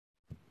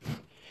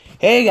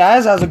Hey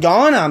guys, how's it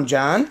going? I'm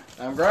John.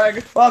 I'm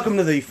Greg. Welcome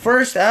to the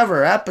first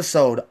ever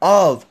episode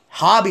of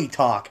Hobby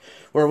Talk,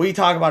 where we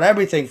talk about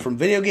everything from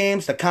video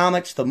games to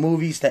comics to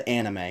movies to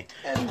anime.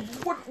 And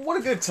what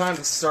a good time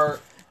to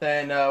start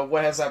than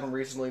what has happened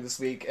recently this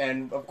week.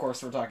 And of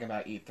course, we're talking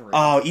about E3.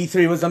 Oh,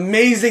 E3 was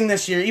amazing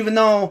this year, even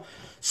though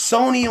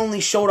Sony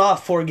only showed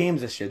off 4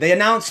 games this year. They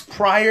announced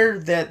prior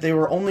that they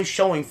were only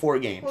showing 4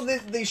 games. Well,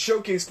 they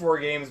showcased 4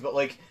 games, but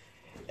like,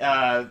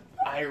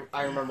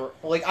 I remember,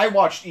 like, I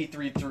watched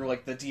E3 through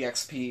like the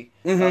DXP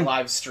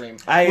live stream,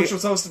 which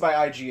was hosted by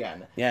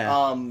IGN. Yeah.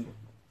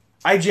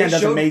 IGN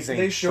does amazing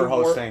they showed for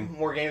hosting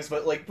more games,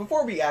 but like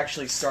before we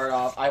actually start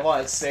off, I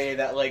want to say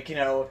that like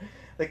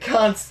the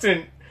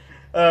constant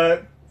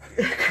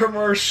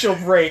commercial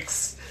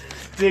breaks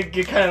did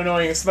get kind of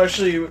annoying,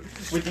 especially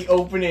with the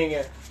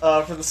opening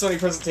for the Sony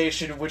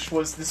presentation, which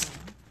was this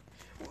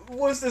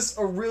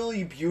a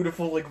really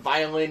beautiful like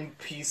violin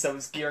piece that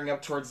was gearing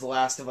up towards The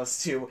Last of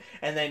Us 2,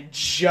 and then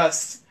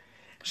just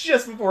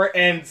before it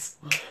ends,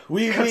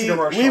 we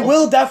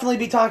will definitely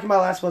be talking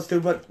about Last of Us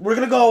 2, but we're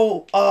gonna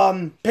go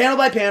panel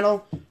by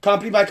panel,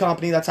 company by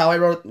company. That's how I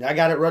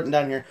got it written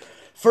down here.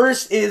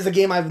 First is a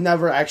game I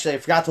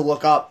forgot to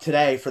look up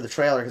today for the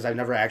trailer because I've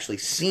never actually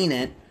seen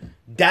it.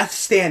 Death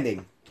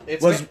Stranding.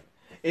 It's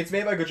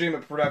made by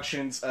Kojima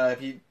Productions.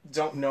 If you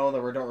don't know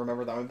them or don't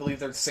remember them, I believe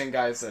they're the same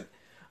guys that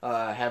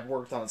have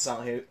worked on the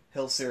Silent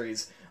Hill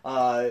series.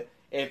 I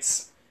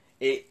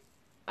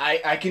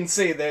can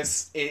say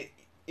this.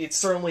 It's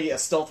certainly a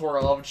stealth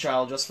horror love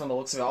child just from the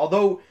looks of it.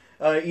 Although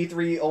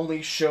E3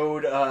 only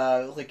showed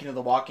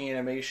the walking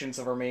animations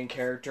of our main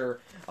character,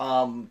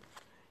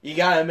 you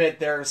gotta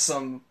admit there's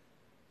some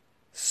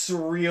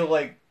surreal,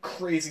 like,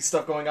 crazy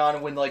stuff going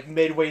on when, like,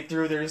 midway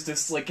through there's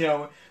this, like,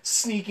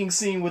 sneaking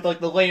scene with, like,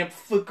 the lamp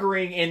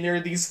flickering and there are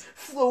these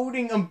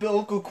floating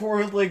umbilical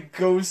cord, like,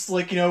 ghosts,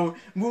 like,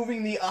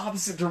 moving the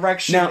opposite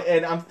direction,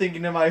 and I'm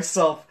thinking to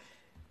myself,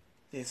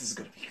 this is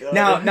gonna be good.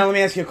 Now let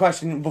me ask you a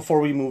question before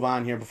we move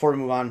on, I'm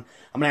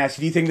gonna ask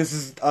you, do you think this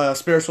is a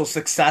spiritual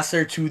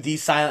successor to the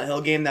Silent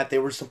Hill game that they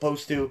were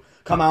supposed to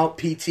come out,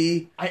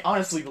 PT? I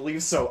honestly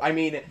believe so. I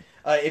mean,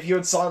 if you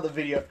had saw the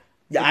video...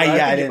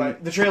 I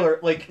didn't. The trailer,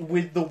 like,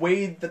 with the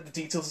way that the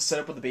details are set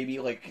up with the baby,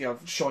 like,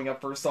 showing up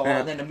first of all,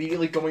 and then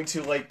immediately going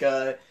to, like,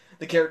 the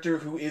character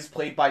who is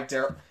played by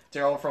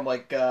Daryl from,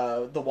 like,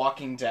 The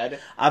Walking Dead.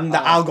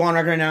 I'll go on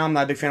record right now, I'm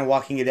not a big fan of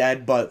Walking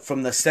Dead, but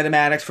from the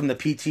cinematics, from the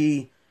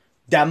PT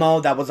demo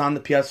that was on the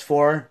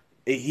PS4,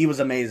 he was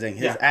amazing.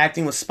 His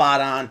acting was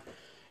spot on.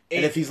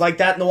 And if he's like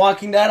that in The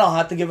Walking Dead, I'll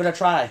have to give it a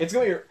try. It's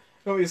going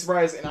to be a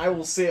surprise, and I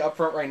will say up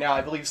front right now,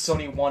 I believe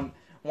Sony won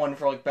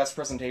for like best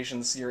presentation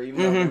this year, even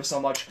though there was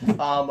so much.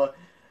 One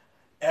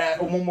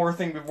more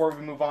thing before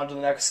we move on to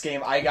the next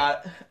game. I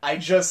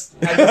just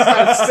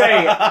gotta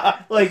say,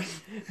 like,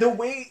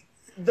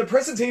 the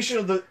presentation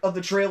of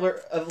the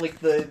trailer of like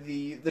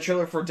the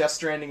trailer for Death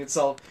Stranding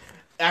itself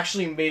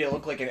actually made it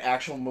look like an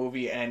actual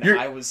movie, and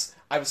I was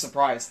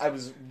surprised. I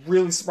was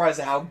really surprised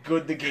at how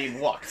good the game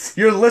looked.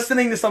 You're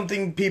listening to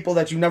something, people,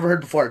 that you've never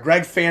heard before.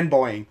 Greg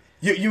fanboying.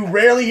 You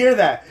rarely hear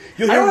that.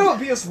 I don't know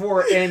about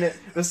PS4, and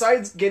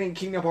besides getting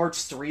Kingdom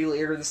Hearts 3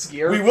 later this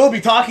year... We will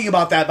be talking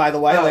about that, by the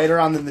way, later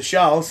on in the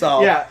show,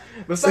 so... Yeah,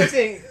 besides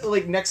getting,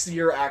 like, next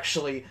year,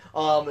 actually,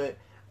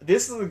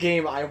 this is the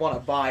game I want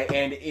to buy,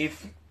 and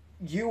if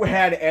you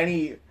had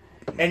any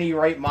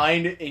right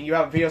mind and you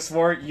have a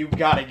PS4, you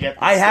gotta get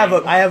this I have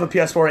a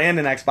PS4 and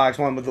an Xbox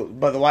One,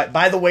 but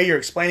by the way you're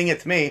explaining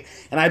it to me,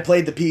 and I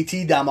played the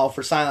PT demo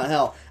for Silent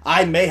Hill,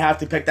 I may have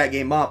to pick that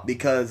game up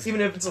because...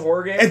 Even if it's a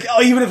horror game?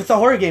 Even if it's a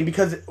horror game,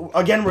 because,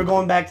 again, we're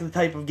going back to the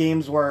type of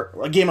games where...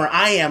 A gamer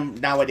I am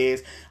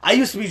nowadays. I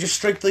used to be just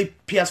strictly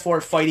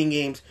PS4 fighting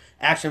games,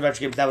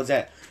 action-adventure games, that was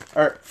it.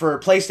 Or for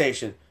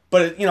PlayStation.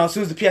 But, as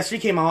soon as the PS3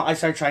 came out, I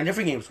started trying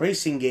different games,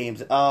 racing games.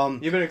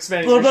 You've been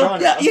expanding your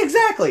genre. Yeah,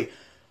 exactly.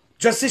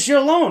 Just this year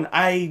alone,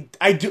 I'm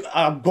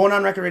going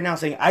on record right now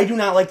saying I do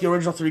not like the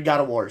original 3 God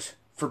of Wars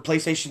for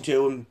PlayStation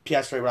 2 and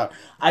PS3.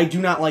 I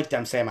do not like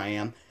them, Sam. I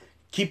am.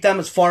 Keep them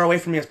as far away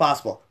from me as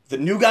possible. The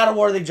new God of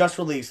War they just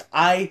released,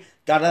 I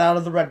got it out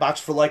of the red box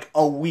for like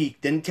a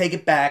week. Didn't take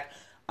it back.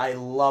 I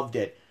loved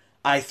it.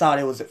 I thought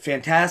it was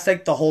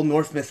fantastic. The whole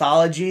Norse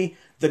mythology.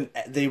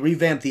 They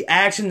revamped the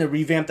action. They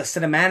revamped the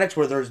cinematics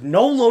where there's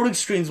no loading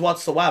screens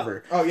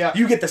whatsoever. Oh, yeah.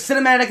 You get the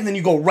cinematic and then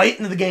you go right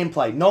into the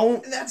gameplay.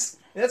 No...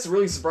 That's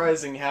really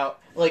surprising how,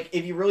 like,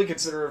 if you really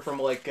consider it from,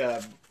 like,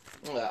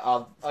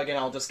 I'll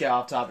just get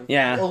off topic.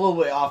 Yeah. A little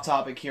bit off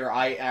topic here.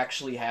 I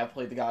actually have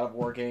played the God of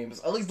War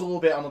games, at least a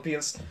little bit on the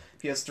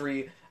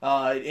PS3,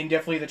 and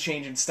definitely the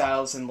change in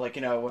styles and, like,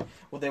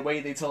 with the way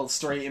they tell the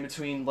story in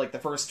between, like, the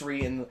first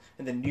 3 and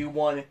the new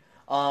one.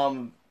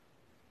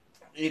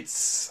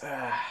 It's...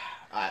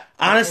 Honestly,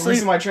 I'm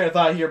losing my train of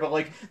thought here, but,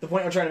 like, the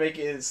point I'm trying to make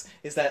is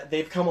that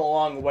they've come a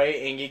long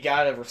way, and you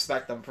gotta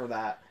respect them for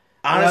that.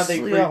 Honestly,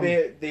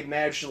 they've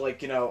managed to,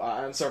 like,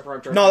 I'm sorry for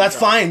interrupting. No, that's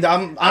fine.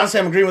 I'm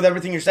agreeing with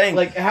everything you're saying.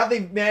 Like, how they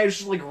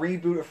managed to, like,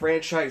 reboot a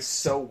franchise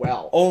so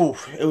well. Oh,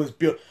 it was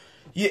beautiful.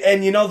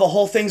 And the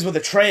whole things with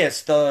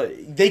Atreus,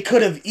 they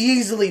could have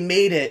easily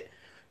made it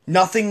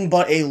Nothing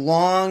but a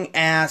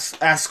long-ass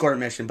escort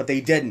mission, but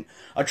they didn't.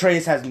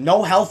 Atreus has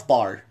no health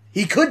bar.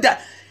 He could die.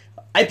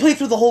 I played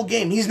through the whole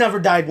game. He's never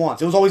died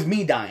once. It was always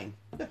me dying.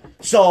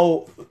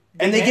 So,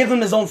 and they give him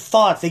his own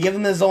thoughts. They give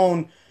him his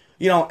own,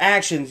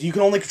 actions. You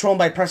can only control him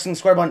by pressing the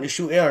square button to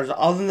shoot arrows.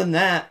 Other than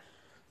that,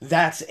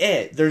 that's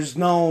it. There's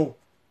no,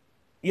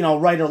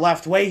 right or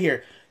left way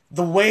here.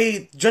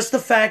 Just the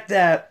fact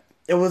that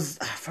it was,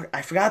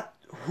 I forgot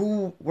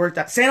who worked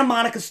on Santa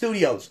Monica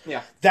Studios.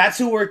 Yeah. That's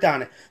who worked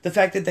on it. The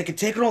fact that they could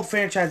take an old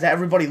franchise that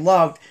everybody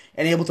loved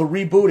and able to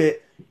reboot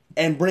it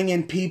and bring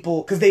in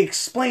people, because they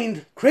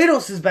explained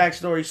Kratos'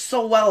 backstory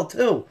so well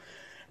too.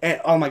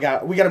 And oh my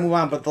god, we gotta move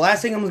on. But the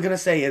last thing I'm gonna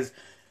say is,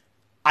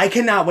 I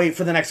cannot wait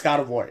for the next God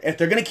of War. If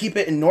they're gonna keep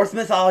it in Norse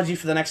mythology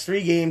for the next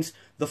 3 games,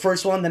 the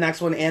first one, the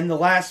next one, and the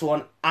last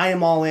one, I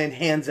am all in,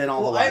 hands in,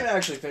 all the way. I haven't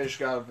actually finished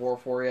God of War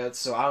 4 yet,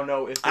 so I don't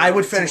know if I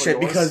would finish it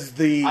because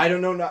I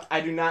don't know.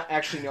 I do not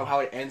actually know how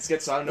it ends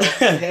yet, so I don't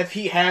know if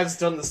he has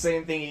done the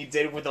same thing he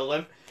did with the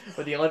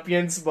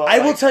Olympians. But I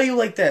will tell you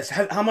like this: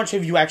 how much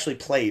have you actually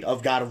played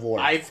of God of War?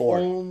 I've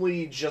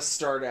only just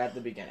started at the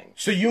beginning,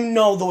 so you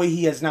know the way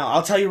he is now.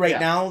 I'll tell you right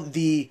now,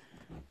 the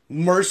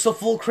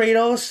merciful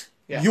Kratos,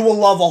 you will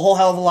love a whole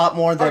hell of a lot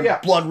more than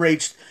Blood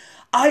Rage.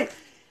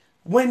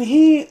 When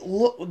he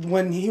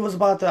was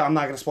about to, I'm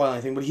not going to spoil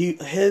anything, but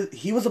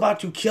he was about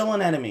to kill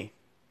an enemy,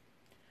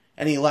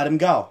 and he let him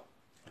go.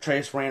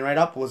 Atreus ran right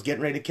up, was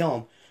getting ready to kill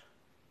him.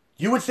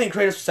 You would think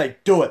Kratos would say,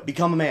 "Do it,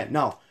 become a man."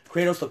 No,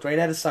 Kratos looked right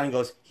at his son and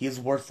goes, "He is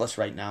worthless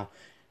right now.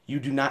 You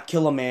do not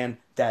kill a man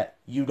that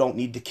you don't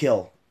need to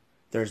kill.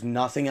 There's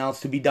nothing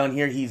else to be done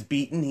here. He's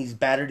beaten, he's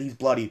battered, he's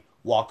bloody.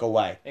 Walk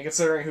away." And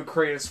considering who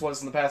Kratos was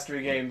in the past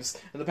 3 games,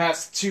 in the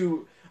past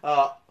 2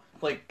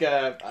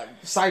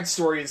 side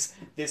stories,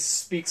 this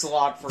speaks a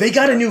lot for They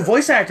got a new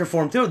voice actor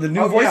for him too. The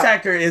new voice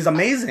actor is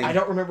amazing. I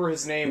don't remember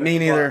his name. Me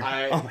neither.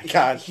 Oh my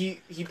god. He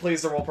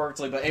plays the role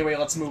perfectly, but anyway,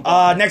 let's move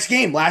on. Next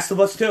game, Last of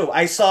Us 2.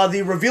 I saw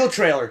the reveal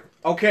trailer.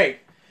 Okay.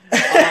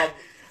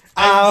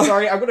 I'm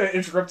sorry, I'm going to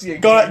interrupt you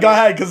again. Go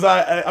ahead, because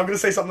I'm going to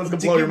say something that's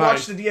going to blow your mind.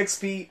 Did you watch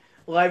the DXP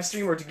live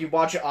stream, or did you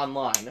watch it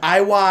online?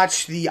 I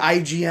watched the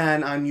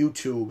IGN on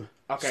YouTube.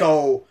 Okay.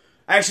 So,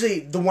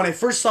 actually, when I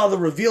first saw the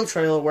reveal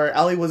trailer where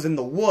Ellie was in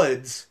the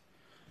woods,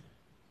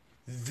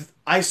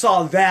 I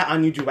saw that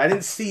on YouTube. I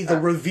didn't see the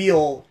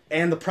reveal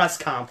and the press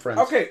conference.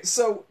 Okay,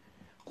 so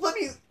let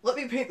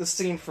me paint the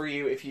scene for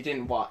you if you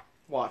didn't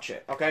watch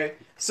it. Okay,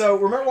 so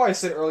remember what I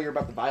said earlier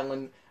about the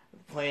violin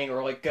playing,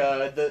 or like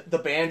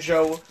the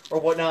banjo or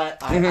whatnot?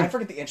 I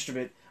forget the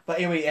instrument, but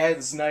anyway, it had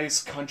this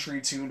nice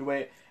country tune to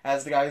it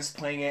as the guy's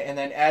playing it, and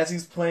then as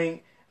he's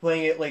playing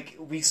it, like,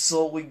 we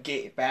slowly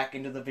get back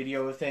into the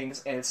video of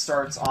things, and it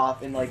starts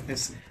off in like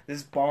this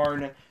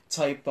barn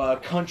type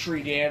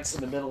country dance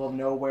in the middle of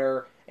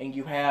nowhere, and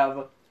you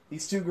have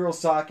these 2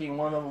 girls talking.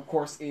 One of them, of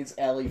course, is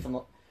Ellie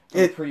from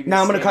the previous. Now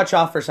I'm going to cut you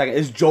off for a second.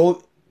 Is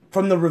Joel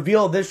from the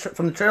reveal of this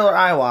from the trailer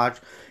I watched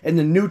and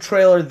the new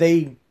trailer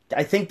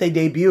I think they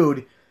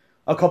debuted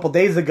a couple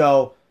days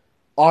ago?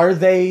 Are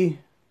they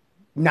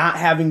not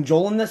having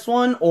Joel in this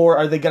one, or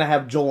are they going to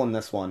have Joel in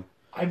this one?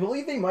 I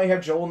believe they might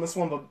have Joel in this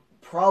one, but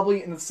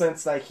probably in the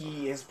sense that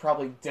he is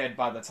probably dead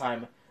by the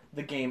time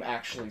the game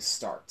actually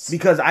starts.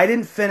 Because I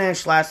didn't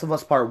finish Last of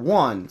Us Part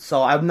 1,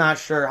 so I'm not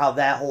sure how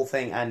that whole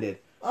thing ended.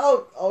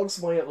 I'll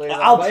explain it later.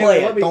 I'll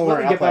play it. Don't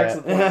worry, let me get back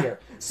to the point here.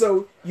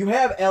 So, you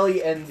have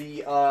Ellie and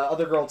the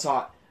other girl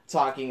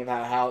talking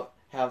about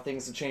how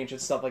things have changed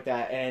and stuff like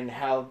that, and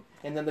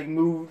then they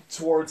move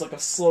towards like a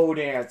slow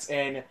dance,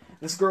 and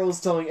this girl is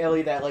telling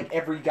Ellie that like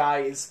every guy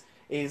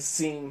is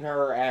seeing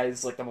her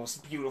as like the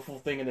most beautiful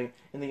thing in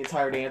the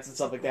entire dance and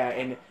stuff like that,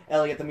 and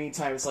Ellie at the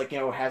meantime is like,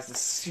 has this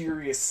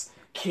serious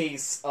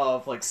case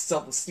of like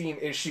self-esteem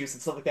issues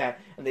and stuff like that,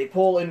 and they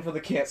pull in for the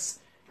kiss,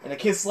 and the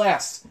kiss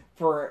lasts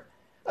for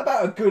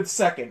about a good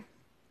second.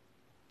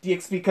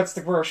 DXP cuts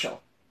the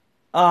commercial.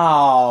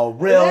 Oh,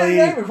 really?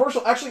 Not even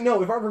commercial. Actually,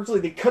 no. If I remember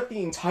correctly, they cut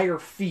the entire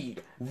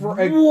feed for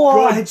a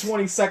good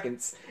 20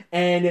 seconds.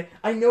 And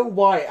I know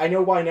why. I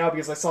know why now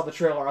because I saw the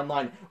trailer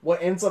online.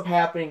 What ends up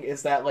happening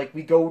is that like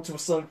we go to a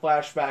sudden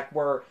flashback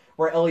where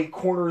Ellie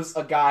corners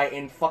a guy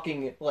and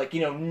fucking like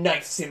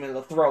knifes him in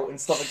the throat and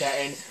stuff like that.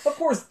 And of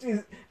course,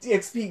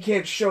 DXP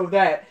can't show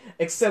that,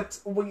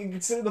 except when you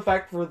consider the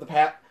fact for the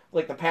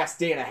past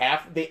day and a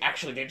half, they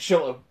actually did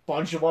show a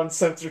bunch of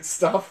uncensored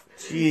stuff.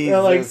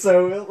 Jesus.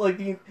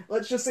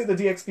 Let's just say the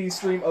DXP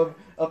stream of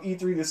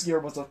E3 this year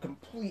was a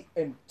complete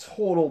and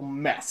total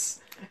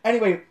mess.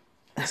 Anyway,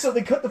 so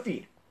they cut the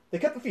feed. They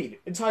cut the feed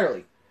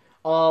entirely.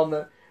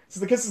 So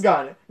the kiss is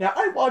gone. Now,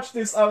 I watched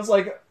this, I was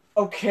like,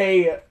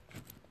 okay,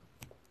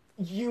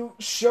 they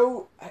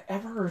showed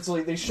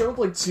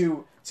like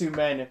two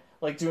men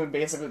like doing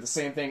basically the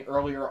same thing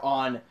earlier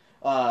on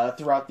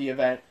throughout the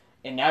event.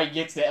 And now you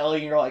get to the Ellie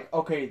and you're like,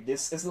 okay,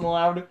 this isn't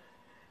allowed.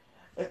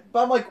 But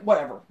I'm like,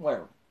 whatever.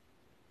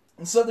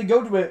 And so they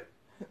go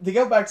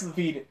back to the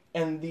feed,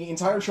 and the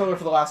entire trailer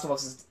for The Last of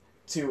Us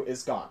 2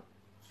 is gone.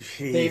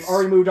 Jeez. They've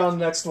already moved on to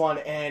the next one,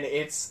 and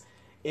it's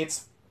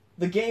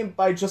the game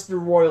by Justin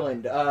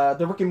Roiland,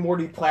 the Rick and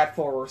Morty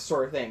platformer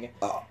sort of thing.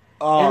 Oh,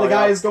 And the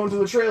guy yeah. is going to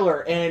the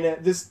trailer,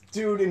 and this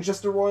dude in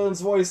Justin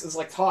Roiland's voice is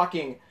like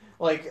talking,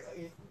 like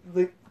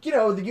the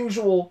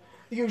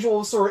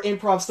usual sort of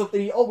improv stuff that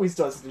he always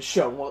does in his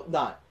show and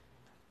whatnot.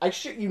 I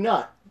shit you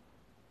not.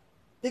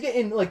 They get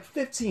in like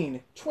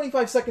 15,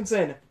 25 seconds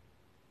in,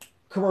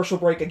 commercial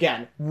break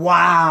again.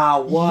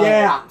 Wow. What?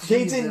 Yeah,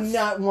 they Jesus. did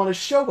not want to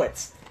show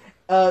it.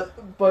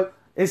 But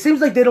It seems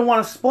like they don't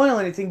want to spoil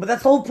anything, but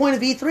that's the whole point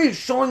of E3 is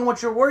showing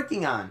what you're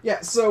working on.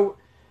 yeah, so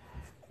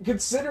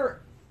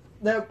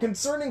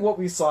concerning what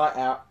we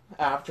saw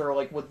after,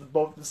 like with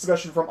both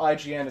discussion from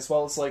IGN as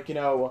well as like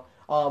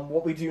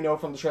what we do know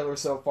from the trailer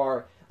so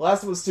far.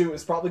 Last of Us 2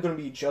 is probably going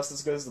to be just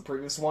as good as the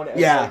previous one. As,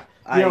 Yeah,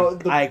 I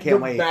can't the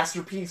wait.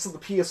 masterpiece of the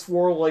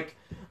PS4,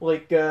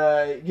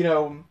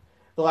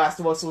 The Last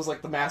of Us was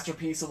like the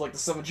masterpiece of like the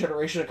 7th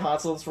generation of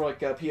consoles for like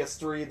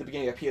PS3, the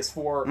beginning of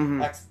PS4,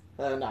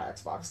 not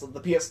Xbox,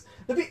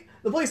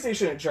 the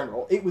PlayStation in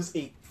general. It was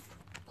a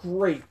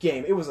great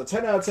game. It was a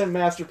 10 out of 10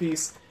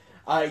 masterpiece.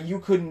 You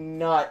could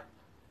not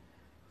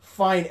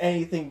find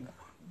anything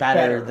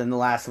Better than The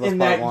Last of Us in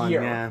Part that 1.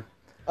 year. Yeah.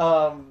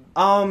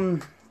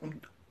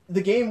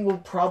 The game will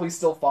probably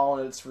still fall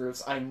in its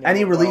roots. I know.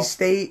 Any release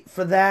date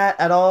for that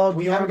at all?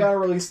 We haven't got a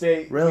release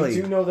date. Really?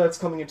 We do know that's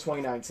coming in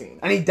 2019.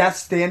 Any Death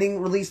Standing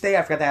release date?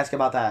 I forgot to ask you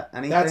about that.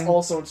 Anything? That's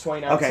also in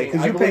 2019. Okay,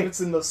 'cause I you believe pick- it's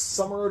in the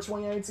summer of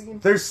 2019.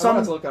 There's I'm gonna some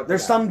have to look up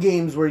there's that. some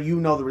games where you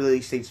know the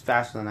release date's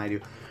faster than I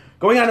do.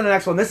 Going on to the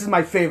next one. This is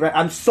my favorite.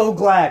 I'm so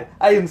glad.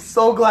 I am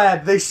so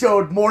glad they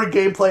showed more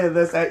gameplay of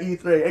this at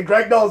E3. And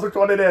Greg knows which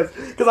one it is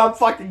because I'm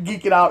fucking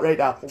geeking out right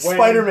now.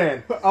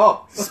 Spider-Man.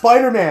 Oh,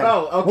 Spider-Man.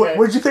 Oh, okay.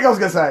 What'd you think I was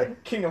gonna say?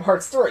 Kingdom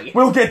Hearts 3.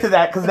 We'll get to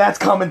that because that's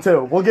coming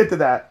too. We'll get to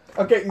that.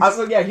 Okay,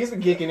 so yeah, he's been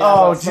geeking out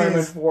Oh, about Spider-Man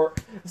jeez. 4.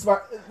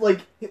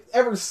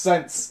 Ever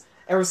since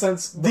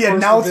The first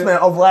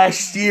announcement of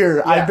last year,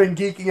 Yeah. I've been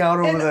geeking out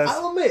over And this.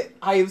 I'll admit,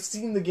 I have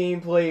seen the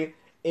gameplay.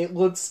 It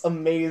looks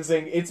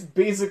amazing. It's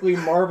basically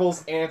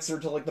Marvel's answer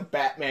to like the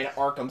Batman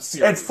Arkham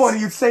series. It's funny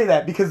you'd say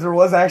that because there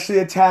was actually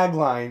a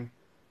tagline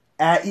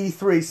at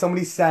E3.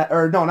 Somebody said,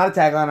 or no, not a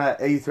tagline at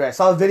E3. I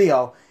saw a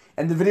video,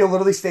 and the video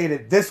literally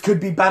stated, "This could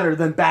be better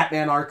than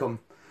Batman Arkham."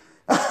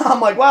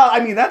 I'm like, well, I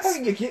mean, I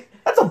mean, you can't,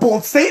 that's a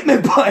bold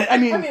statement, but I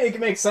mean, it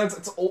can make sense.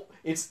 It's old.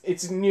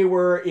 It's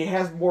newer. It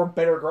has more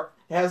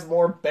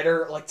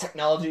better like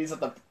technologies that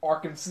the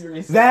Arkham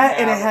series. that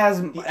doesn't and it have.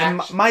 has, The in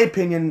action- my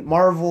opinion,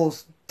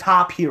 Marvel's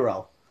top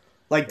hero,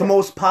 like the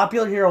most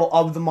popular hero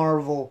of the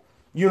Marvel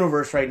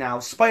universe right now,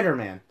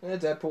 Spider-Man.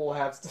 Deadpool will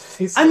have to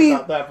say I something mean,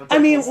 about that. But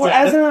Deadpool's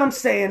as dead. I'm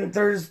saying,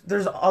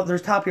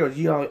 there's top heroes.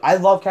 You know, I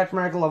love Captain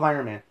America, love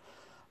Iron Man.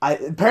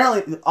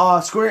 Apparently,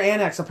 Square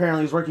Enix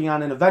apparently is working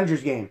on an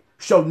Avengers game.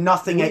 Showed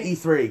nothing at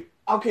E3.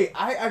 Okay,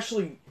 I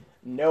actually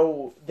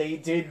know they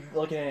did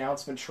like an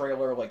announcement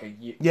trailer like a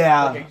year,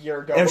 Yeah. like a year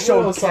ago. It but we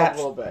showed only saw Cap- a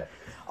little bit.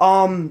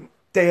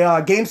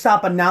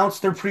 GameStop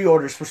announced their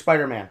pre-orders for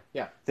Spider-Man.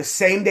 Yeah. The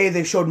same day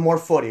they showed more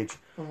footage.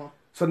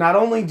 So not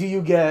only do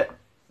you get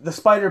the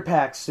Spider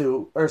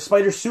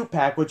Suit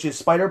Pack, which is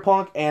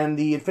Spider-Punk and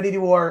the Infinity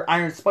War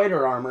Iron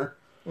Spider armor.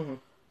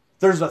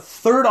 There's a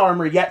third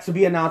armor yet to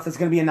be announced. It's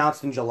going to be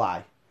announced in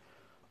July.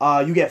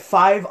 You get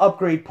 5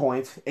 upgrade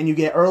points, and you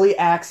get early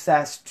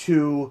access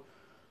to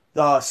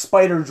the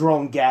Spider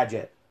Drone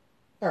gadget.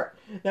 All right.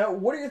 Now,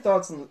 what are your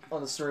thoughts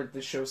on the story of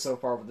the show so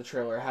far with the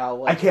trailer?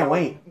 How I can't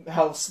wait.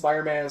 How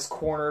Spider-Man is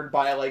cornered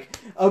by like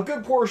a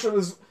good portion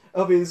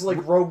of his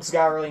like rogues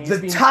gallery. and he's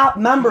The being- top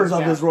members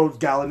of Yeah. his Rogues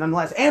Gallery,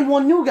 nonetheless, and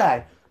one new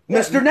guy,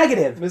 Mr.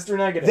 Negative. Mr.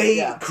 Negative. They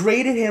yeah.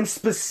 created him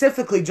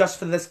specifically just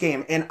for this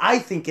game, and I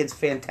think it's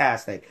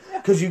fantastic.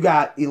 Because you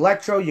got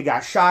Electro, you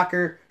got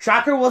Shocker.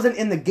 Shocker wasn't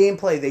in the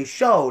gameplay they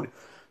showed,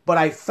 but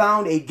I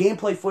found a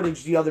gameplay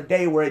footage the other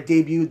day where it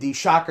debuted the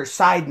Shocker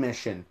side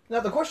mission.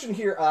 Now, the question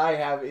here I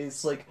have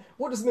is like,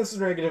 what does Mr.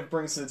 Negative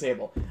bring to the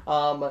table?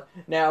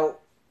 Now,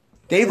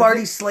 They've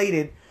already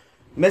slated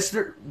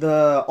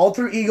the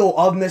alter ego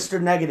of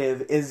Mr.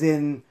 Negative is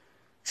in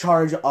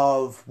charge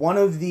of one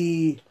of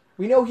the...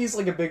 we know he's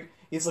like a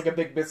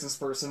big business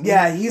person.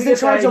 Yeah, he's We in get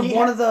charge that. of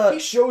one of the... He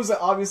shows it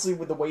obviously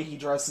with the way he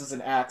dresses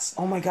and acts.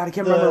 Oh my god, I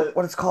can't remember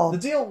what it's called. The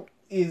deal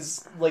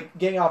is like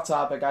getting off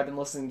topic. I've been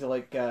listening to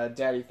like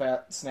Daddy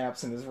Fat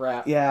Snaps and his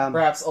raps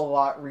a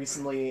lot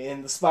recently,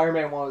 and the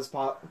Spider-Man one is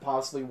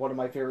possibly one of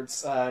my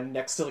favorites.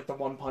 Next to like the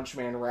One Punch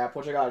Man rap,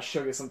 which I gotta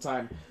show you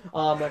sometime.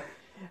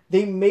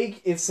 They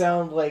make it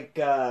sound like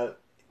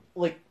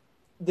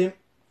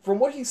from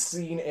what he's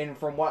seen and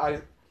from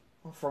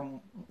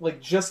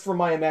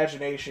my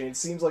imagination, it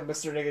seems like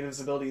Mr. Negative's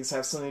abilities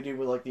have something to do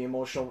with like the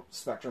emotional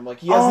spectrum. Like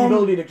he has the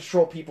ability to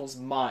control people's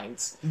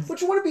minds,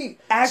 which wouldn't be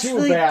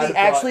Actually, too bad. they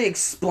actually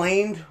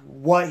explained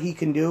what he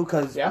can do,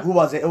 because Yeah? who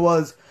was it?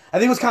 I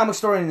think it was Comic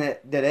Historian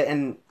that did it,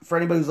 and for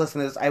anybody who's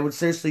listening to this, I would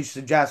seriously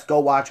suggest go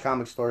watch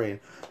Comic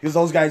Historian, because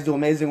those guys do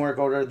amazing work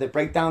over there. They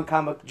break down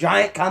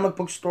giant comic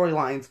book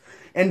storylines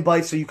in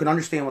bites so you can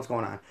understand what's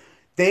going on.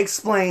 They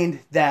explained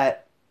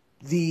that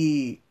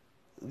the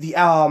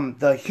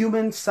the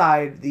human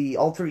side, the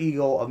alter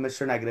ego of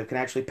Mr. Negative, can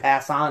actually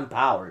pass on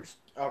powers.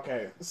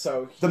 Okay,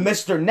 so The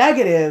Mr.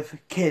 Negative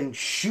can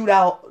shoot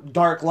out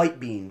dark light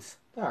beams.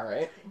 all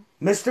right.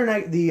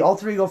 The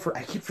alter ego for,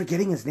 I keep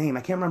forgetting his name.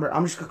 I can't remember.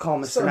 I'm just gonna call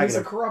him Mr. So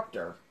Negative. he's a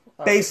corruptor.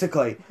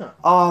 Basically,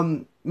 Huh.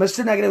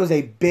 Mr. Negative is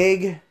a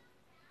big.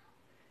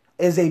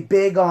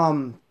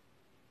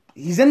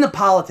 He's into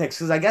politics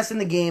because I guess in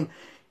the game,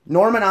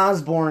 Norman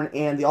Osborn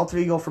and the alter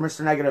ego for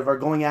Mr. Negative are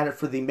going at it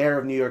for the mayor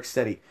of New York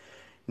City.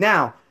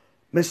 Now,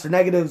 Mr.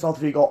 Negative's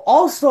alter ego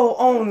also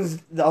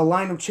owns a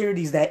line of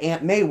charities that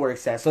Aunt May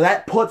works at, so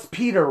that puts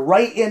Peter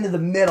right into the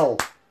middle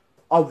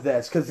of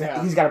this because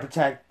he's got to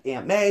protect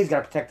Aunt May, he's got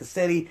to protect the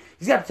city,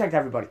 he's got to protect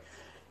everybody.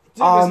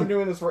 Dude has been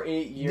doing this for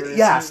 8 years.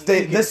 Yes,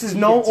 this is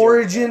no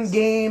origin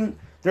game.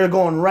 They're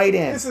going right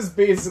in. This is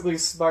basically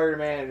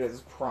Spider-Man at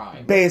his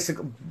prime.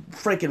 Basically,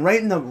 freaking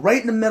right in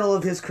the middle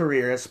of his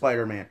career as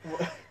Spider-Man.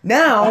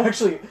 Now,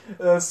 Actually,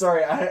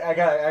 sorry, I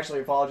gotta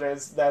actually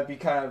apologize. That'd be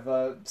kind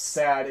of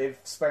sad if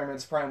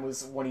Spider-Man's prime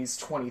was when he's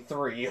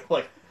 23,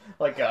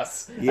 like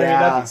us. yeah, I mean,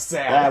 that'd be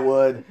sad. that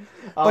would.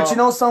 But you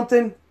know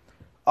something?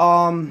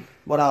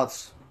 What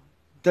else?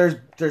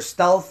 There's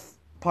stealth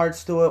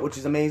parts to it, which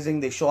is amazing.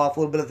 They show off a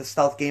little bit of the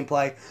stealth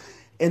gameplay.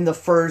 In the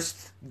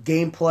first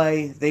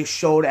gameplay they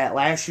showed at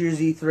last year's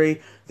E3,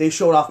 they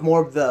showed off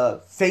more of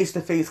the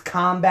face-to-face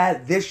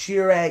combat this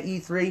year at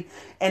E3,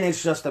 and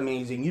it's just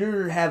amazing.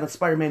 You're having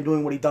Spider-Man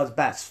doing what he does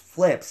best.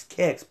 Flips,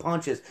 kicks,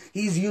 punches.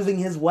 He's using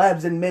his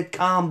webs in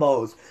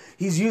mid-combos.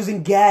 He's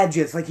using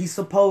gadgets like he's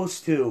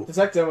supposed to. The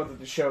tech demo that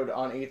they showed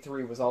on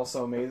E3 was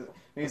also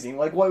amazing.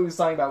 Like what we was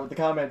talking about with the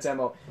combat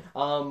demo.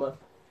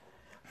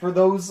 For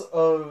those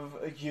of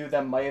you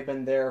that might have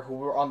been there who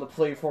were on the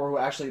play for who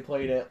actually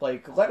played it,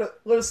 like let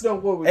us know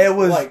what it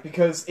was like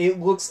because it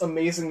looks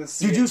amazing to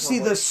see. Did you see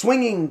the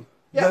swinging?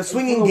 Yeah, the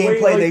swinging the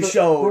way, gameplay they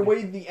showed. The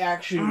way the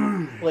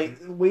action,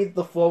 the way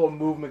the flow of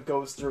movement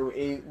goes through,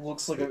 it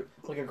looks like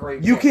a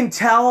great. You game. can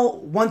tell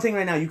one thing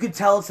right now. You can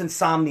tell it's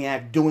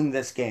Insomniac doing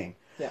this game.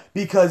 Yeah.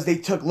 Because they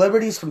took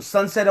liberties from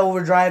Sunset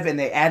Overdrive and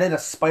they added a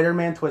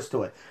Spider-Man twist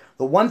to it.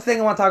 The one thing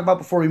I want to talk about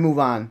before we move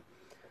on.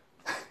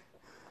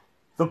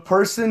 The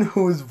person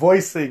who is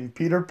voicing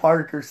Peter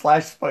Parker /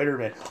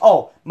 Spider-Man.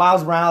 Oh,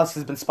 Miles Morales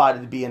has been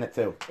spotted to be in it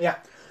too. Yeah.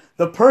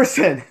 The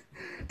person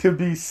to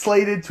be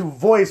slated to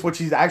voice, which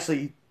he's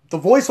actually, the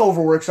voiceover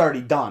work's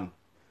already done.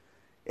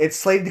 It's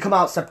slated to come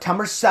out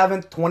September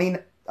 7th,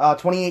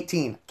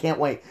 2018. Can't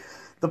wait.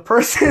 The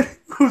person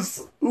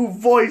who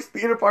voiced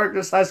Peter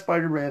Parker /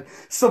 Spider-Man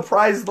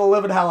surprised the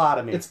living hell out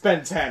of me. It's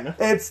Ben 10.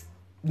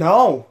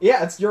 No.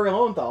 Yeah, it's Yuri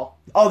Lowenthal.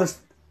 Oh, this.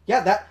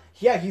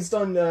 Yeah, he's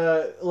done,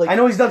 I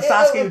know he's done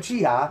Sasuke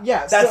Uchiha.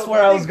 Yeah, that's so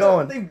where I was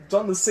going. They've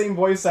done the same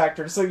voice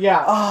actor, so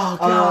yeah. Oh,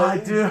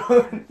 God,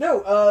 dude.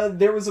 No,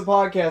 there was a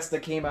podcast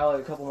that came out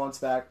a couple months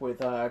back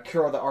with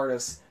Kuro the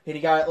artist, and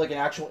he got, like, an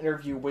actual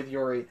interview with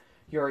Yuri,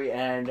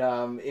 and, if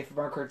I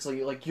remember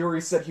correctly, like,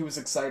 Yuri said he was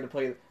excited to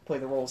play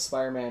the role of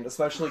Spider-Man,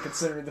 especially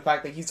considering the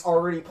fact that he's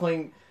already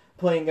playing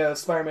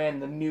Spider-Man in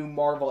the new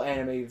Marvel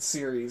animated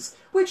series,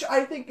 which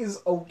I think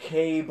is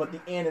okay, but the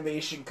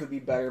animation could be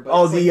better. But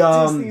it's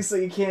Disney, so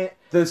you can't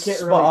really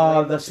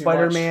blame the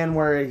Spider-Man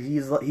where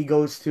he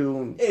goes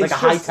to It's like a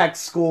high-tech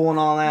school and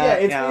all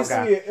that. Yeah, it's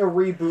basically a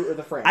reboot of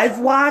the franchise. I've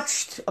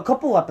watched a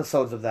couple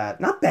episodes of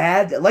that. Not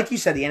bad. Like you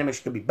said, the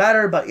animation could be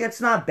better, but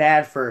it's not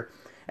bad for.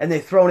 And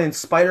they've thrown in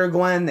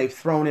Spider-Gwen. They've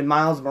thrown in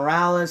Miles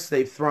Morales.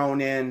 They've thrown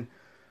in.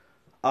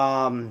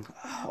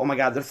 Oh my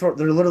God, they're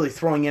literally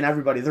throwing in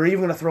everybody. They're even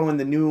going to throw in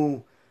the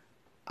new.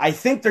 I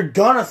think they're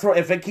gonna throw,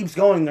 if it keeps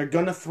going, they're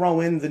gonna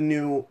throw in the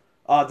new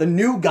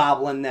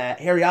Goblin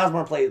that Harry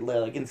Osborn played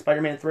like in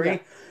Spider-Man 3,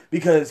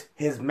 because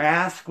his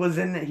mask was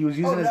in it. He was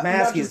using his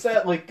mask. Not just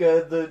that, like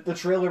the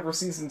trailer for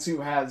season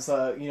 2 has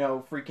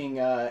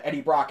freaking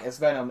Eddie Brock as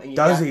Venom. And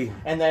Does he?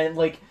 And then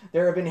like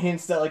there have been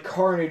hints that like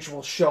Carnage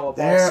will show up.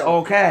 There,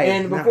 also. okay.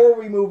 And before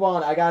we move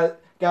on, I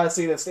gotta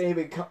say this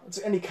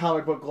to any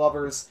comic book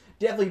lovers.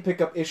 Definitely pick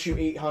up issue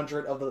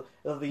 800 of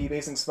the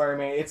Amazing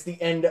Spider-Man. It's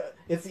the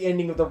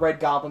ending of the Red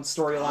Goblin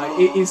storyline.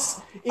 It is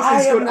good.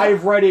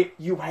 I've read it.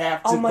 You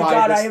have to. Oh my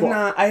God,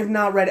 I have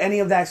not read any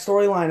of that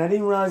storyline. I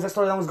didn't realize that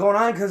storyline was going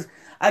on because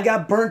I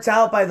got burnt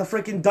out by the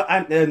freaking.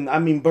 I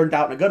mean, burnt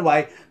out in a good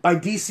way by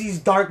DC's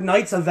Dark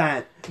Knights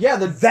event. Yeah,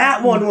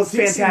 that one was DC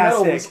fantastic.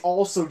 Metal was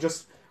also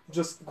just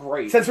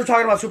great. Since we're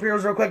talking about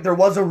superheroes real quick, there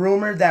was a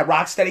rumor that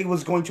Rocksteady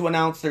was going to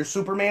announce their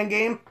Superman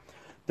game.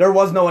 There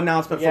was no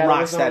announcement from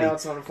Rocksteady. No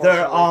announcement,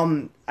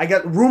 unfortunately. I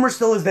got rumor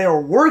still is they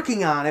are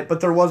working on it, but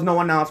there was no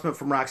announcement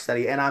from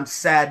Rocksteady, and I'm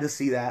sad to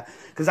see that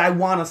because I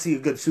want to see a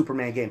good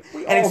Superman game,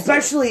 and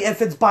especially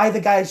if it's by the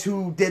guys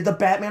who did the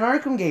Batman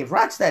Arkham games,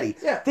 Rocksteady.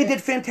 Yeah, they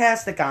did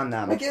fantastic on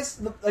them. I guess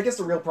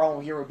the real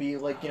problem here would be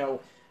like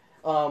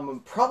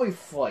probably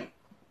Flight.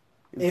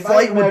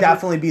 Flight would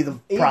definitely be the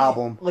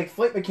problem. Like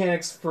flight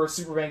mechanics for a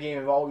Superman game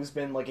have always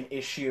been like an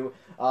issue.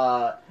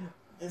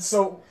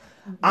 So.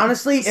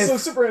 Honestly, So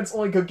Superman's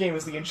only good game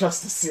is the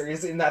Injustice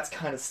series, and that's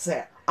kind of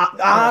sad.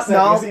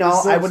 No,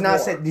 I would not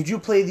say. Did you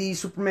play the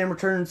Superman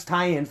Returns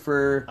tie-in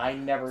for I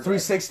never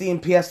 360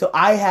 and PS2?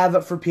 I have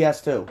it for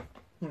PS2.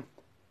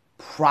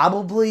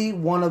 Probably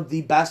one of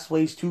the best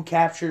ways to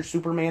capture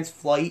Superman's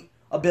flight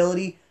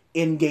ability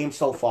in game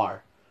so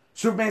far.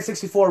 Superman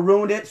 64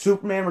 ruined it.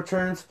 Superman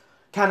Returns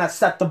kind of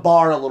set the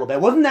bar a little bit.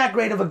 It wasn't that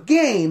great of a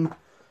game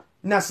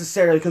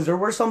necessarily because there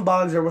were some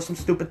bugs, there were some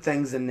stupid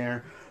things in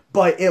there,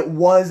 but it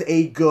was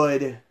a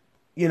good.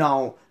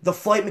 The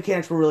flight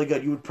mechanics were really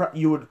good.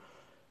 You would,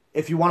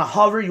 if you want to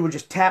hover, you would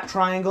just tap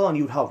triangle and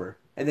you would hover,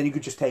 and then you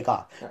could just take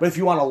off. Right. But if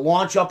you want to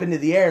launch up into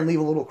the air and leave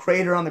a little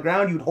crater on the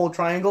ground, you'd hold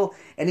triangle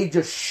and he'd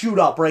just shoot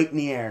up right in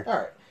the air. All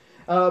right.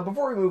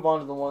 Before we move on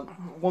to the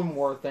one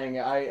more thing,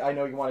 I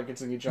know you want to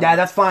continue, John. Yeah,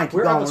 that's fine.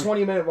 We're at the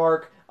 20-minute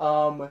mark.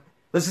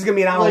 This is gonna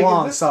be an hour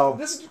long, so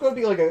this is going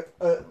to be like a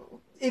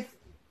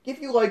if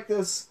you like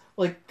this,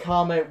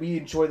 comment. We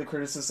enjoy the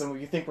criticism.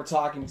 If you think we're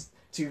talking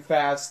too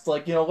fast, let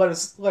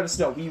us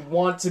know. We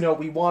want to know.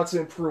 We want to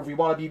improve. We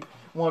want to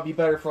be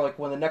better for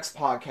when the next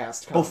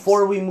podcast comes.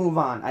 Before we move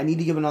on, I need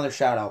to give another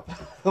shout out.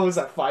 What was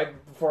that,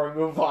 5 before we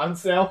move on,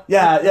 Sal?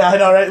 Yeah, I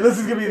know, right? This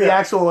is gonna be the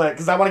actual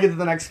because I want to get to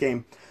the next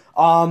game.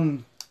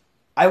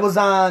 I was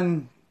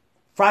on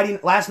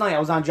last night. I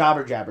was on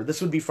Jobber Jabber. This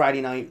would be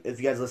Friday night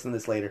if you guys listen to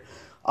this later.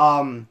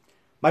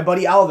 My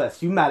buddy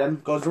Elvis, you met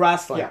him, goes to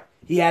wrestling. Yeah.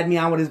 He had me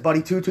on with his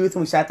buddy Two Tooth,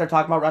 and we sat there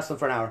talking about wrestling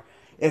for an hour.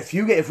 If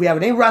we have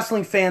any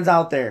wrestling fans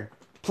out there,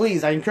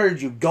 please, I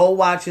encourage you, go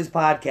watch his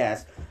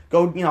podcast.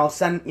 Go,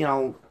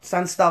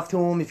 send stuff to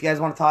him if you guys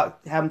want to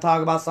have him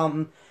talk about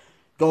something.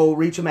 Go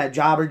reach him at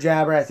Jobber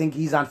Jabber. I think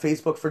he's on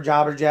Facebook for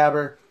Jobber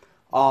Jabber.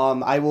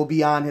 I will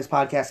be on his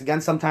podcast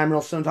again sometime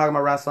real soon talking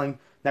about wrestling.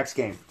 Next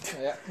game.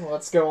 Yeah, well,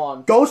 let's go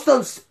on. Ghost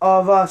of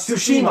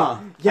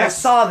Tsushima. Yes, I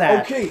saw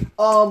that. Okay.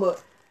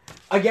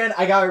 Again,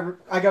 I gotta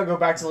go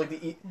back to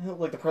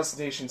the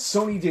presentation.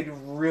 Sony did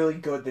really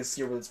good this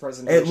year with its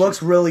presentation. It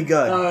looks really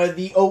good.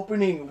 The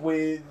opening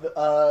with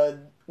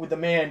the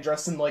man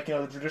dressed in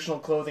the traditional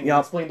clothing, and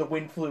he's playing the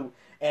wind flute,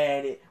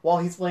 and while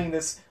he's playing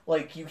this,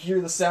 you hear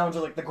the sounds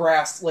of the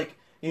grass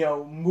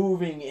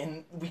moving,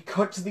 and we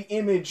cut to the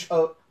image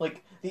of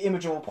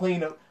a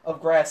plane of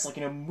grass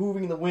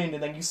moving in the wind,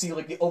 and then you see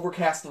the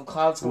overcast of the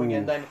clouds going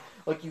in, and then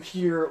you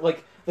hear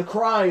the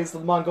cries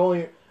of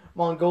the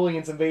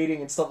Mongolians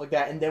invading and stuff like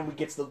that, and then we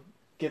get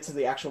to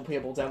the actual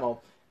playable demo,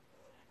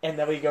 and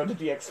then we go to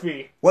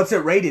DXP. What's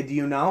it rated? Do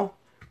you know?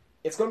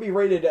 It's going to be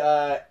rated,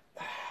 I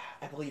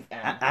believe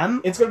M.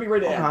 M? It's going to be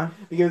rated M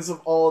because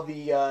of all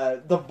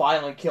the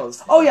violent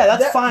kills. Oh yeah,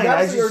 that's fine.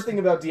 That's the other thing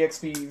about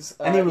DXP's.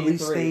 Any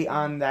release date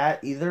on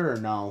that either or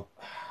no?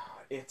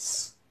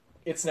 It's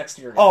next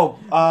year.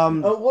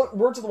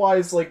 Word to the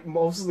wise,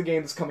 most of the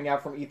games coming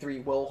out from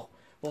E3 will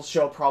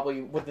show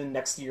probably within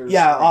next year.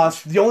 Yeah,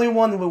 the only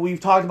one that we've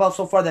talked about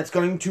so far that's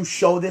going to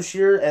show this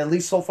year, at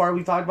least so far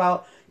we've talked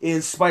about,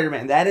 is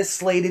Spider-Man. That is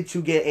slated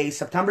to get a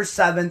September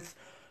 7th,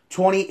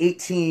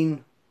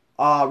 2018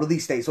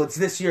 release date. So it's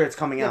this year it's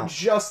coming out.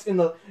 Just in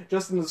the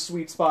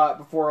sweet spot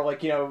before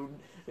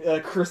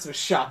Christmas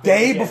shopping.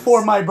 Day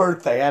before my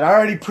birthday. I'd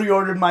already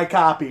pre-ordered my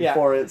copy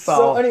for it.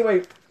 So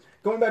anyway,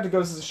 going back to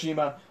Ghost of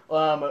Tsushima,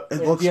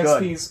 it looks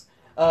DXP's,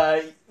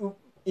 good.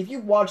 If you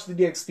watch the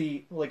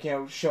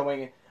DXP,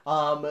 showing,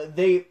 I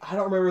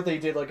don't remember if they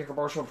did, a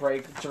commercial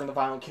break during the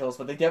violent kills,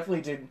 but they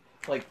definitely did,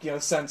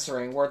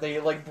 censoring, where they,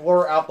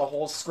 blur out the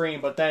whole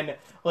screen, but then,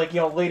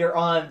 later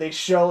on, they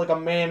show, a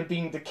man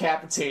being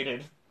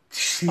decapitated.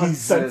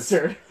 Jesus.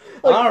 Uncensored.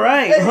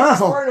 Alright, It's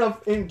far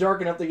enough,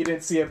 dark enough that you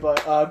didn't see it,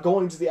 but,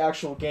 going to the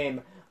actual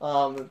game,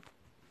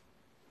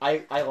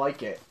 I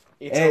like it.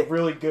 It's a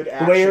really good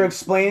action. The way you're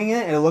explaining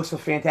it, and it looks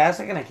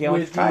fantastic, and I can't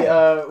wait to try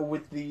it.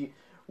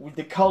 With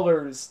the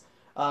colors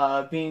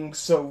being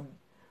so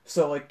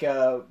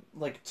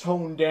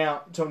toned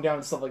down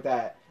and stuff like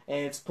that,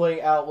 and it's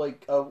playing out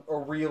a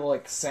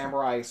real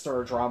samurai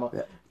sort of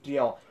drama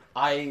deal.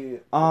 I'd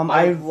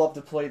love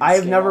to play this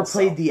I've game never also.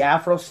 played the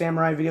Afro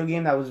Samurai video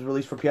game that was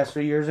released for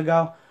PS3 years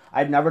ago.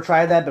 I've never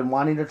tried that, been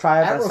wanting to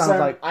try it, but it sounds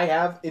like... I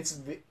have. It's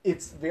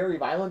very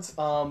violent,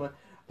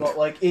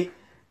 but it...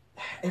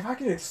 If I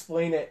could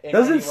explain it in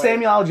Doesn't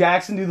Samuel L.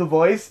 Jackson do the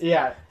voice?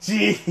 Yeah.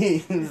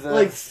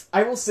 Jesus.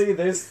 I will say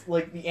this,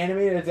 the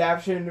animated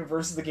adaptation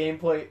versus the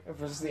gameplay,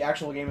 versus the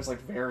actual game is,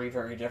 very,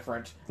 very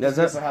different.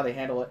 Because of how they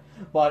handle it.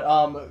 But,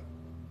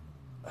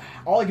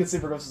 all I can say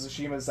for Ghost of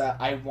Tsushima is that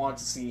I want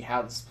to see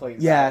how this plays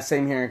out. Yeah,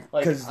 same here.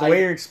 Because the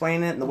way you're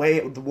explaining it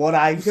and what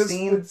I've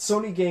seen... With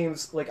Sony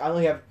games, I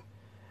only have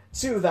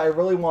two that I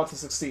really want to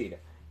succeed.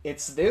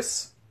 It's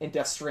this and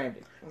Death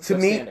Stranding. To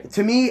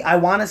me, I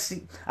want to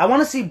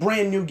see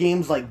brand new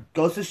games like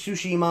Ghost of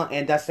Tsushima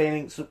and Death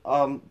Stranding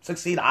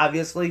succeed,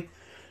 obviously,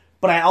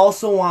 but I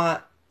also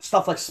want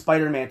stuff like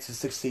Spider-Man to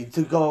succeed,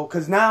 to go,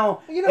 because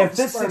now if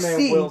this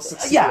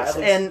succeeds, yes,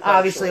 and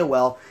obviously it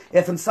will.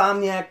 If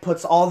Insomniac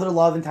puts all their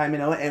love and time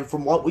into it, and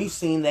from what we've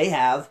seen, they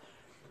have.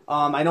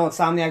 I know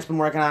Insomniac's been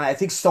working on it. I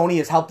think Sony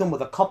has helped them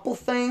with a couple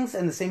things,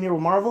 and the same here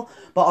with Marvel.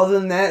 But other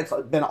than that, it's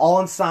been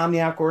all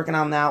Insomniac working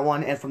on that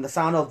one. And from the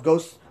sound of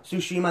Ghost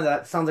Tsushima,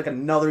 that sounds like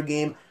another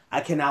game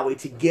I cannot wait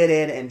to get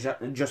in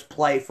and just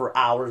play for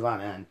hours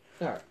on end.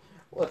 All right,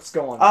 let's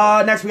go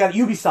on. Next we got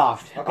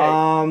Ubisoft.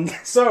 Okay.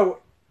 So,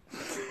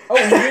 you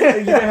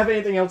didn't have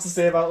anything else to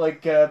say about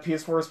like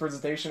PS4's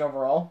presentation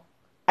overall?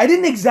 I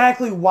didn't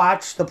exactly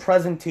watch the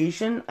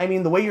presentation. I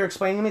mean, the way you're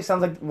explaining to me, it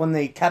sounds like when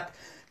they kept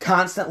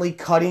constantly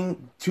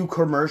cutting to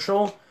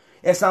commercial,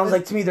 it sounds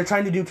like to me they're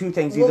trying to do two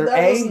things. Well, Either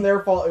that wasn't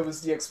their fault; it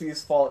was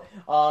DXP's fault.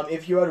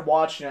 If you had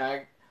watched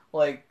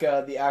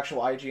the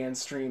actual IGN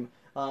stream,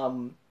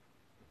 I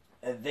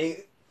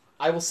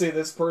will say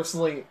this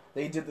personally,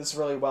 they did this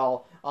really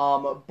well.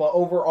 But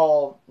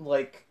overall,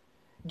 like,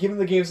 given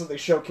the games that they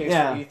showcased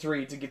for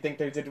E3, did you think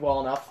they did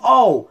well enough?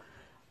 Oh,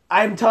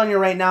 I'm telling you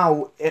right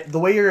now, the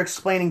way you're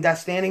explaining Death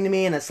Stranding to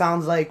me, and it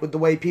sounds like with the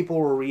way people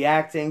were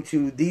reacting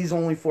to these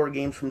only 4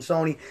 games from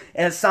Sony,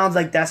 and it sounds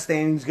like Death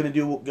Stranding's going to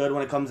do good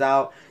when it comes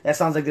out. It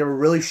sounds like they were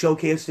really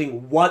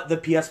showcasing what the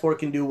PS4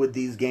 can do with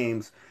these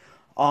games.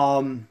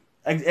 And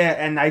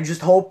I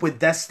just hope with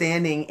Death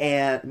Stranding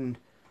and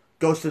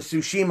Ghost of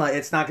Tsushima,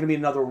 it's not going to be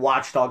another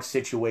Watch Dogs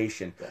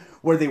situation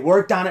where they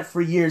worked on it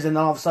for years and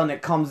then all of a sudden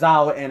it comes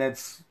out and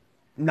it's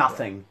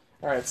nothing.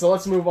 All right, so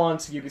let's move on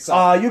to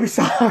Ubisoft.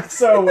 Ubisoft.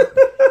 So,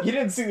 you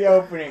didn't see the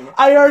opening.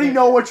 I already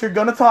know what you're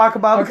going to talk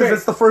about because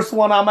it's the first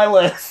one on my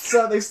list.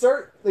 So they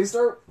start,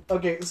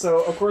 okay,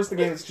 so of course the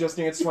game is Just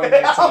Dance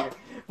 2019,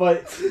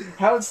 but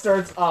how it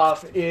starts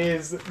off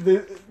is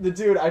the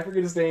dude, I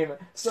forget his name,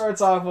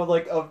 starts off with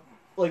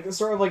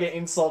sort of like an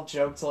insult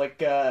joke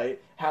to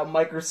how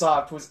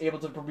Microsoft was able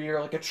to premiere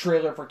like a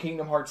trailer for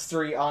Kingdom Hearts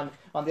 3 on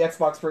the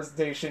Xbox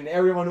presentation.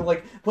 Everyone who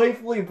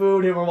playfully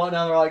booed him or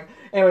whatnot. They're like,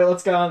 anyway,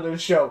 let's get on to the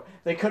show.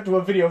 They cut to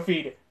a video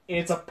feed, and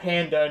it's a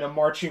panda in a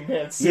marching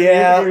band. So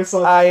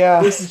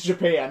this is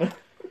Japan.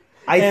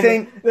 I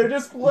think they're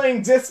just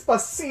playing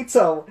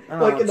Despacito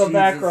in the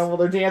background while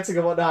they're dancing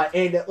and whatnot.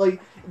 And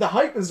the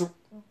hype is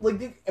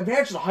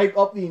imagine hype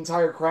up the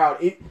entire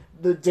crowd.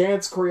 The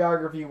dance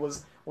choreography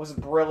was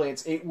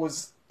brilliant. It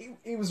was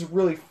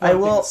really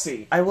fun to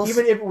see.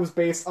 Even if it was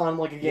based on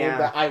a game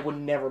that I would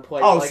never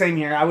play. Oh, same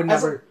here. I would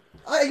never.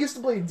 I used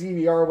to play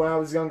DVR when I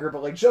was younger,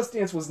 but Just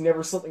Dance was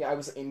never something I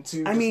was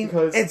into. I mean,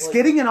 it's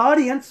getting an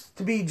audience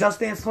to be Just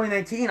Dance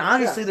 2019.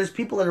 Obviously, there's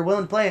people that are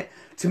willing to play it.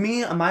 To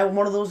me, am I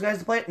one of those guys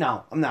to play it?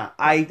 No, I'm not.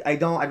 I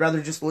don't. I'd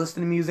rather just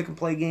listen to music and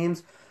play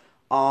games.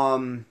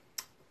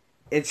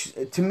 It's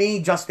to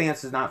me, Just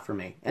Dance is not for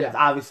me, and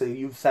obviously,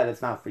 you've said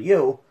it's not for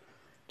you.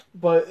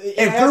 But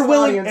if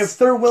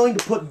they're willing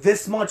to put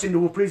this much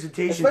into a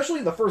presentation,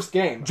 especially the first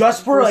game,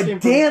 just for a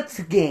dance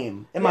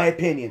game, in my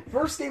opinion,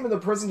 first game in the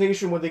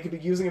presentation when they could be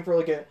using it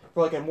for a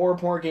more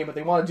important game, but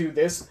they want to do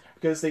this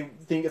because they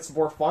think it's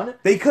more fun.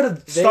 They could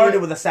have started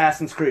with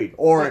Assassin's Creed,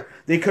 or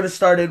they could have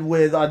started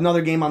with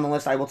another game on the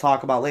list I will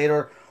talk about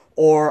later,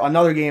 or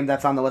another game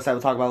that's on the list I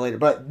will talk about later.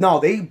 But no,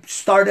 they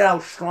started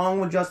out strong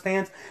with Just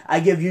Dance.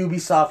 I give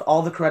Ubisoft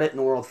all the credit in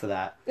the world for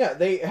that. Yeah,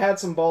 they had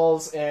some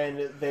balls,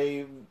 and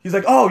they... He's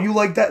like, oh, you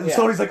like that? And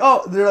Sony's like,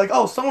 oh, they're like,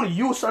 oh, Sony,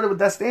 you started with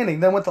Death Stranding,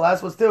 then went to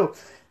Last of Us 2,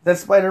 then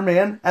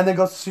Spider-Man, and then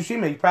Ghost of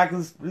Tsushima. You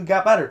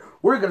got better.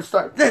 We're going to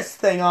start this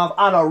thing off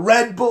on a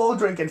Red Bull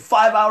drinking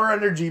 5-hour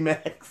energy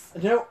mix.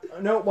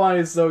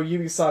 Note-wise, though,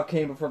 Ubisoft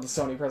came before the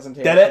Sony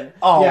presentation. Did it?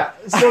 Oh. Yeah,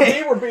 so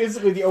they were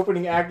basically the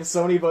opening act of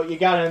Sony, but you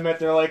gotta admit,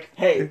 they're like,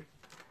 hey,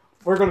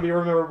 we're going to be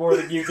remembered more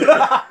than you did.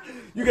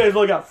 You guys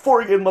only got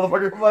 4 games,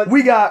 motherfucker. But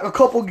we got a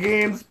couple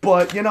games,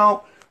 but,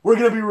 we're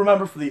going to be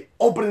remembered for the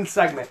opening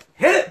segment.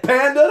 Hit it,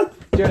 Panda!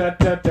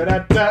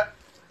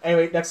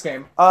 Anyway, next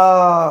game.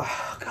 God,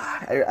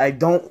 I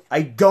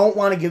don't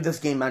want to give this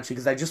game mention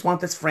because I just want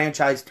this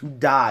franchise to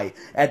die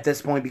at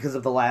this point because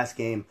of the last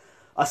game.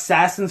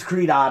 Assassin's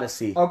Creed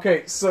Odyssey.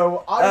 Okay,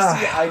 so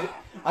Odyssey,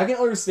 I can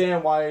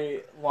understand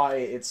why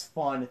it's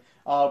fun.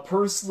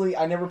 Personally,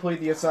 I never played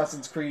the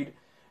Assassin's Creed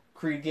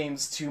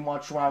games too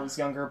much when I was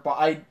younger,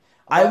 but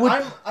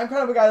I'm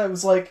kind of a guy that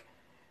was like,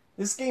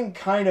 this game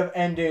kind of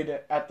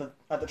ended at the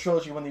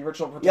trilogy when the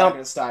original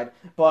protagonist died,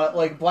 but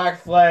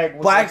Black Flag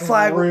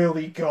was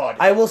really good.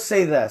 I will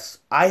say this: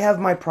 I have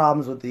my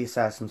problems with the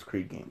Assassin's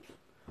Creed games,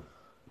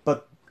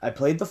 but I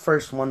played the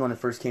first one when it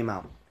first came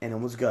out, and it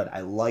was good. I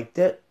liked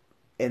it,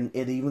 and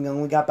it even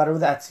only got better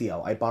with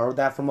Ezio. I borrowed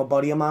that from a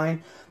buddy of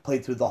mine,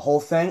 played through the whole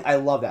thing. I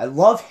loved it. I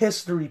love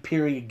history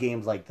period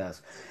games like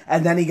this,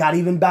 and then he got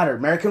even better.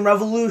 American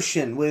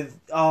Revolution with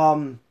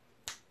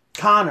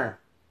Connor.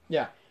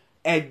 Yeah.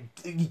 And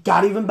it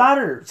got even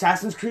better.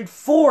 Assassin's Creed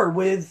 4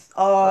 with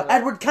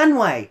Edward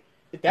Kenway.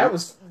 That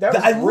was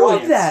I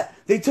love that.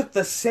 They took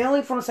the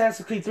sailing from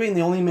Assassin's Creed 3 and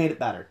they only made it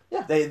better.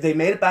 Yeah. They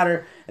made it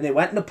better and they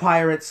went into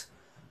Pirates.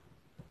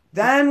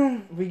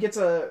 Then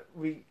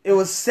it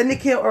was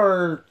Syndicate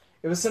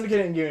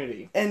and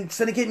Unity. And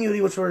Syndicate and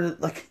Unity, which were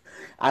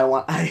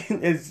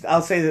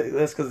I'll say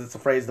this because it's a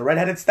phrase, the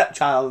redheaded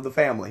stepchild of the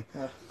family.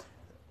 Yeah.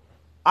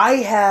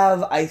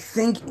 I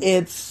think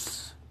it's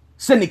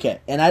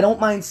Syndicate, and I don't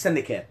mind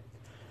Syndicate.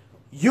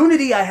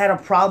 Unity I had a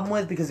problem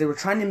with because they were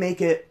trying to make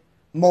it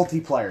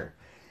multiplayer.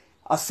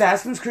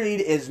 Assassin's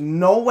Creed is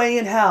no way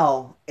in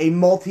hell a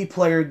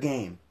multiplayer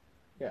game.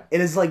 Yeah.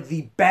 It is like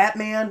the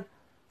Batman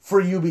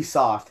for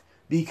Ubisoft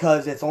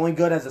because it's only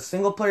good as a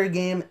single player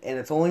game and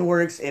it only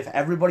works if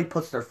everybody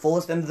puts their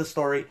fullest into the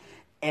story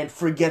and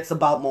forgets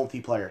about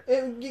multiplayer.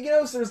 And,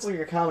 there's like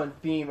a common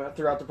theme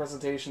throughout the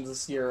presentations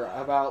this year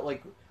about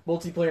like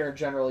multiplayer in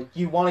general. Like,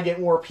 you want to get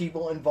more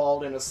people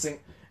involved in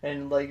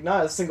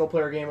not a single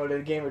player game, but a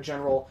game in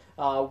general.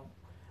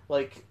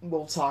 Like,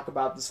 we'll talk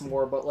about this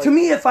more, but like... To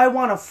me, if I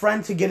want a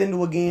friend to get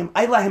into a game,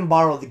 I let him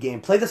borrow the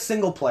game. Play the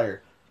single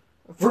player.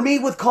 For me,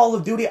 with Call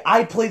of Duty,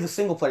 I play the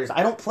single players.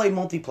 I don't play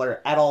multiplayer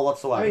at all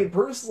whatsoever. I mean,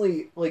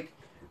 personally, like,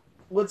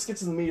 let's get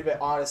to the meat of it,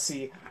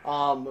 Odyssey.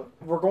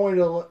 We're going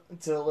to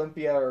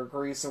Olympia or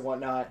Greece or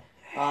whatnot.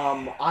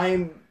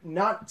 I'm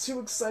not too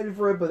excited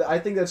for it, but I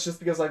think that's just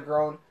because I've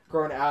grown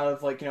out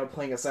of, like,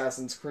 playing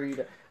Assassin's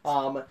Creed.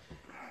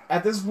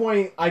 At this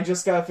point, I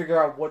just gotta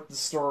figure out what the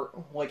story,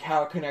 like,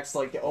 how it connects,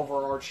 like, the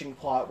overarching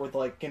plot with,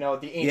 like, the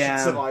ancient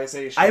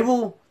civilization. I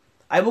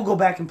will go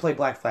back and play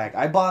Black Flag.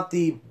 I bought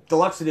the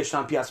deluxe edition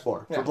on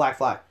PS4 for Black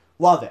Flag.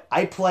 Love it.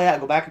 I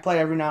go back and play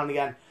every now and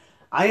again.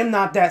 I am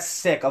not that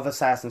sick of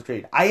Assassin's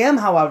Creed. I am,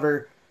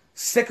 however,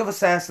 sick of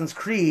Assassin's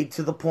Creed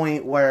to the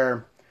point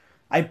where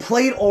I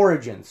played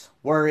Origins,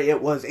 where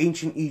it was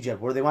ancient Egypt,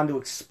 where they wanted to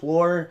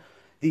explore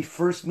the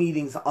first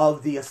meetings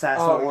of the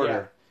Assassin Order.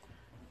 Yeah.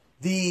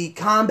 The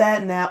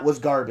combat in that was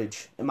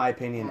garbage, in my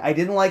opinion. I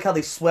didn't like how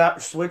they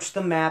switched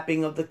the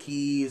mapping of the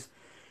keys,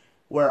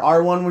 where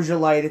R1 was your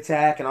light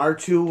attack and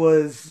R2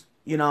 was,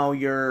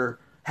 your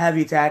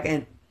heavy attack.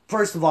 And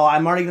first of all,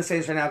 I'm already going to say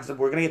this right now because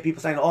we're going to get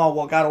people saying, oh,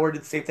 well, God of War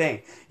did the same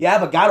thing. Yeah,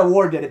 but God of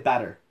War did it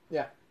better.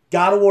 Yeah.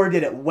 God of War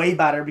did it way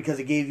better because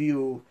it gave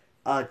you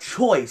a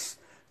choice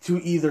to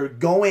either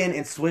go in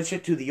and switch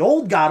it to the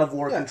old God of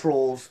War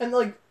controls. And,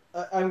 like,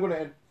 I'm going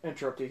to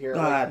interrupt you here.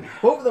 Like,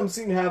 both of them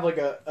seem to have, like,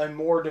 a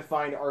more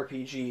defined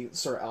RPG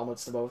sort of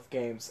elements to both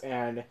games.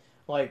 And,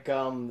 like,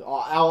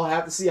 I'll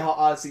have to see how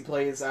Odyssey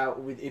plays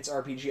out with its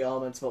RPG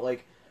elements, but,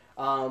 like,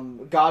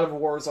 God of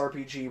War's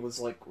RPG was,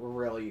 like,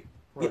 really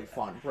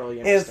fun, really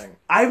interesting.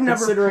 I've never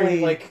Considering,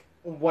 played... like,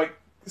 what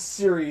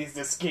series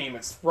this game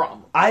is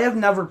from. I have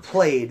never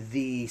played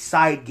the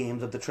side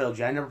games of the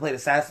trilogy. I never played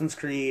Assassin's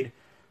Creed,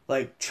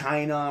 like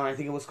China, I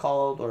think it was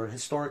called, or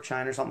Historic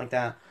China or something like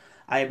that.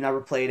 I have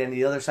never played any of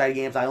the other side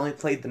games. I only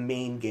played the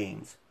main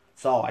games.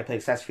 So I played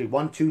Assassin's Creed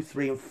 1, 2,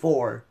 3, and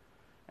 4.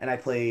 And I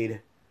played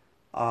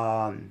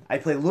a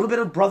little bit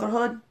of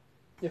Brotherhood.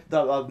 Yeah.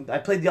 I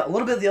played a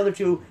little bit of the other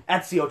two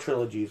Ezio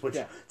trilogies, which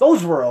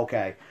those were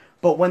okay.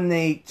 But when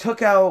they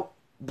took out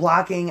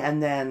blocking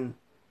and then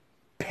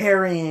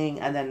parrying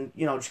and then,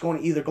 just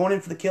going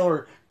in for the kill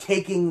or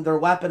taking their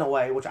weapon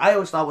away, which I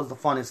always thought was the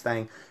funnest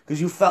thing,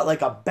 because you felt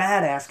like a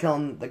badass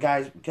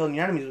killing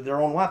your enemies with their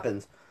own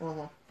weapons.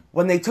 Mm-hmm.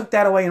 When they took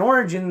that away in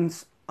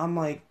Origins, I'm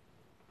like,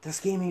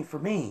 this game ain't for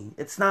me.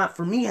 It's not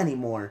for me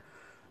anymore,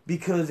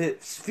 because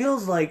it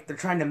feels like they're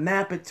trying to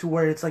map it to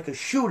where it's like a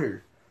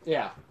shooter.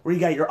 Yeah. Where you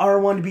got your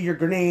R1 to be your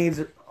grenades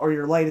or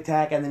your light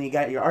attack, and then you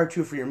got your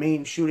R2 for your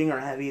main shooting or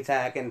heavy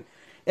attack, and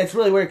it's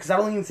really weird, because I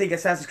don't even think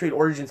Assassin's Creed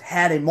Origins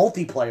had a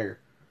multiplayer.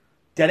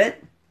 Did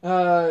it?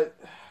 God,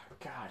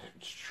 I'm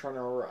just trying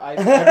to remember. I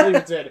believe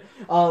it did.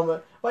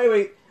 But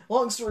anyway,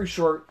 long story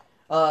short,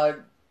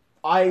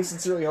 I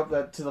sincerely hope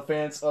that to the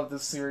fans of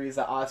this series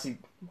that Odyssey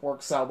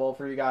works out well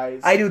for you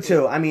guys. I do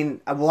too. I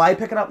mean, will I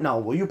pick it up? No.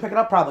 Will you pick it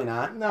up? Probably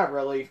not. Not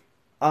really.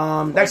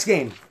 Next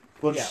game.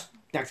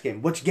 Next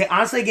game.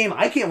 Honestly, a game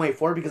I can't wait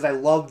for because I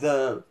love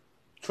the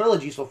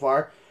trilogy so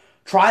far.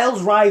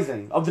 Trials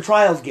Rising, of the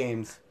Trials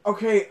games.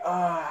 Okay,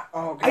 oh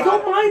god. I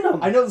don't mind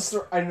them. I know the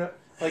story. I know,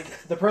 like,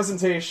 the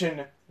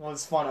presentation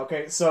was fun.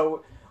 Okay,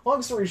 so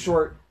long story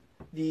short,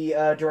 the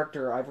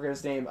director, I forget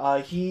his name.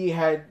 He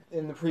had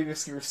in the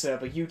previous year set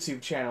up a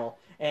YouTube channel,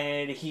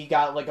 and he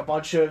got like a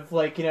bunch of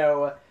like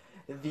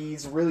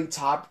these really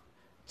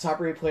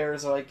top-rated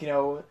players, are like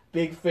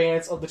big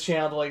fans of the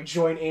channel to like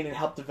join in and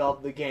help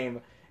develop the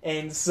game,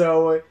 and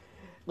so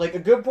like a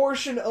good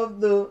portion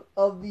of the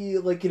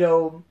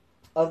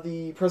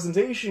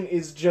presentation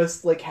is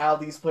just like how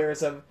these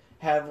players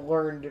have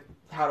learned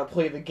how to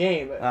play the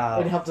game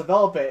and help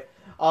develop it.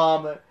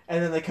 And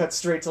then they cut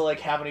straight to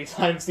like how many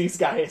times these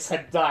guys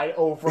had died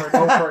over and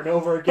over and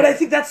over again. But I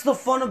think that's the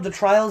fun of the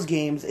Trials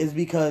games, is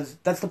because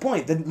that's the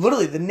point.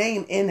 Literally, the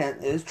name in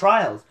it is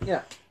Trials.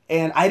 Yeah.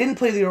 And I didn't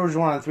play the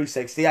original one on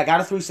 360. I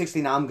got a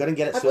 360 now. I'm gonna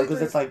get it soon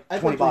because it's like $20.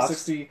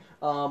 360.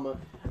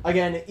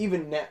 Again,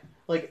 even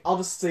like, I'll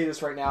just say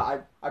this right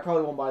now. I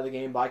probably won't buy the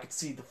game, but I could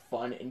see the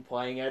fun in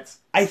playing it.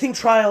 I think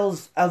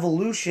Trials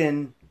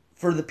Evolution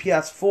for the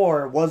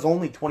PS4 was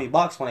only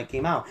 $20 when it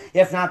came out.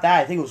 If not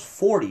that, I think it was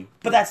 $40.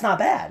 But that's not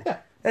bad. Yeah.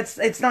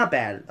 It's not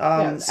bad. So,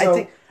 I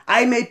think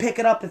I may pick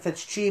it up if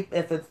it's cheap.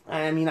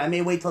 I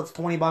may wait till it's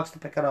 $20 to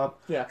pick it up.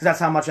 Yeah. Because that's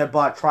how much I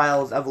bought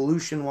Trials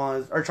Evolution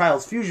was, or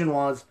Trials Fusion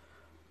was.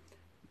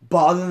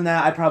 But other than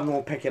that, I probably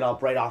won't pick it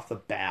up right off the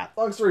bat.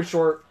 Long story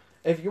short,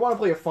 if you want to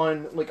play a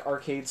fun like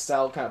arcade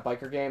style kind of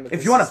biker game,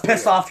 If you want to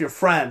piss off your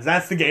friends,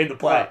 that's the game to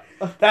play.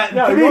 That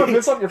no, to if you want to me,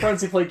 piss off your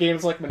friends, you play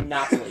games like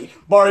Monopoly.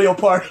 Mario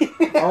Party.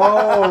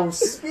 Oh,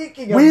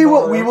 speaking of we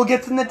Mario, will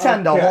get to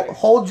Nintendo. Okay.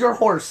 Hold your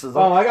horses.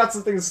 Oh, I got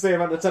some things to say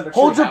about Nintendo.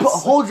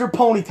 Hold your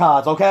pony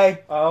tots,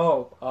 okay?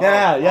 Oh,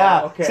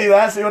 Yeah. Okay. See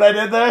that? See what I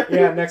did there?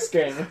 Yeah, next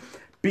game.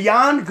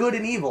 Beyond Good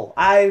and Evil.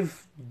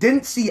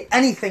 Didn't see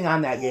anything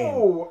on that game.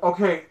 Oh,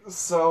 okay.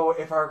 So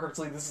if I recall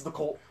correctly, this is the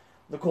cult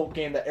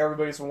game that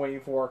everybody's been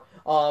waiting for.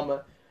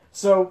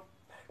 So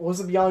was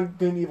it Beyond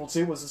Good and Evil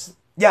 2? Was this?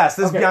 Yes,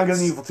 this is Beyond Good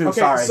and Evil 2. Okay,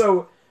 sorry.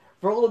 So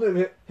for a little bit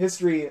of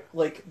history,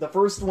 like the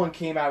first one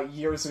came out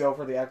years ago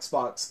for the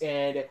Xbox,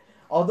 and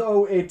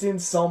although it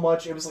didn't sell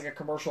much, it was like a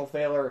commercial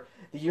failure.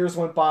 The years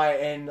went by,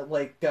 and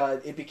like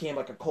it became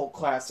like a cult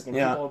classic, and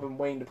people have been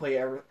waiting to play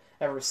it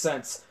ever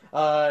since.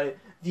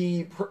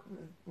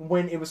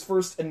 When it was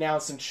first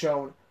announced and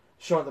shown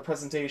at the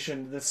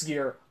presentation this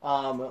year,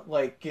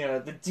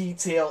 the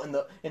detail in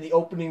the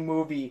opening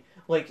movie,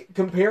 like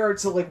compare it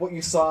to like what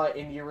you saw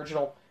in the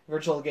original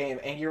game,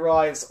 and you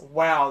realize,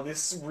 wow,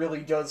 this really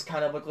does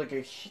kind of look like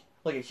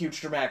a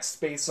huge dramatic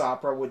space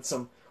opera with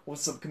some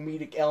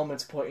comedic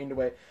elements put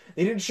into it.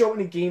 They didn't show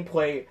any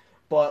gameplay,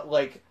 but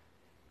like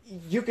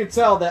you could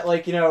tell that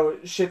like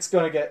shit's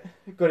gonna get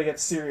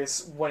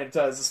serious when it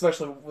does,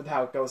 especially with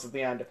how it goes at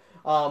the end.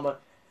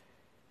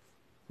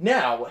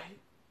 Now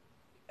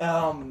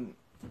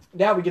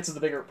we get to the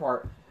bigger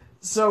part.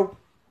 So,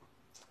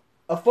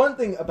 a fun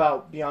thing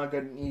about Beyond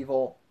Good and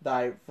Evil that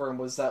I learned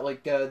was that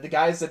like the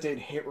guys that did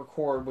Hit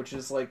Record, which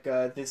is like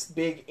this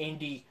big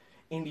indie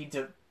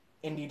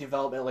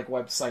development like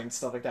website and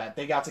stuff like that,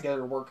 they got together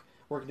to work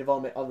in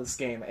development of this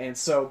game. And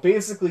so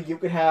basically, you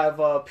could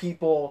have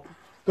people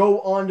go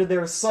onto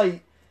their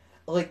site,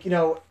 like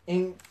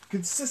and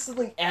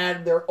consistently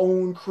add their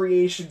own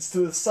creations to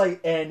the site,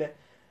 and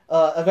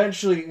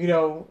eventually,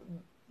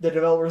 the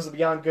developers of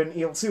Beyond Good and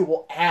Evil 2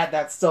 will add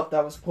that stuff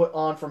that was put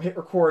on from Hit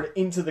Record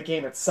into the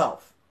game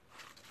itself.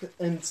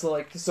 And so,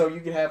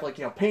 you could have,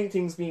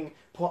 paintings being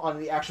put on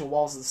the actual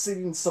walls of the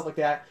city and stuff like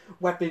that,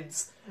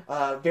 weapons,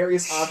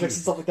 various objects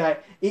and stuff like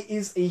that. It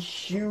is a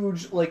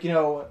huge,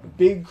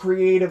 big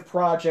creative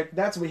project.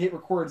 That's what Hit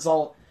Record is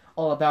all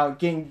about,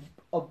 getting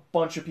a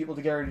bunch of people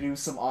together to do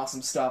some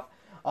awesome stuff.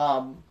 I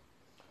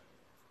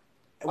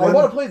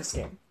want to play this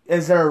game.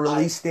 Is there a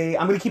release date?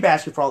 I'm going to keep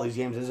asking for all these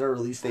games. Is there a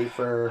release date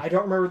for... I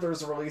don't remember if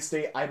there's a release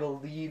date. I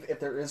believe if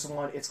there is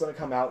one, it's going to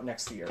come out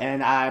next year.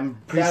 And I'm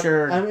pretty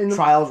sure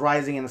Trials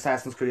Rising and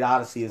Assassin's Creed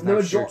Odyssey is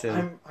next year,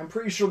 too. I'm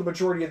pretty sure the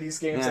majority of these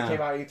games that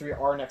came out at E3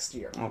 are next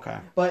year. Okay.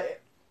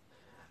 But,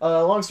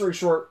 long story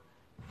short,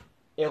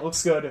 it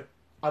looks good.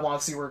 I want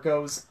to see where it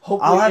goes.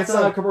 Hopefully it's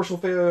not a commercial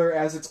failure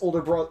as its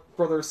older brother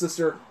or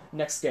sister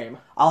next game.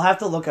 I'll have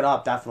to look it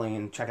up, definitely,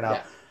 and check it out.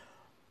 Yeah.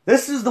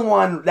 This is the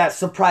one that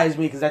surprised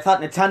me because I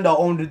thought Nintendo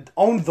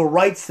owned the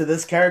rights to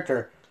this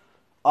character.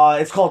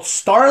 It's called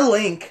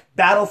Starlink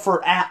Battle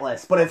for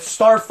Atlas, but it's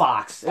Star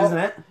Fox, isn't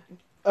it?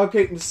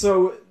 Okay,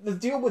 so the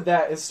deal with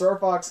that is Star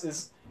Fox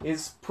is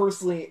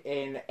personally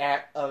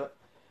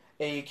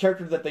a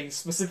character that they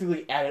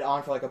specifically added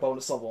on for like a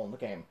bonus level in the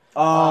game.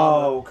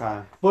 Oh,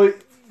 okay.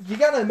 But you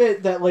gotta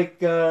admit that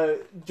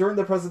during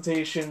the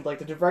presentation, the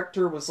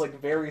director was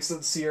very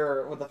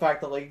sincere with the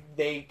fact that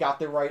they got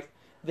the right.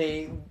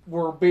 They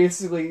were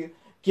basically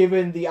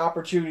given the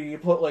opportunity to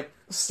put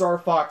Star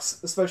Fox,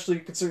 especially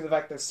considering the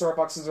fact that Star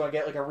Fox is going to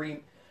get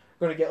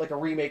a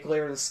remake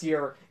later this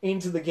year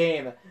into the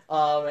game.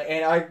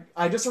 And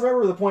I just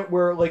remember the point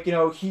where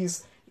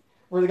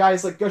where the guy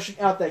is gushing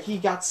out that he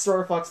got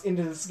Star Fox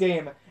into this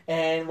game,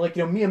 and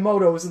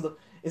Miyamoto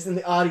is in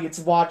the audience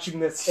watching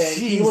this, and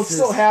Jesus. He looks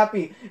so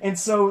happy. And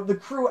so the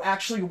crew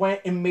actually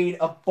went and made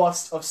a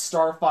bust of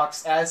Star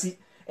Fox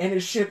and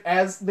his ship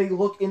as they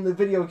look in the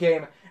video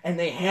game. And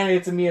they handed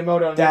it to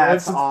Miyamoto. And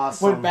That's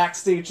awesome. Went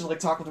backstage to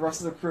talk with the rest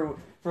of the crew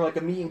for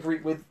a meet and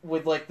greet with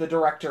the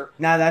director.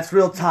 Now that's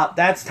real top.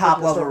 That's top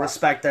level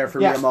respect there for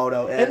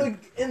Miyamoto.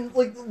 And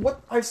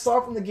what I saw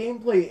from the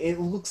gameplay, it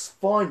looks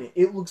fun.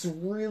 It looks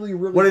really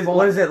fun.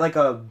 What is it, like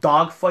a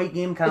dogfight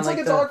game? It's like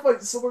a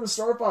dogfight similar to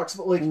Star Fox,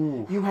 but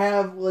you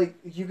have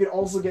you could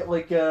also get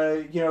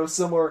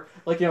similar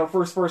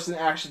first person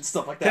action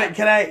stuff like that.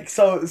 Can I?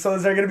 So is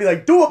there gonna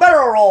be do a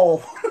barrel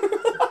roll?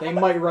 They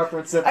might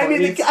reference it. I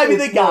mean, they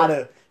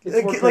gotta. Do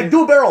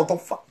a barrel.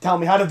 Don't tell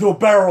me how to do a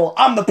barrel.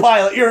 I'm the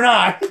pilot. You're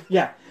not.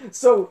 Yeah.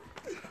 So,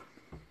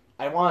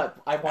 I want.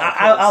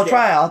 I'll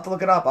try it. I'll have to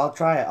look it up. I'll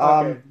try it.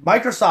 Okay.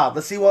 Microsoft.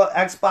 Let's see what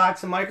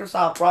Xbox and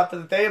Microsoft brought to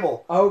the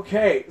table.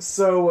 Okay.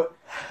 So,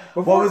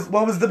 what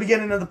was the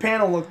beginning of the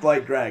panel looked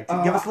like, Greg?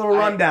 Give us a little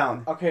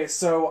rundown. Okay.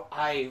 So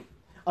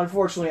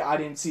unfortunately, I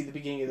didn't see the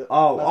beginning of the.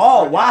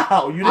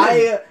 Wow! You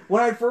didn't.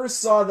 When I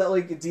first saw that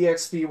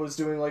DXP was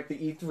doing the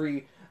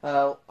E3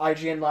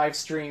 IGN live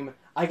stream,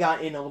 I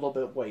got in a little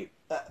bit late.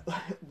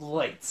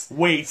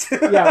 Wait.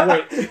 Yeah,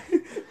 wait.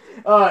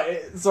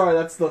 Sorry,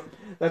 that's the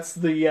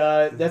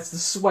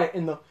sweat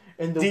in the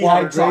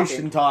water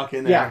dehydration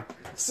talking there. Yeah.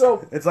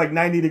 So it's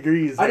 90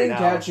 degrees. I didn't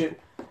catch it.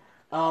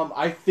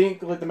 I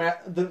think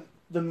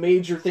the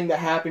major thing that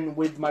happened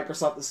with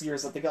Microsoft this year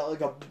is that they got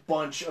like a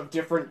bunch of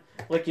different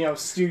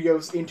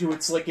studios into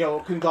its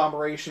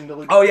conglomeration.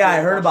 Oh yeah, I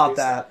heard about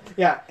that.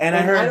 Yeah, and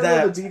I heard I don't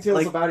that know the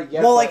details about it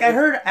yet. Well, I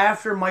heard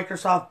after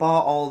Microsoft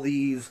bought all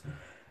these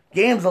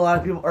games, a lot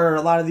of people, or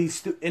a lot of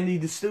these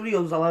indie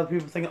studios, a lot of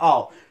people think,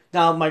 oh,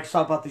 now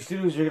Microsoft bought these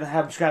studios, you're going to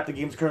have them scrap the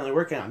games currently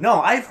working on.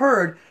 No, I've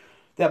heard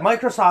that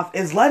Microsoft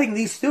is letting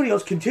these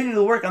studios continue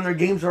to work on their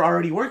games they're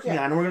already working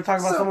on, and we're going to talk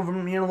about some of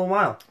them in a little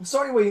while.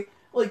 So anyway,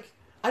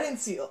 I didn't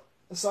see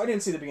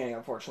the beginning,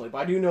 unfortunately, but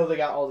I do know they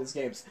got all these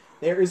games.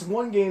 There is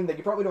one game that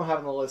you probably don't have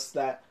on the list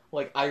that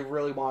I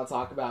really want to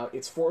talk about.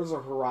 It's Forza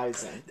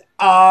Horizon.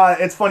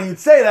 It's funny you'd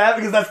say that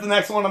because that's the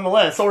next one on the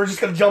list. So we're just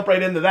gonna jump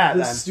right into that.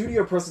 The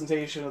studio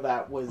presentation of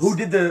that was who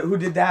did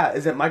that?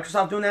 Is it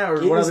Microsoft doing that, or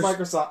it what? Was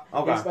Microsoft.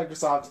 Okay. It was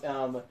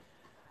Microsoft.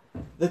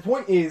 The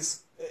point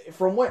is,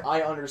 from what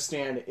I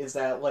understand, is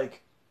that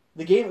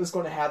the game is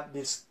going to have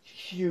this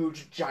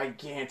huge,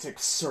 gigantic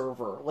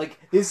server,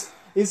 this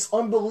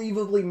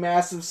unbelievably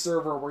massive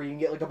server where you can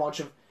get a bunch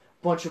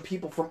of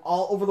people from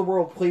all over the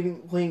world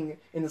playing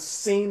in the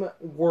same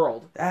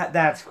world.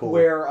 That's cool.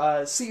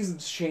 Where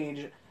seasons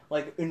change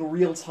in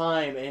real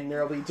time, and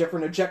there'll be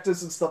different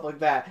objectives and stuff like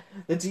that.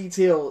 The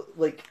detail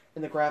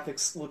in the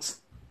graphics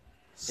looks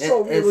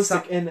so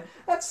realistic, and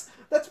that's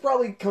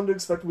probably come to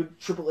expect with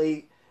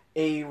AAA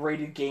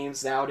rated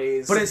games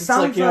nowadays. But it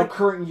sounds like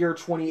current year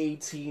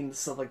 2018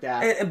 stuff like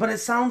that. But it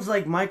sounds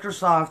like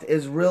Microsoft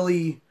is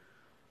really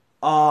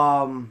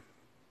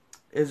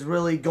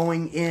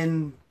going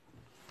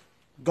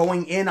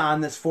in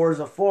on this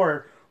Forza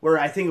 4, where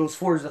I think it was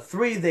Forza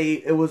 3.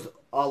 It was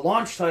a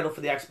launch title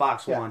for the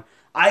Xbox One.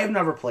 I have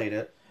never played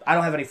it. I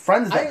don't have any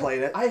friends that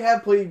played it. I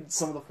have played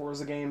some of the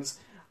Forza games.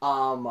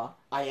 I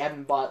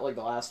haven't bought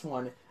the last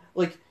one.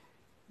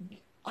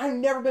 I've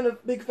never been a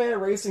big fan of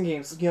racing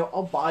games.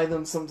 I'll buy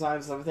them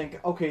sometimes and I think,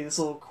 okay, this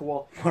will look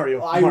cool. Mario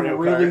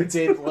really Kart.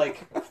 did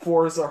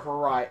Forza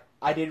Horizon.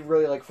 I did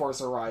really like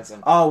Forza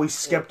Horizon. Oh, we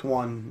skipped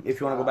one. If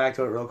you want to go back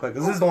to it real quick,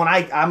 because this is the one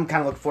I'm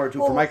kind of looking forward to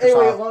for Microsoft.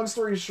 Anyway, long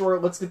story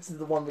short, let's get to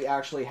the one we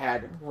actually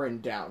had written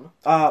down.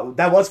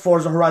 That was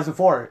Forza Horizon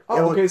 4.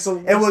 Oh, it was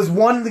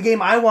the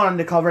game I wanted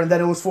to cover, and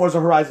then it was Forza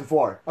Horizon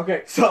 4.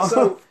 Okay,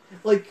 so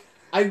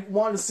I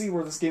want to see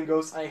where this game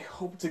goes. I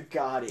hope to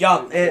God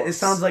it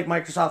sounds like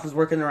Microsoft is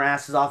working their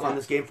asses off on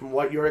this game from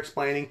what you're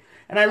explaining.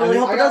 And I really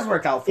hope it does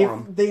work out for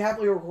them. If they have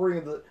a recording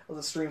of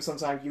the stream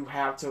sometime, you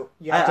have to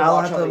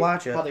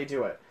watch how they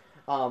do it.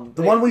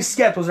 The one we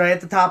skipped was right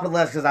at the top of the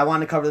list because I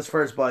wanted to cover this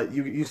first, but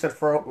you said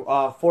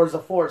Forza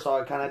 4, so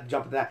I kind of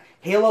jumped into that.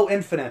 Halo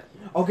Infinite.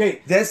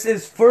 Okay. This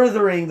is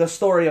furthering the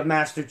story of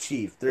Master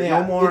Chief. There's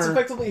no more... It's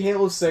effectively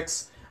Halo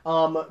 6,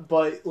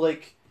 but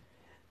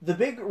the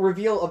big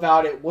reveal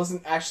about it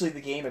wasn't actually the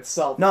game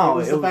itself. No, it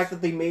was the fact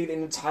that they made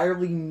an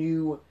entirely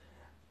new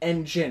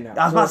engine. I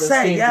was about to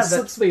say, the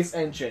Slipspace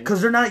engine.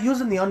 Because they're not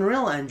using the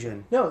Unreal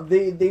Engine. No,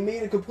 they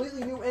made a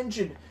completely new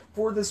engine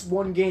for this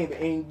one game,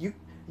 and you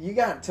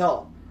gotta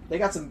tell they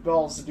got some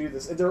balls to do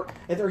this. If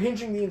they're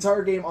hinging the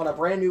entire game on a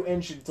brand new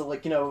engine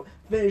to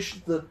finish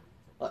the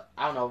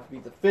I don't know if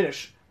it'd be the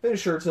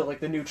finisher to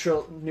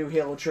the new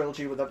Halo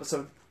trilogy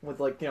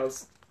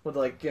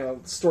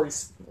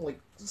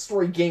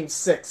story game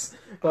 6,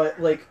 but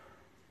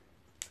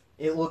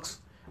it looks.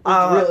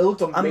 It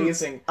looked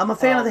amazing. I'm a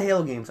fan of the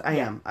Halo games. I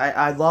am.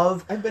 I've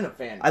been a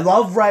fan. I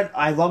love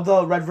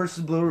the Red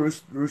vs. Blue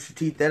Rooster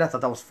Teeth did. I thought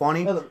that was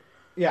funny.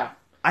 Yeah.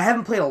 I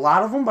haven't played a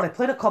lot of them, but I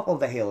played a couple of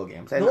the Halo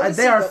games, and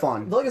they are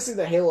fun. The legacy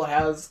that Halo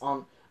has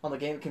on the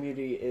game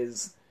community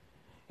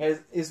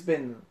has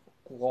been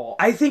long.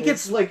 I think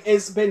it's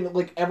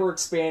been ever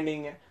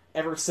expanding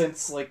ever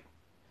since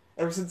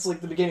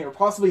the beginning, or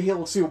possibly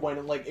Halo 2 when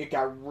it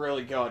got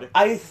really good.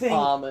 I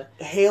think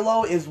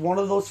Halo is one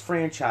of those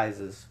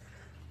franchises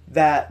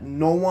that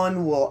no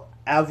one will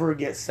ever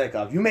get sick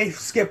of. You may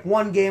skip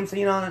one game,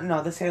 say,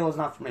 no, this Halo's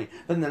not for me.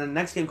 But then the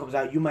next game comes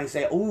out, you might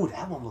say, oh,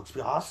 that one looks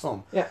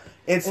awesome. Yeah.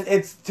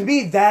 It's to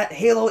me, that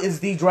Halo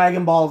is the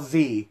Dragon Ball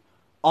Z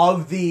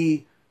of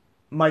the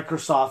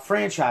Microsoft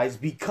franchise,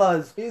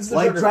 because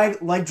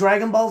like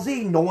Dragon Ball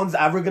Z, no one's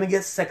ever going to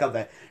get sick of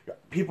it.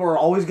 People are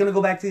always going to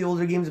go back to the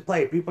older games to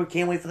play. People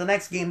can't wait for the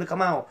next game to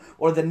come out,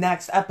 or the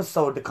next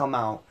episode to come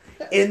out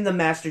in the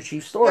Master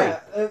Chief story.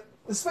 Yeah,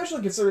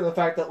 especially considering the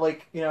fact that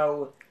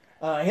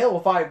Halo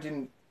 5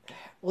 didn't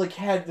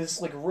had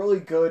this really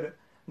good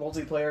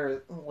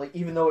multiplayer,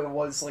 even though it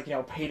was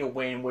pay to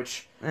win,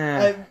 which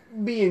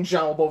me and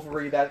John will both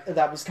agree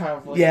that was kind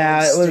of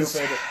really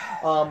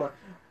stupid.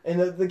 And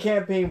the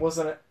campaign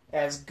wasn't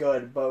as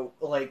good, but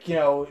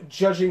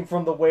judging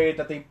from the way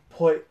that they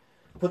put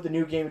the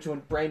new game into a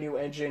brand new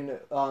engine,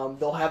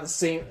 they'll have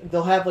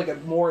a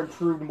more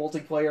improved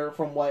multiplayer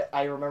from what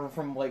I remember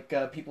from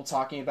people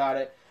talking about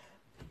it.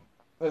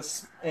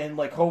 And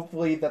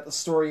hopefully that the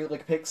story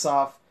picks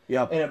off in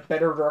a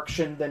better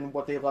direction than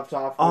what they left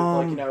off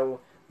with,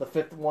 the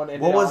fifth one.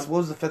 What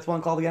was the fifth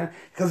one called again?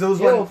 Because it was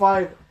Halo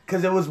 5.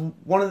 Because it was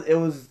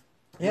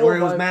Halo where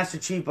it was 5 Master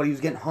Chief, but he was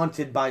getting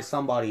hunted by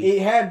somebody.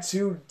 It had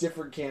two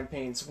different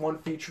campaigns. One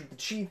featured the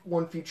Chief,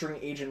 one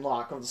featuring Agent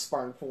Locke of the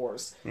Spartan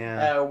Force.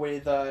 Yeah.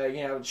 With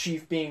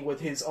Chief being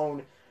with his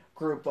own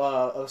group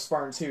of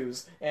Spartan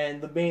 2s.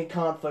 And the main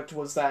conflict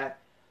was that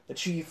the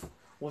Chief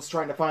was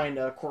trying to find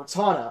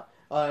Cortana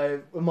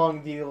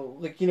among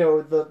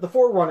the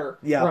Forerunner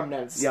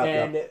remnants.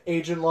 And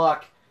Agent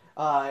Locke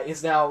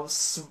is now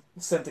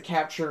sent to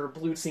capture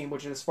Blue Team,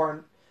 which is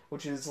Spartan,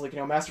 which is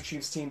Master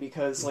Chief's team,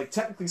 because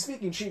technically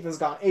speaking, Chief has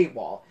gone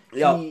AWOL.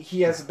 Yep.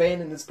 He has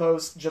abandoned his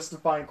post just to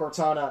find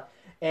Cortana,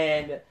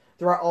 and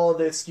throughout all of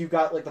this, you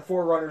got the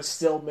Forerunners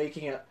still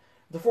making it.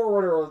 The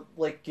Forerunner,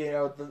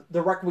 or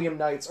the Requiem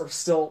Knights, are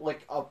still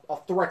a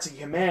threat to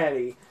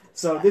humanity.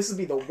 So this would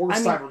be the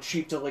worst time for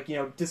Chief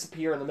to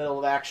disappear in the middle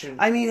of action.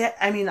 I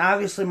mean,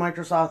 obviously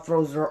Microsoft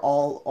throws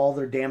all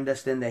their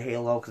damnedest into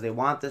Halo because they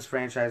want this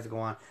franchise to go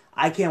on.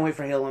 I can't wait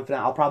for Halo Infinite.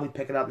 I'll probably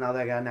pick it up now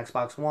that I got an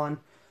Xbox One.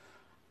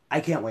 I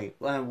can't wait.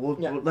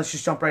 Let's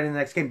just jump right into the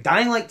next game.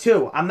 Dying Light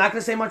 2. I'm not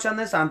going to say much on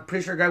this. I'm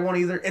pretty sure Greg won't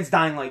either. It's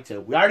Dying Light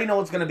 2. We already know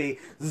what's going to be.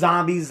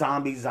 Zombies.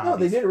 No,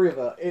 they did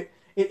reveal it.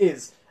 It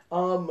is.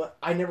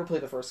 I never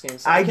played the first game,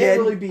 so I can't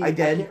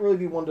did. really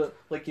be one to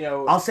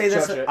I'll say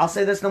this. I'll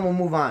say this, then we'll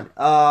move on.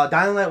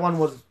 Dying Light 1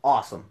 was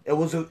awesome. It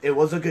was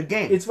a good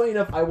game. It's funny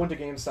enough. I went to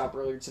GameStop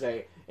earlier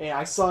today, and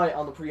I saw it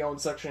on the pre-owned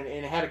section,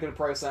 and it had a good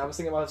price. And I was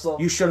thinking to myself,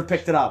 you should have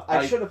picked it up.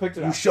 I should have picked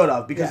it up. You should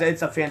have, because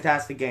it's a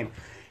fantastic game.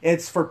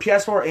 It's for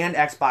PS4 and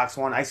Xbox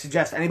One. I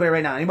suggest anybody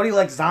right now, anybody who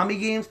likes zombie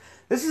games,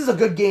 this is a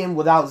good game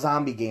without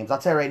zombie games. I'll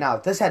tell you right now,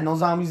 if this had no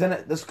zombies in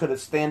it, this could have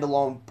stand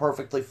alone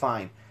perfectly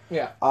fine.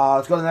 Yeah.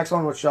 Let's go to the next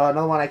one, which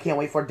another one I can't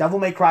wait for. Devil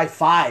May Cry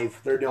 5.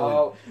 They're doing.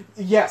 Oh,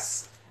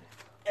 yes.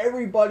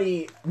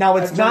 Everybody. Now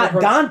it's not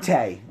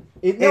Dante.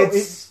 It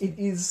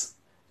is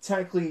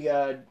technically.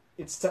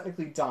 It's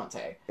technically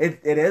Dante. It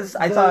is.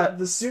 I thought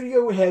the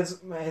studio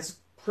has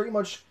pretty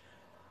much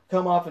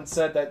come off and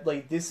said that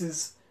this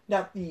is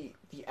not the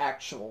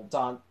actual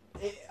Dante.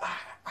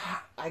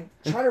 I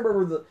try to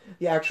remember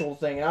the actual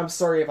thing, and I'm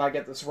sorry if I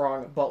get this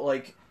wrong, but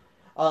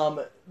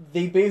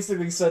they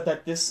basically said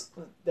that this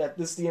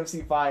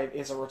DMC5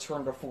 is a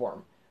return to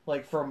form,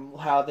 from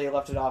how they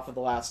left it off of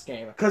the last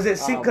game.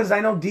 Because I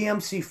know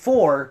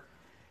DMC4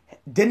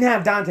 didn't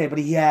have Dante, but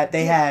they had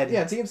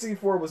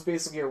DMC4 was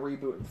basically a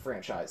reboot of the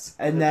franchise,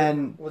 and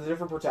then with a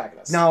different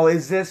protagonist. Now,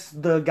 is this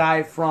the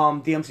guy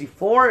from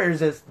DMC4 or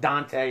is this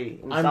Dante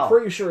himself? I'm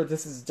pretty sure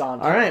this is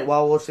Dante. All right,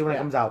 well we'll see when it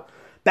comes out.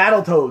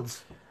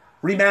 Battletoads.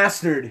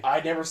 Remastered. I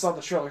never saw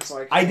the trailer,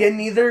 so I didn't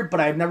either, but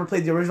I've never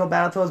played the original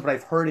Battletoads, but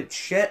I've heard it's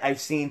shit.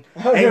 I've seen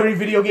every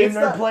video game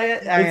nerd play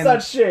it. It's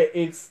not shit.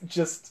 It's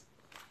just...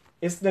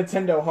 It's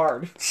Nintendo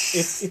hard.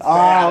 It's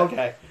bad. Oh,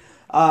 okay.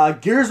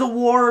 Gears of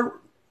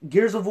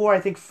War,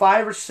 I think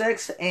 5 or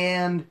 6,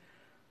 and...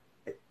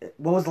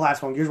 What was the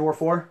last one? Gears of War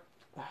 4?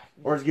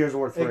 Or is Gears of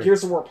War 3?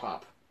 Gears of War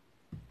Pop.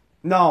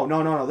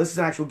 No. This is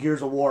an actual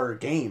Gears of War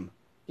game.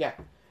 Yeah.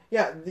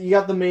 Yeah, you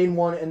got the main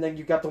one, and then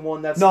you got the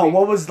one that's... No,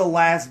 what was the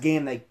last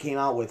game they came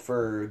out with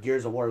for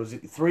Gears of War? Was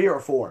it 3 or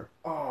 4?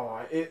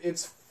 Oh,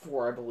 it's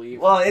 4, I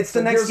believe. Well, it's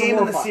the next game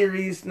in the 5.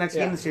 series. Game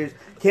in the series.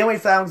 Can't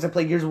wait for that because I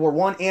played Gears of War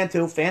 1 and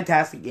 2.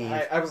 Fantastic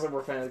games. I was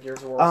never a fan of the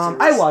Gears of War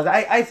series.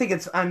 I think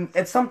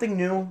it's something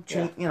new.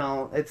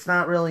 Yeah. It's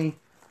not really...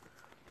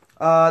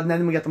 and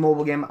then we got the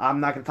mobile game.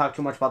 I'm not going to talk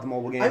too much about the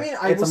mobile game. I mean,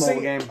 it's a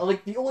mobile game.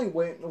 The only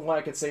one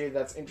I could say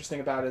that's interesting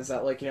about it is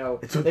that,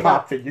 it's with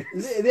pop figures.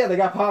 Yeah, they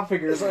got pop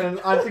figures,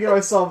 and I'm thinking to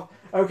myself,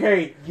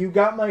 okay, you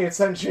got my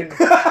attention.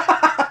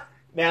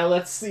 Now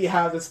let's see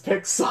how this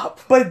picks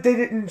up. But they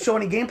didn't show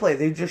any gameplay.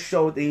 They just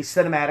showed the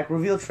cinematic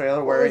reveal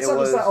trailer where it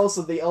was.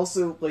 They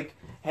also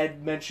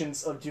had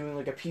mentions of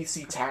doing a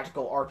PC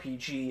tactical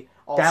RPG.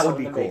 That would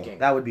be cool. Making.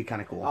 That would be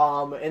kind of cool.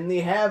 And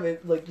they have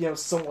it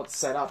somewhat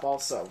set up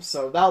also,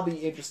 so that'll be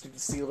interesting to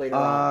see later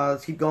on.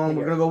 Let's keep going.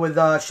 We're gonna go with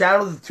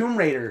Shadow of the Tomb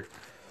Raider.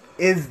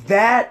 Is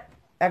that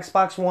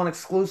Xbox One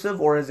exclusive,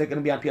 or is it going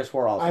to be on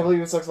PS4 also? I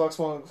believe it's Xbox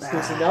One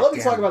exclusive. Now let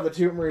me talk about the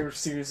Tomb Raider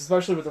series,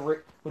 especially with the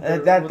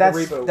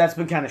reboot. That's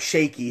been kind of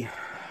shaky.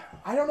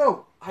 I don't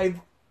know.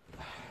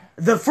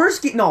 The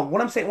first game... No,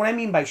 what I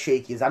mean by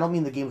shaky is I don't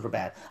mean the games were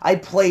bad. I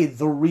played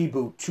the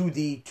reboot to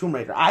the Tomb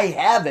Raider. I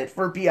have it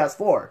for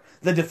PS4.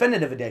 The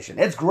definitive edition.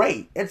 It's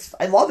great.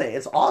 I love it.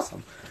 It's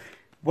awesome.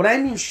 What I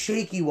mean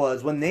shaky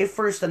was when they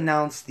first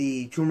announced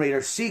the Tomb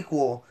Raider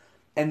sequel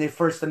and they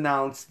first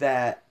announced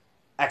that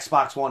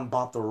Xbox One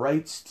bought the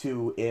rights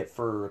to it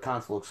for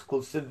console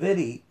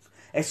exclusivity,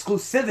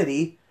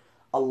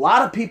 a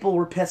lot of people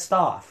were pissed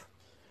off.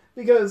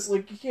 Because,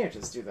 you can't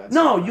just do that.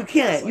 No, you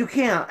can't. You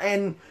can't.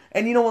 And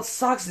you know what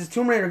sucks is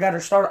Tomb Raider got her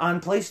start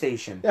on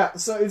PlayStation. Yeah,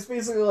 so it's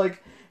basically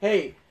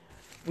hey,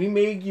 we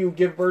made you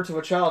give birth to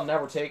a child and now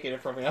we're taking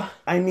it from you.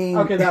 I mean...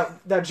 Okay,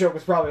 that joke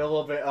was probably a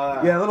little bit...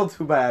 yeah, a little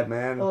too bad,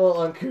 man. A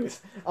little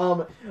uncouth.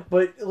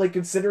 But,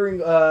 considering,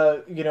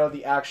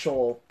 the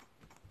actual...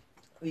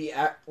 the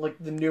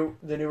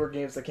newer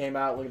games that came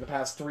out, the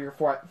past 3 or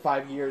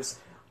 5 years...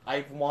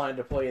 I've wanted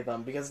to play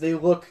them because they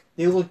look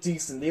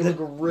decent. They look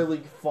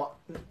really fun.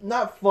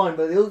 Not fun,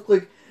 but they look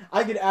like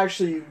I could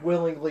actually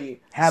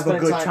willingly have spend a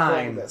good playing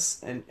time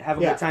this. and have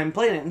a good time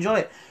playing it, enjoy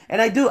it.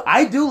 And I do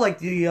like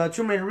the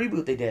Tomb Raider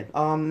reboot they did.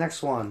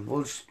 Next one,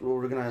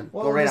 we're gonna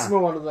go right let's on.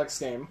 move on to the next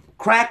game.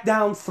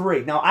 Crackdown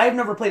 3. Now I've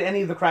never played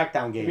any of the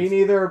Crackdown games. Me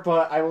neither,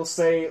 but I will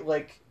say it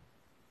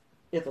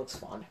looks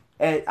fun.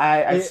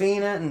 I've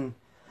seen it and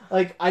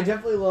I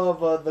definitely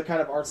love the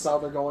kind of art style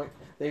they're going.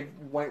 They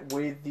went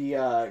with the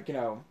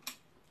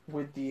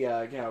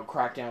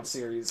Crackdown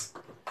series.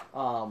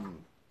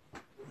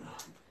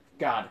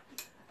 God,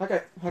 how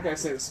can I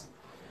say this?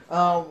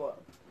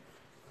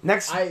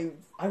 Next, I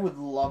would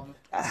love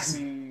to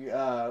see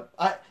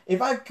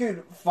if I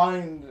could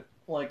find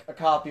a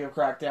copy of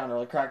Crackdown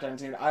or Crackdown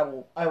 2. I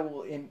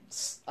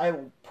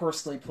will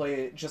personally play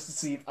it just to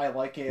see if I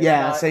like it.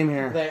 Yeah, if not, same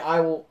here.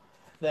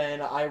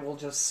 Then I will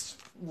just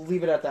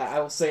leave it at that. I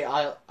will say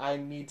I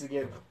need to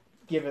give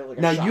it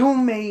a now shot. you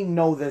may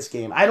know this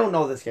game. I don't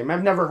know this game.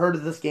 I've never heard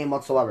of this game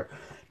whatsoever.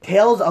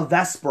 Tales of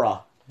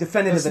Vesperia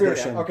Definitive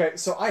Edition. Okay,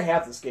 so I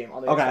have this game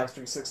on the Xbox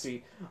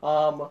 360.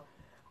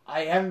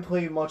 I haven't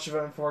played much of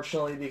it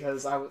unfortunately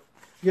because I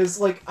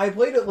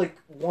played it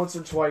once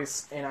or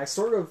twice and I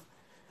sort of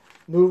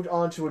moved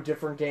on to a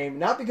different game.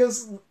 Not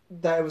because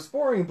that it was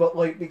boring, but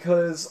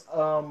because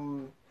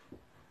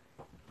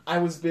I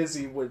was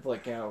busy with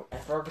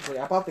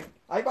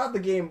I bought the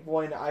game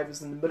when I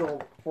was in the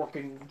middle of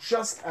working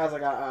just as I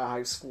got out of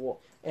high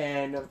school,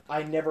 and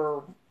I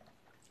never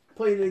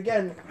played it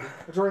again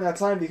during that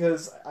time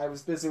because I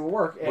was busy with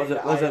work. And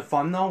was it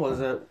fun though? Was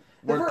it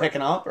worth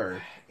picking up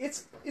or?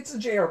 It's a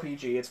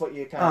JRPG. It's what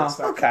you kind of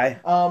expect. Okay.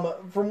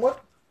 From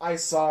what I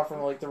saw from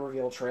the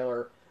reveal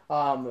trailer,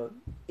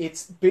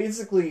 it's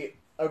basically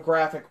a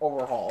graphic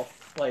overhaul.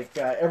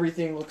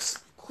 Everything looks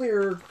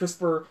clearer,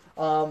 crisper.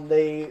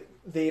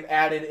 They've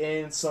added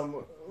in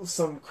some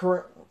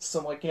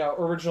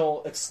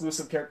original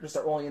exclusive characters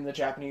that are only in the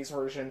Japanese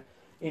version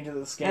into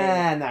this game.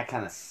 And that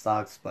kind of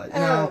sucks, but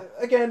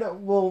again,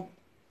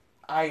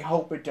 I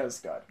hope it does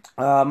good.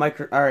 All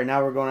right,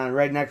 now we're going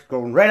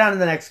right on to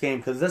the next game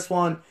because this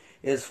one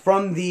is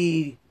from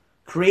the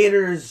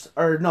creators,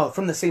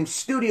 from the same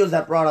studios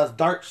that brought us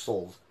Dark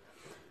Souls.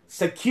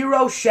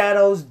 Sekiro: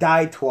 Shadows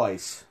Die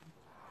Twice.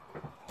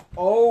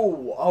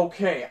 Oh,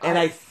 okay. And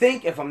I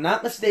think, if I'm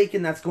not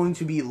mistaken, that's going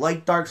to be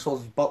like Dark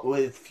Souls, but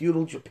with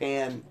feudal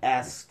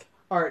Japan-esque.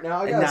 All right,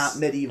 now not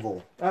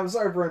medieval. I'm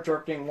sorry for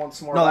interrupting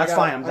once more. No, that's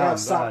fine. I'm done. I gotta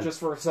stop just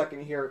for a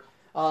second here.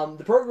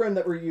 The program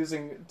that we're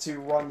using to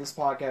run this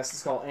podcast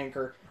is called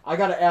Anchor. I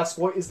gotta ask,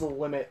 what is the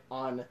limit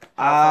on?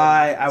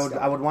 I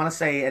would want to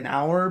say an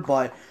hour,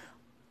 but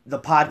the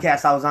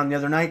podcast I was on the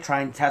other night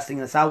testing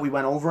this out, we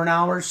went over an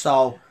hour.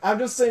 So I'm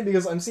just saying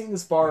because I'm seeing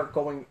this bar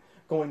going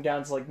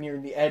down to near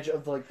the edge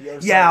of the other side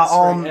of the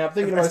screen, and I'm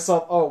thinking to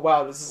myself, oh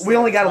wow, this is. We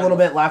only got a little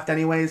bit left,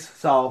 anyways.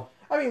 So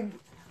I mean,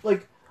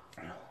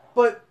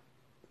 but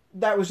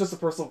that was just a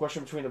personal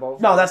question between the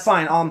both. No, that's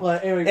fine.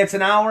 Anyway, it's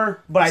an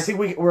hour, but I think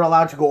we're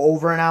allowed to go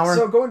over an hour.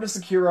 So going to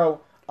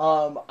Sekiro,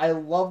 I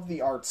love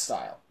the art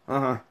style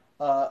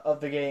of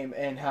the game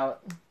and how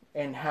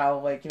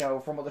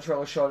from what the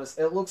trailer showed us,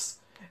 it looks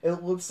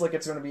like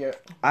it's going to be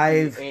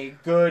a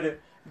good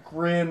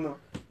grim,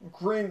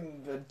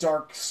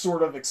 dark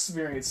sort of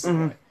experience.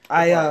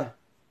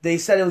 They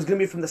said it was going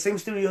to be from the same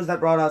studios that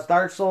brought us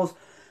Dark Souls.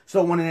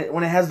 So when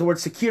it has the word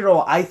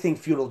Sekiro, I think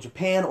feudal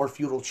Japan or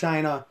feudal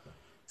China,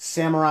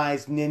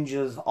 samurais,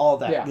 ninjas, all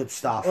that good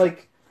stuff. And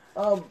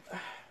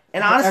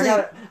honestly,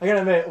 I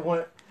gotta admit,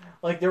 when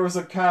there was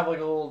a kind of a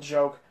little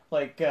joke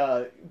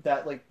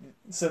that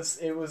since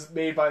it was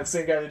made by the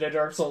same guy that did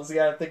Dark Souls, you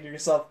gotta think to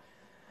yourself,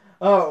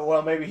 oh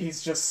well, maybe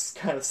he's just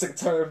kind of sick and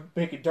tired of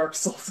making Dark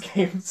Souls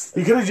games.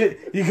 You could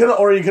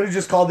have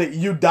just called it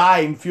 "You Die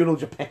in Feudal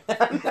Japan."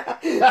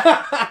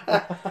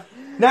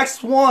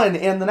 Next one,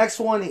 and the next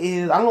one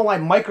is, I don't know why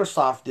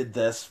Microsoft did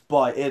this,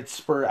 but it's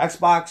for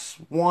Xbox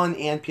One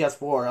and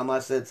PS4,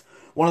 unless it's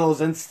one of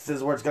those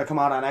instances where it's going to come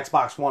out on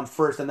Xbox One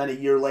first and then a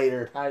year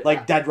later,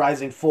 Dead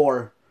Rising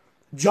 4.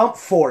 Jump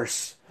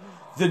Force.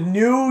 The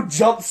new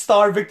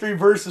Jumpstar Victory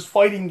Versus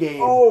fighting game.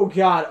 Oh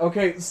god,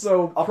 okay,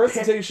 so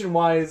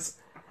presentation-wise,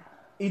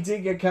 it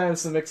did get kind of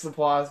some mixed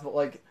applause,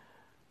 but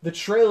the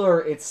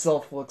trailer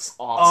itself looks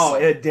awesome. Oh,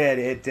 it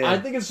did. I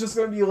think it's just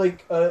going to be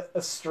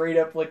a straight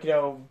up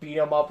beat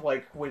 'em up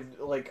with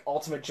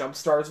Ultimate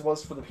Jumpstars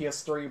was for the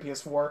PS3 and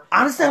PS4.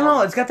 Honestly, I don't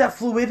know. It's got that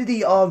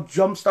fluidity of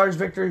Jumpstars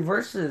Victory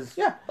Versus.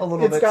 Yeah, a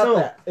little bit.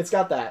 It's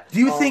got that. Do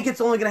you think it's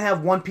only going to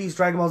have One Piece,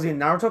 Dragon Ball Z,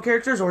 and Naruto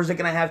characters, or is it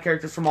going to have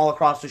characters from all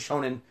across the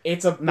shonen?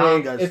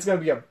 Mangas? It's going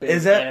to be a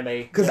big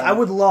anime. Because I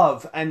would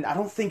love, and I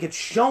don't think it's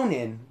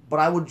shonen, but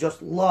I would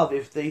just love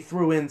if they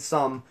threw in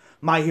some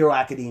My Hero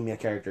Academia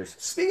characters.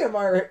 Speaking of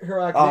My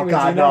Hero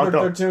Academia,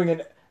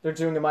 they're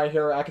doing a My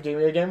Hero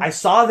Academia game? I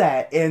saw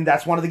that, and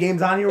that's one of the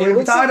games on here we're going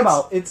to be talking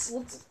about.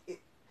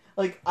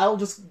 I'll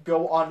just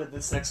go on to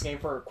this next game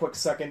for a quick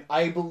second.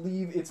 I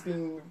believe it's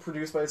being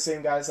produced by the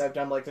same guys that have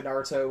done the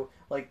Naruto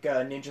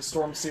Ninja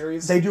Storm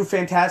series. They do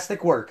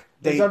fantastic work.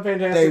 They've done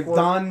fantastic work.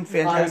 done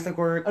fantastic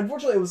work.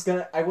 Unfortunately,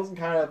 I wasn't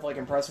kind of like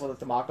impressed with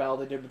the mock battle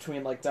they did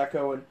between like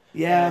Deco and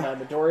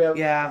Midoriya.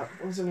 Yeah.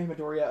 What was her name?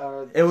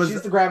 Midoriya. It was.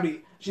 She's the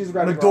gravity.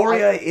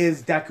 Midoriya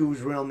is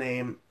Deku's real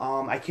name.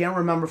 I can't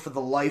remember for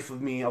the life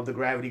of me of the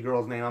Gravity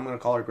Girl's name. I'm gonna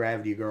call her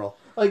Gravity Girl.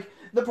 Like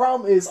the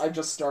problem is, I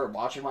just started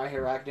watching My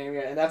Hero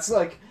Academia, and that's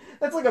like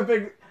a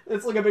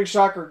big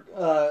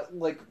shocker.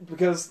 Like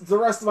because the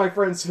rest of my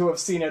friends who have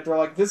seen it, they're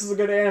like, "This is a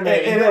good anime.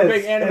 You're a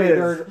big anime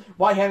nerd.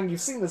 Why haven't you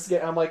seen this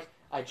yet?" And I'm like,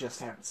 I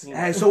just haven't seen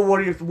it. So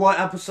what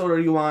episode are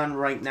you on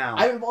right now?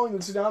 I've been following the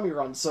Tsunami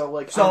run, so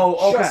like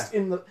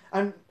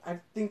I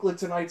think like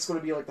tonight's going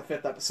to be like the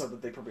 5th episode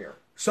that they premiere.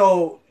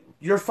 So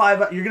you're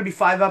going to be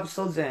 5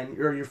 episodes in,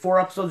 or you're 4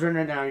 episodes in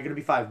right now. You're going to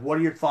be 5. What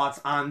are your thoughts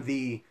on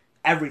the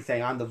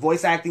everything, on the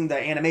voice acting, the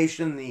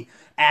animation, the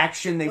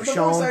action they've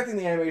shown? The voice acting,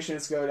 the animation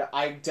is good.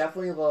 I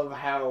definitely love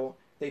how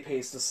they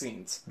pace the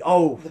scenes.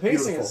 Oh, the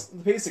pacing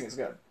is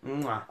good.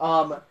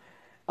 Mwah.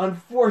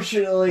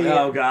 Unfortunately,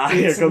 oh god,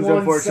 here comes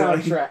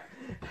unfortunately. Soundtrack.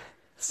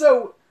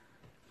 So,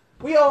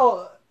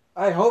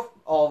 I hope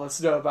all of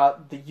us know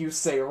about the "You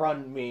Say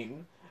Run"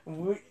 meme.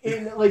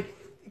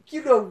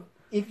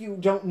 If you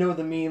don't know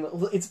the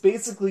meme, it's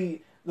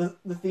basically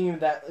the theme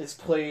that is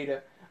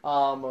played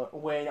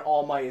when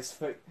All Might is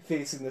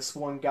facing this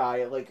one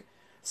guy, like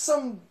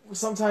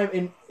sometime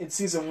in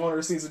season 1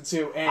 or season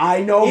 2, and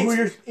I know who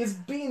you're. Is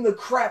beating the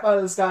crap out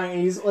of this guy,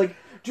 and he's like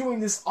doing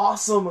this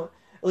awesome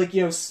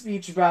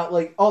speech about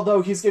like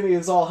although he's giving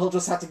his all, he'll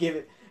just have to give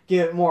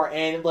it more,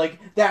 and like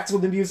that's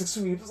when the music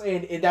sweeps,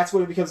 and that's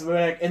when it becomes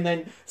dramatic, and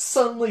then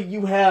suddenly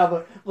you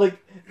have like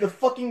the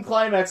fucking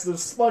climax of the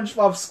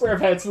SpongeBob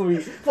SquarePants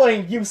movie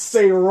playing "You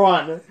Say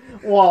Run"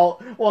 while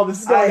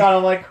this is going on.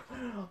 I'm like,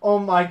 oh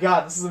my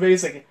god, this is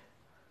amazing.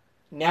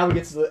 Now we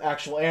get to the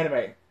actual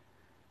anime,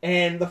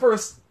 and the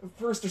first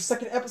or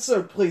second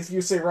episode plays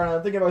 "You Say Run," and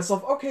I'm thinking to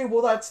myself, okay,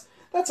 well that's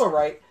all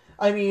right.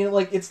 I mean,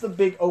 like it's the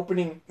big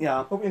opening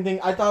thing.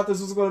 I thought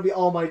this was going to be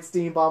All Might's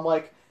theme, but I'm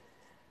like,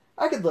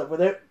 I could live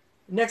with it.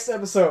 Next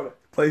episode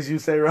plays "You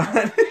Say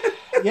Run."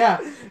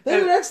 Yeah.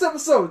 Then the next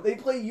episode, they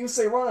play "You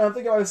Say Run," and I'm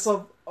thinking to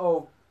myself,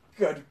 oh,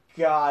 good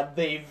God,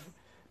 they've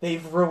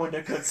ruined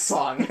a good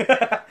song.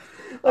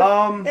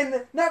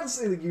 And not to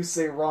say that "You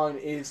Say Run"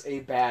 is a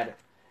bad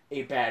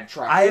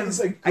track. I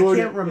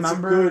can't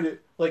remember.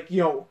 It's a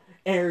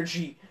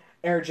good,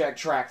 energetic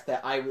track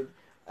that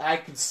I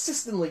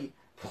consistently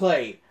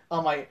play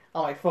on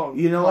my phone.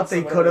 You know what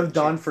they could have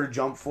done for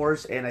Jump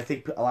Force, and I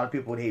think a lot of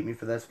people would hate me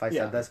for this if I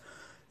said this.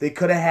 They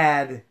could have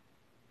had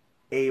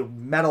a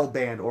metal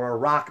band or a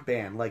rock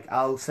band. Like,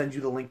 I'll send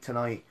you the link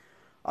tonight.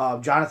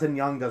 Jonathan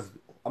Young does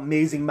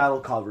amazing metal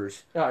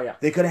covers. Oh, yeah.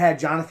 They could have had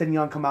Jonathan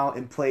Young come out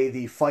and play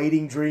the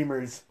Fighting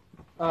Dreamers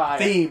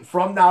theme yeah.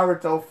 from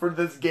Naruto for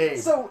this game.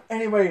 So,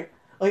 anyway,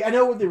 like, I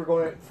know what they were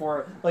going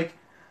for. Like,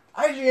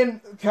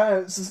 IGN kind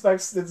of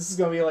suspects that this is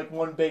going to be, like,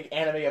 one big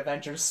anime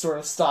Avengers sort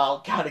of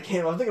style kind of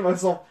game. I'm thinking to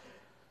myself,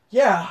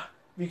 yeah,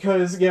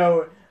 because,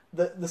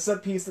 the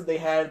set piece that they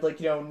had, like,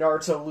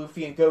 Naruto,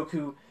 Luffy, and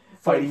Goku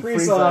fighting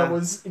Frieza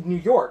was in New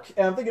York.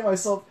 And I'm thinking to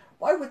myself,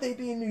 why would they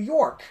be in New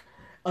York?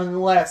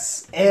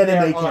 Unless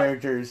anime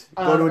characters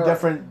go to a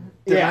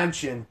different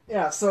dimension.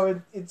 Yeah,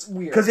 so it's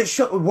weird. Because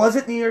was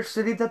it New York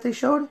City that they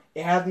showed?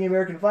 It had the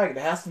American flag. It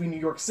has to be New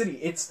York City.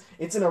 It's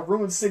in a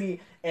ruined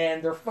city,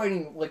 and they're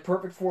fighting, like,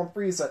 perfect form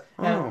Frieza.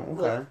 And,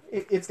 okay.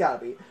 It's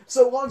gotta be.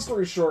 So, long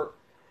story short,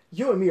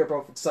 you and me are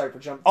both excited for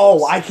Jump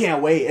Force. Oh, I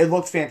can't wait. It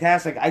looks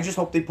fantastic. I just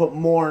hope they put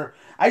more.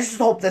 I just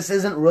hope this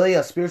isn't really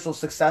a spiritual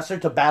successor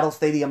to Battle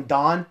Stadium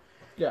Dawn.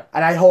 Yeah.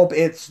 And I hope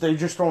they're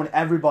just throwing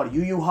everybody.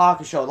 Yu Yu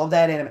Hakusho. I love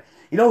that anime.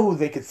 You know who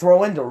they could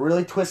throw in to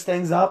really twist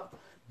things up?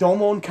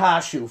 Domon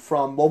Kashu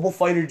from Mobile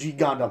Fighter G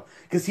Gundam.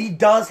 Because he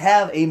does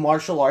have a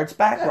martial arts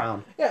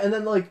background. Yeah, and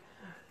then, like,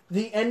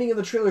 the ending of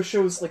the trailer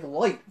shows, like,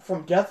 Light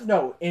from Death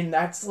Note. And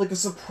that's, like, a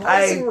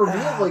surprising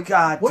reveal. Like,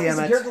 God what damn is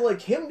a character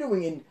like him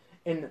doing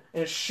in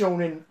a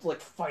shonen,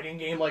 like, fighting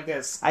game like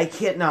this? I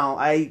can't, no.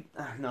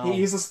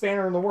 He's a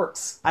spanner in the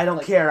works. I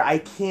don't care. I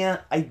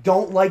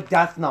don't like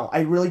Death Note.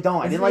 I really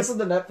don't. I didn't like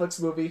the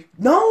Netflix movie.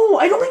 No,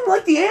 I don't even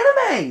like the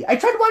anime. I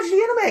tried to watch the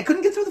anime. I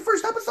couldn't get through the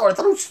first episode. I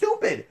thought it was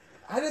stupid.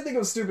 I didn't think it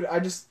was stupid. I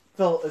just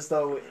felt as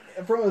though,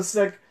 from a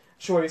sick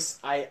choice,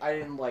 I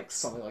didn't like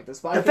something like this.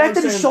 But the fact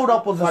that it showed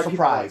up was a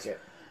surprise. Like,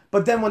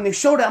 but then when they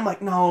showed it, I'm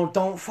like, no,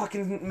 don't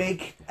fucking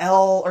make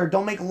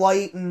don't make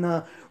Light and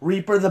the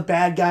Reaper the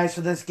bad guys for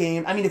this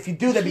game. I mean, if you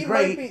do, that'd be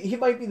great. He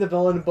might be the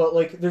villain, but,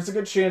 like, there's a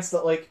good chance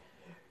that, like,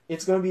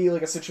 it's going to be,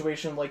 like, a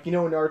situation like, in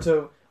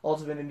Naruto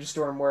Ultimate Ninja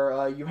Storm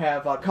where you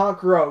have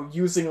Kankuro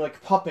using,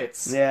 like,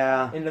 puppets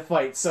in the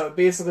fight. So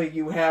basically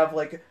you have,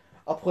 like,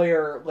 a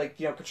player, like,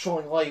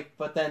 controlling Light,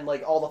 but then,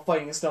 like, all the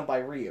fighting is done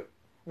by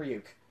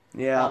Ryuk.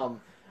 Yeah.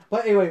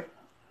 But anyway,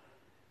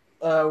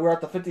 we're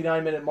at the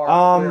 59-minute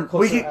mark.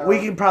 We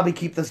can probably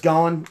keep this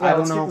going. Yeah, I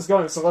don't know. Keep this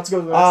going. So let's go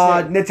to the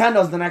next game.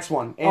 Nintendo's the next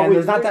one, and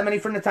there's not that many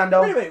for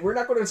Nintendo. Wait a minute, we're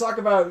not going to talk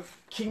about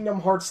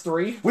Kingdom Hearts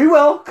 3. We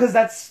will,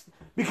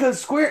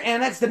 because Square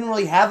Enix didn't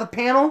really have a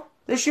panel.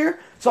 this year,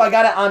 so I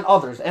got it on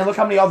others. And look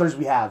how many others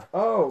we have.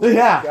 Oh,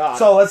 yeah. God.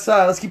 So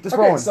let's keep this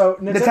rolling. So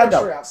Nintendo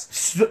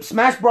Treehouse.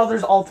 Smash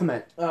Brothers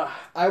Ultimate.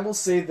 I will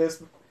say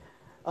this.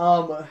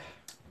 Nintendo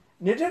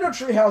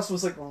Treehouse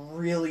was like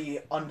really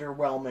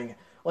underwhelming.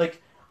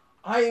 Like,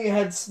 I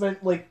had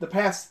spent like the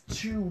past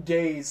 2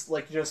 days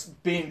like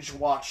just binge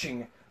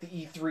watching the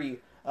E3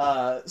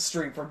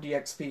 stream from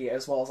DXP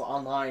as well as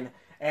online.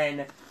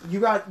 And you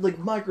got like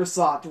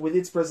Microsoft with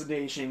its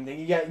presentation, then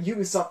you got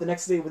Ubisoft the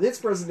next day with its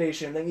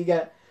presentation, then you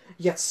got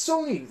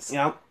Sony's.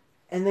 Yep.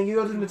 And then you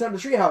go to Nintendo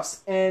Treehouse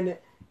and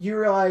you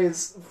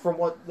realize from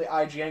what the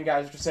IGN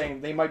guys were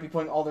saying, they might be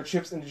putting all their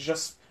chips into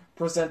just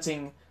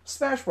presenting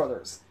Smash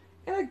Brothers.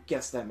 And I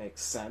guess that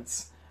makes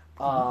sense.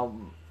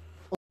 Alright,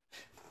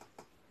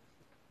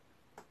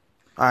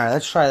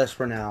 let's try this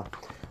for now.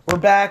 We're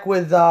back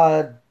with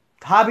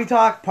Hobby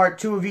Talk, part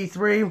 2 of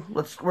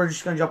E3. We're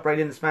just gonna jump right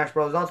into Smash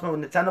Bros. Ultimate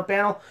with Nintendo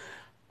panel.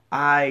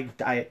 I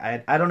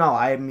don't know.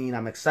 I mean,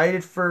 I'm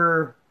excited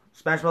for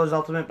Smash Bros.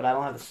 Ultimate, but I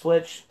don't have the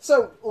Switch.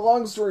 So,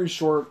 long story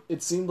short,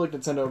 it seemed like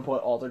Nintendo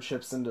put all their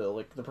chips into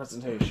like the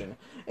presentation.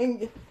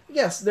 And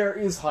yes, there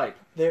is hype.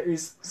 There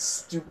is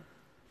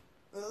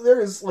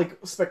like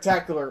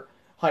spectacular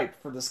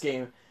hype for this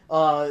game.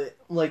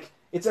 Like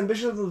it's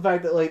ambitious of the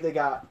fact that like they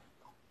got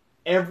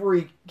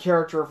every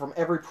character from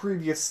every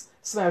previous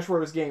Smash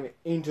Bros. Game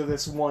into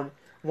this one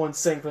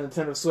thing for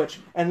Nintendo Switch,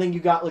 and then you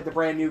got like the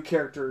brand new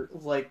character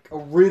like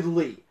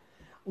Ridley,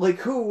 like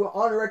who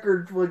on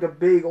record for like a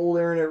big old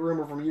internet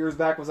rumor from years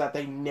back was that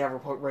they never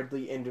put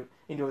Ridley into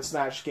a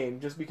Smash game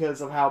just because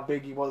of how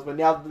big he was. But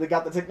now that they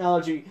got the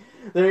technology,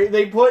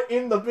 they put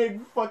in the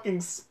big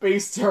fucking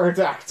space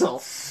pterodactyl.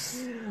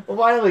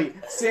 Finally,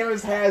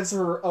 Samus has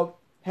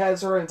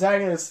her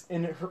antagonist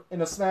in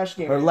a Smash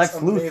game. Her Lex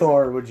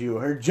Luthor,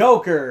 her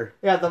Joker.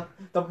 Yeah,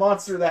 the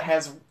monster that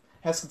has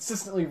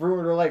consistently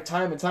ruined her life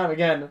time and time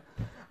again,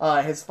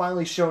 has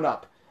finally shown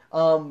up.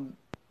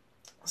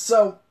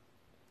 So,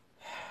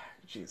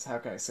 jeez, how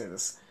can I say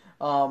this?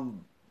 I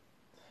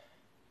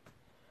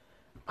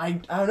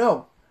don't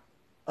know.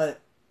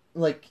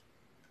 Like,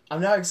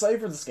 I'm not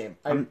excited for this game.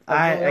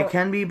 I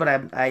can be, but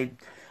I'd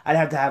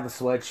have to have a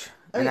Switch,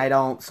 and I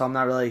don't, so I'm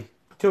not really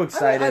too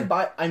excited.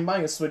 I'm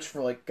buying a Switch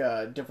for like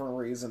different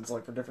reasons,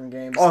 like for different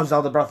games. Oh,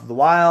 Zelda Breath of the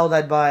Wild,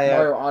 I'd buy it.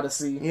 Mario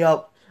Odyssey.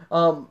 Yep.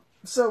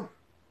 So,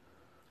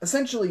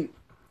 essentially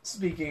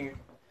speaking,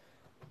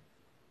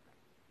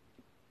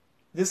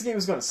 this game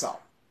is going to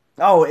sell.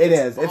 Oh, it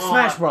is. It's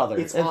Smash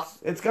Brothers.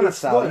 It's going to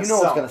sell. You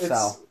know it's going to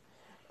sell.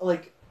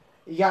 Like,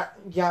 you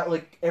got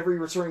like every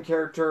returning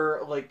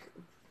character like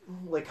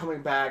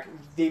coming back.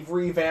 They've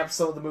revamped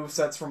some of the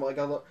movesets from like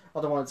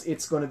other ones.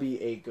 It's going to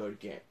be a good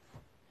game.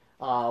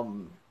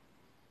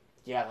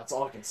 Yeah, that's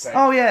all I can say.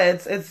 Oh yeah,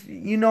 it's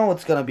you know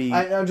it's gonna be.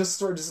 I'm just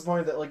sort of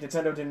disappointed that like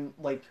Nintendo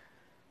didn't like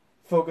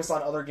focus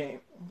on other game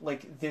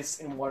like this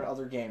in one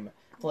other game.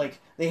 Like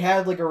they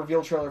had like a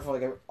reveal trailer for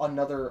like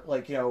another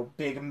like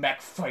big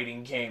mech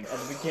fighting game at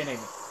the beginning,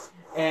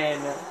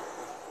 and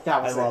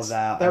that was love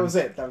that. That was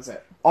it.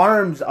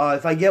 ARMS.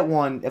 If I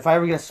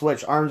ever get a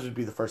Switch, ARMS would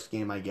be the first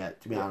game I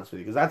get. To be honest with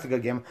you, because that's a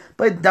good game.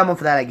 But demo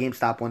for that at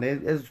GameStop one day.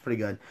 It was pretty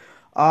good.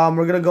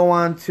 We're gonna go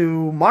on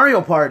to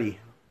Mario Party.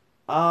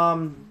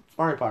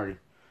 Mario Party.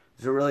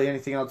 Is there really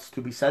anything else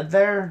to be said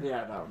there?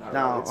 Yeah, no.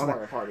 No, It's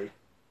Mario Party.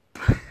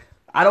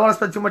 I don't want to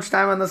spend too much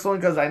time on this one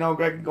because I know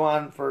Greg can go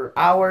on for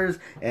hours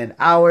and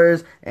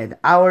hours and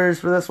hours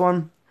for this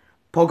one.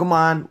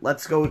 Pokemon,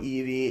 let's go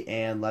Eevee,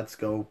 and let's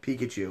go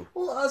Pikachu.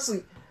 Well,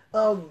 honestly,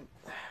 hold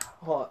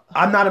on.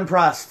 I'm not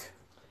impressed.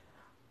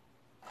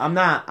 I'm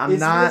not.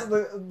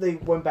 They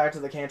went back to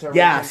the Kanto.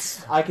 Yes.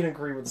 Region. I can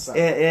agree with that.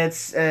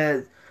 It's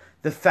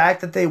the fact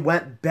that they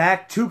went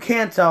back to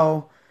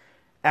Kanto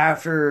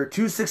after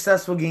 2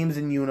 successful games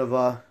in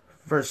Unova.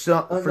 For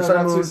Sun and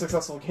Moon. 2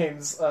 successful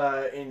games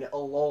in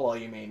Alola,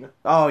 you mean?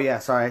 Oh, yeah,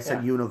 sorry, I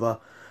said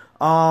Unova.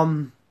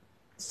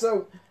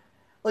 So,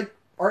 like,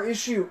 our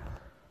issue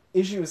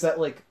is that,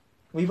 like,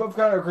 we both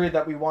kind of agreed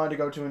that we wanted to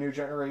go to a new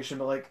generation,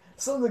 but, like,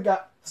 some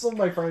of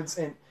my friends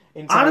in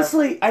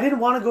honestly, I didn't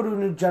want to go to a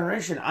new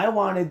generation. I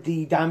wanted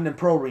the Diamond and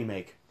Pearl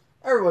remake.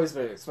 Everybody's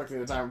been expecting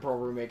the Diamond and Pearl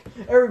remake.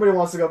 Everybody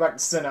wants to go back to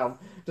Sinnoh,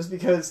 just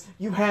because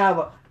you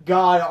have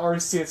God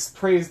Arceus,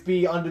 praise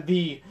be unto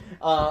thee.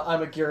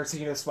 I'm a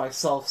Giratinus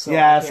myself, so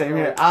yeah, same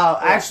here.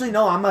 Actually,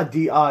 no, I'm a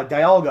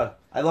Dialga.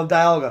 I love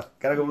Dialga.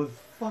 Gotta go with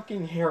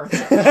fucking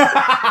heretic.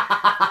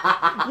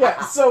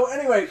 Yeah. So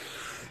anyway,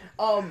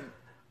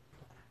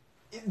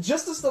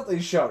 just the stuff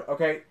they showed.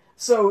 Okay,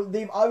 so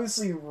they've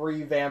obviously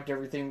revamped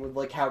everything with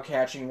like how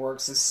catching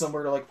works. Is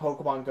similar to like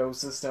Pokemon Go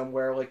system,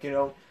 where like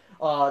the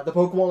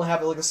Pokemon will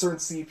have like a certain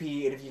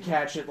CP, and if you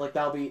catch it, like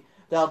that'll be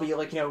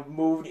like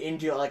moved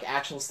into like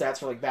actual stats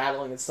for like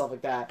battling and stuff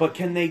like that. But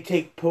can they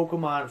take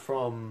Pokemon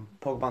from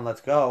Pokemon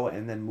Let's Go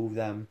and then move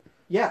them?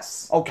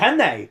 Yes. Oh, can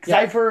they? Because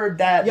I've heard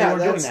that they were doing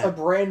that. Yeah, that's a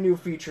brand new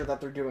feature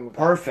that they're doing with that.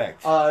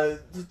 Perfect.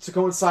 To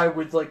coincide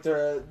with like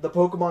the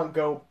Pokemon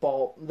Go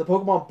ball, the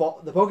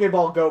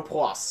Pokeball Go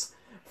Plus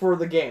for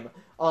the game.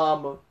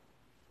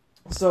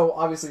 So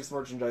obviously it's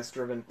merchandise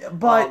driven.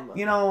 But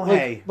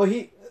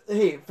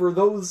Hey, for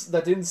those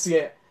that didn't see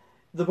it,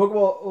 the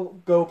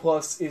Pokeball Go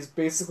Plus is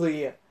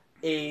basically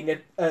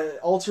a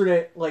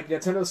alternate like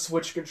Nintendo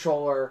Switch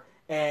controller,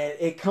 and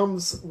it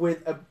comes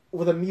with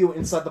a Mew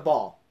inside the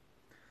ball.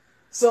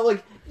 So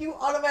like you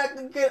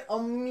automatically get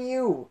a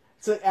Mew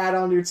to add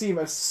on to your team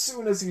as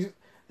soon as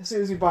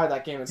you buy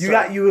that game.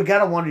 You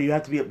gotta wonder.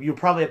 You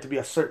probably have to be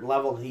a certain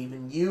level to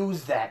even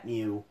use that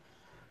Mew.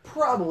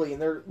 Probably,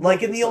 and there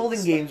like in the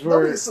olden games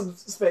where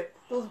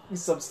there'll be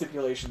some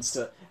stipulations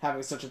to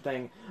having such a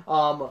thing.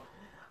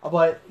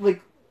 But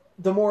like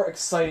the more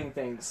exciting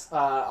things,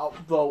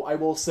 though I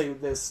will say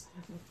this,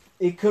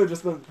 it could have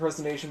just been the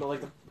presentation, but like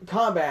the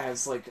combat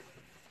has like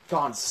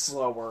gone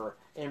slower,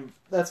 and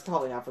that's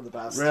probably not for the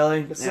best.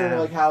 Really, considering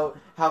like how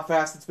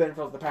fast it's been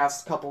for the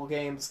past couple of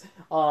games.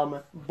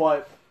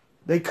 But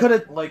they could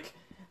have like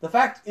the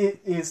fact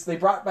is they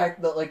brought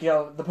back the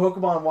the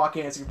Pokemon walk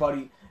in as your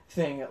buddy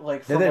thing,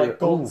 like from like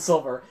Gold and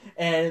Silver,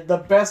 and the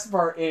best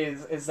part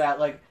is that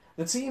like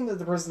the team that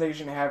the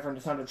presentation had for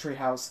Nintendo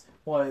Treehouse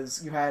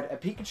was you had a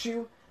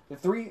Pikachu, the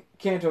 3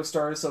 Kanto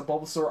stars, so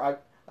Bulbasaur,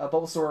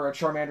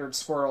 Charmander, and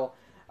Squirtle.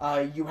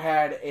 You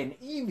had an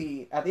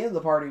Eevee at the end of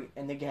the party,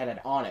 and then you had an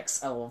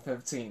Onix at level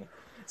 15.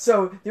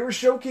 So they were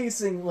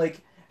showcasing like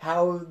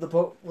how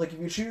if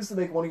you choose to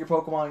make one of your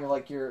Pokemon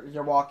like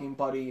your walking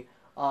buddy,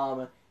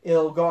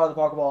 it'll go out of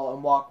the Pokeball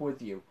and walk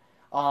with you.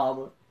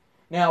 Now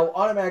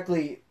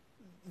automatically,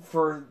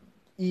 for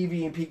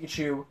Eevee and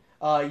Pikachu,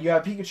 you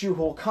have Pikachu who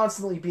will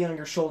constantly be on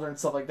your shoulder and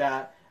stuff like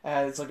that,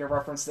 as like a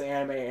reference to the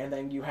anime, and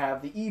then you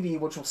have the Eevee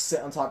which will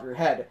sit on top of your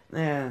head.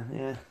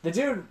 Yeah. The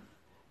dude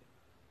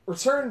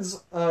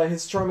returns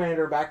his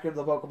Charmander back into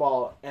the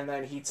Pokeball, and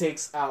then he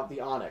takes out the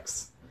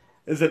Onix.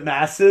 Is it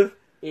massive?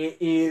 It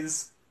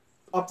is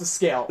up to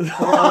scale.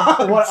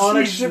 What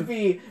Onix should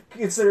be,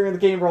 considering the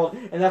game world,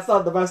 and that's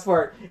not the best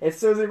part. As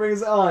soon as he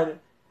brings it on,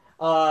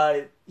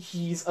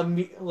 he's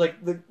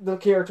the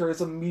character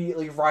is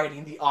immediately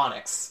riding the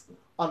Onix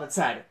on its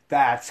head.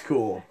 That's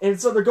cool. And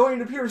so they're going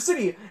to Pewter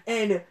City,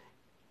 and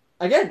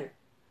again,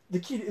 the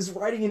kid is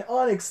riding an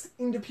Onix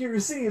into Pewter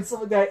City and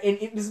stuff like that, and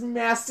it is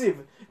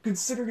massive,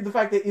 considering the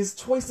fact that it is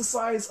twice the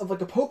size of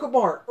like a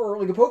Pokemart or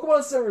like a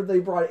Pokemon Center they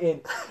brought it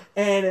in,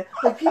 and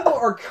like people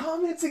are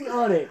commenting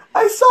on it.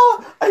 I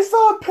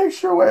saw a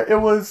picture where it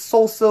was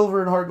Soul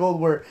Silver and Heart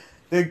Gold where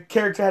the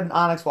character had an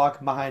Onix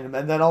walking behind him,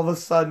 and then all of a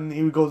sudden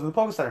he goes to the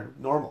Pokemon Center.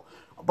 Normal.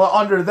 But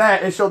under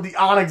that, it showed the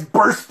Onix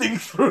bursting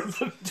through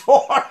the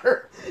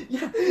door.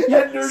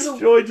 Yeah, Nurse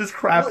Joy just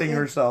crafting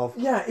herself.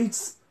 Yeah,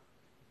 it's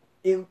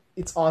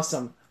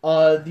awesome.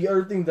 The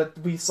other thing that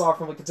we saw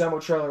from like the demo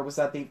trailer was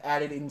that they've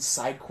added in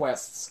side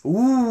quests.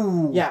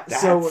 Ooh, yeah.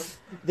 So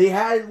they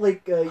had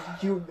like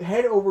you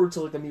head over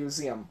to like the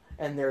museum,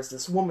 and there's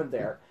this woman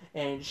there,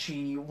 and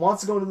she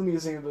wants to go into the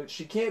museum, but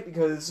she can't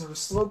because her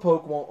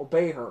Slowpoke won't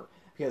obey her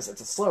because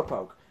it's a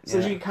Slowpoke.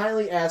 So she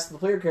kindly asked the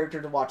player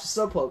character to watch a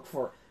Slowpoke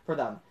for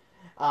them.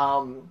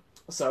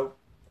 So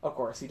of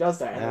course he does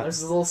that, and there's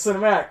this little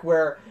cinematic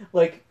where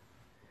like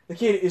the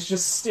kid is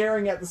just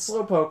staring at the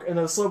Slowpoke, and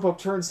then the Slowpoke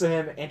turns to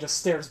him and just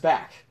stares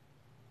back,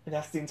 and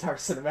that's the entire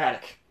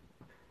cinematic.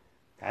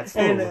 That's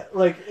and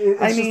like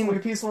it's just like a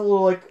peaceful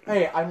little like,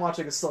 hey, I'm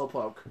watching a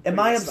Slowpoke. Am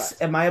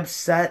I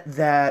upset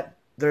that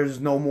there's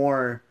no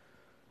more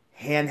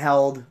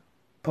handheld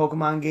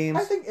Pokemon games?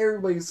 I think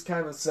everybody's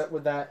kind of upset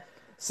with that,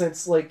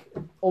 since like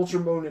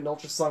Ultra Moon and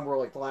Ultra Sun were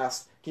like the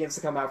last games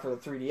to come out for the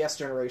 3DS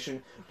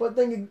generation. But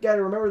then you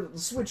gotta remember that the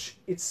Switch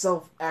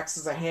itself acts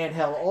as a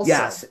handheld also.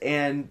 Yes,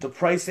 and the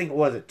pricing,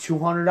 was it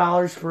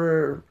 $200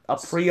 for a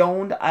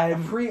pre-owned? A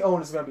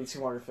pre-owned is gonna be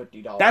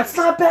 $250. That's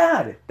not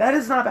bad. That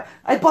is not bad.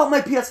 I bought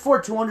my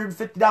PS4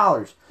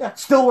 $250. Yeah.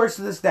 Still works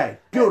to this day.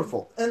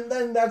 Beautiful. And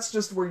then that's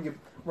just where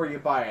you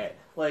buy it.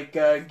 Like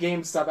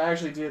GameStop, I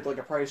actually did like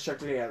a price check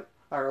today at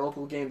our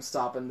local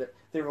GameStop, and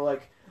they were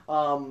like,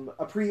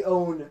 a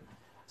pre-owned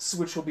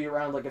Switch will be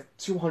around like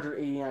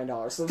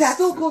 $289. So it's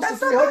still close to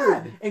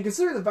 $300. And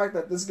considering the fact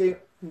that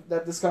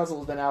this console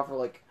has been out for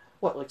like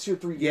 2 or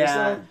 3 years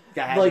now,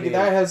 like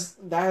that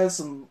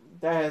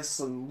has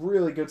some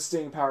really good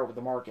staying power with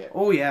the market.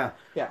 Oh yeah.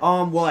 Yeah.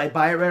 Will I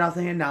buy it right off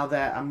the hand now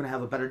that I'm gonna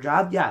have a better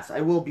job? Yes,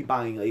 I will be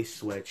buying a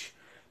Switch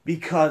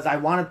because I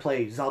want to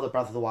play Zelda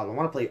Breath of the Wild. I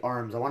want to play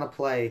ARMS. I want to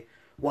play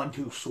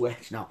 1-2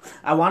 Switch. No,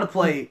 I want to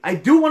play. I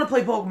do want to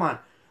play Pokemon.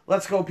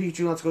 Let's go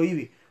Pikachu. Let's go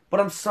Eevee. But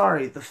I'm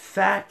sorry, the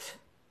fact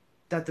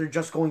that they're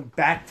just going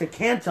back to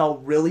Kanto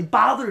really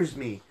bothers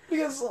me.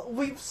 Because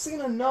we've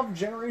seen enough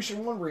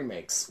Generation 1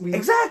 remakes.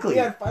 Exactly.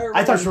 I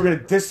thought you were going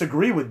to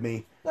disagree with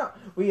me. No,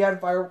 we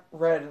had Fire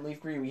Red and Leaf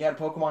Green. We had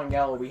Pokemon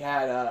Yellow. We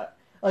had,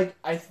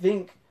 I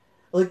think,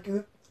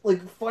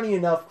 funny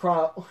enough,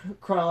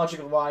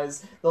 chronological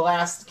wise, the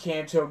last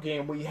Kanto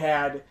game we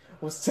had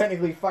was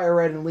technically Fire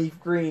Red and Leaf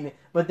Green,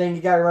 but then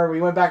you gotta remember,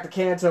 we went back to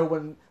Kanto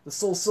when the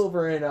Soul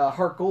Silver and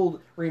Heart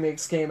Gold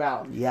remakes came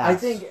out.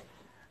 Yes.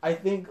 I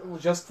think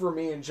just for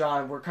me and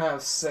John, we're kind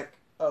of sick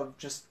of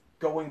just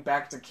going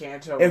back to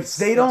Kanto if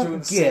they don't doing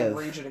the same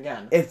region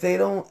again. If they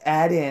don't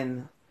add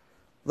in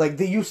Like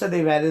you said,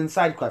 they've added in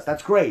side quests.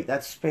 That's great.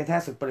 That's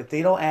fantastic. But if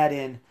they don't add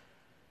in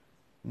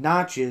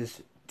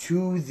notches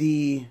to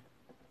the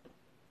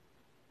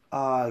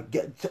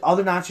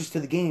other notches to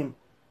the game,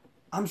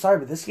 I'm sorry,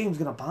 but this game's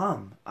gonna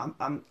bomb.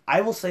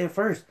 I will say it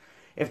first.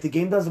 If the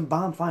game doesn't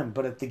bomb, fine.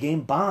 But if the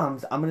game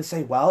bombs, I'm gonna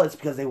say, well, it's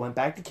because they went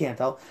back to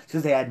Kanto. It's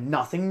because they had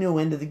nothing new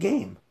into the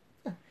game.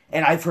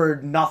 And I've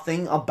heard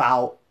nothing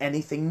about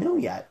anything new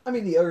yet. I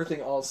mean, the other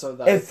thing also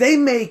that If they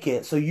make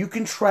it so you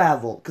can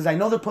travel, because I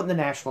know they're putting the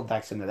national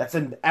decks in there. That's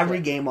in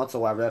every game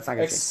whatsoever. That's not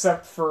gonna change.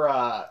 except for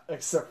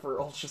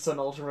Ultra Sun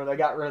Ultra Moon, I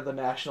got rid of the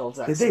national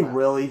deck. Did they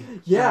really?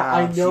 Yeah, Ah,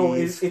 I know.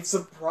 jeez. It's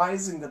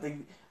surprising that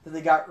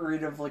they got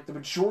rid of like the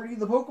majority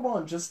of the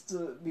Pokemon just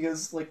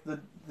because like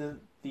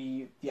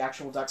the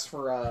actual decks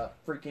for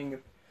freaking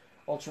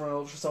Ultra Moon and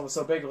Ultra Sun was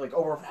so big, like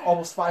over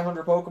almost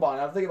 500 Pokemon.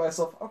 I'm thinking to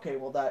myself, okay,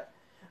 well that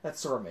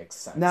sort of makes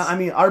sense. Now, I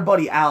mean, our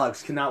buddy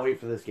Alex cannot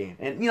wait for this game,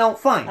 and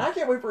fine. And I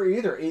can't wait for it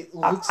either. It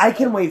looks I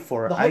can wait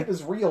for it. The hype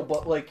is real,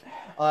 but like,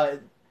 I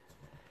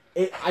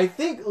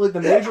think like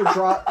the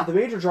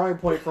major drawing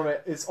point from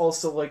it is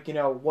also like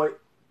what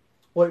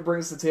it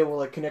brings to the table,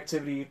 like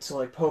connectivity to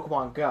like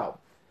Pokemon Go.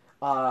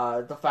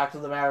 The fact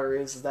of the matter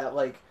is that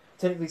like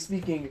technically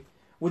speaking,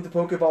 with the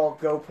Pokeball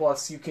Go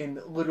Plus, you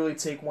can literally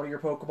take one of your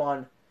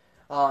Pokemon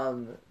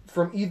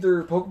from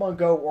either Pokemon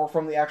Go or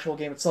from the actual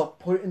game itself,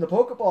 put it in the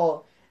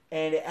Pokeball,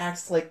 and it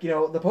acts like, the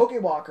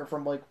Pokewalker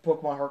from, like,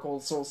 Pokemon Heart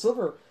Gold, Soul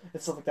Silver,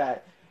 and stuff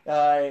like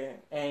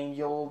that. And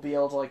you'll be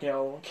able to, like,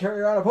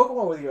 carry around a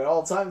Pokemon with you at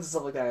all times and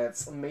stuff like that.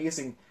 It's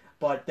amazing.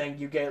 But then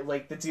you get,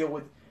 like, the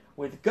deal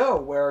with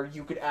Go, where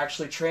you could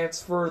actually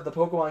transfer the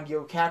Pokemon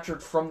you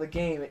captured from the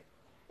game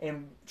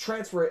and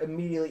transfer it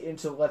immediately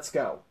into Let's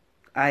Go.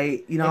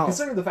 And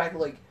considering the fact that,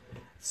 like,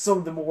 some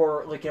of the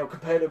more, like,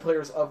 competitive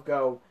players of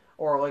Go,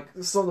 or, like,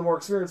 some of the more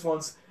experienced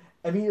ones,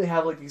 immediately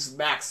have, like, these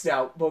maxed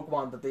out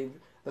Pokemon that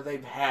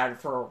they've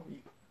had for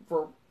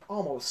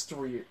almost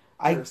 3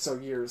 or so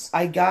years.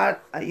 I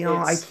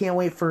can't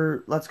wait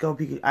for Let's Go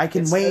Pikachu. I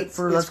can wait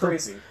for Let's Go.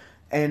 It's crazy.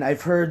 And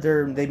I've heard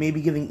they may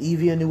be giving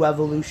Eevee a new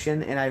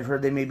evolution, and I've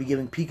heard they may be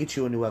giving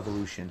Pikachu a new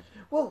evolution.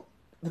 Well,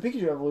 the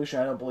Pikachu evolution,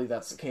 I don't believe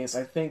that's the case.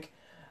 I think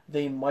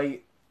they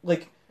might,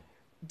 like,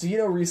 do you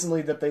know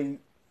recently that they,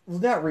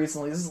 not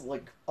recently, this is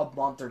like a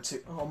month or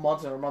a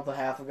month and a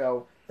half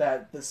ago,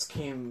 that this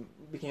became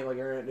like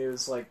internet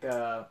news,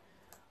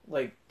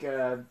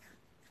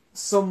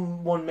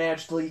 someone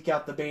managed to leak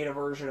out the beta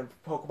version of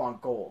Pokemon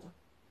Gold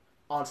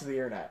onto the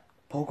internet.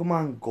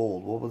 Pokemon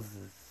Gold, what was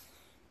this?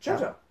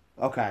 Johto.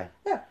 Okay.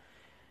 Yeah.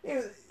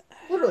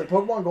 Literally,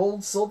 Pokemon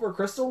Gold, Silver,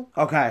 Crystal.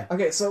 Okay.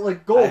 Okay, so,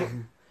 like, Gold...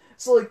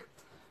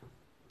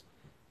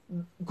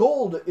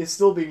 Gold is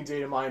still being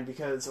data mined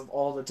because of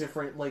all the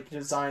different, like,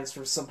 designs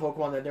for some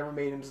Pokemon that never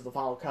made into the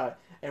final cut.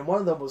 And one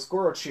of them was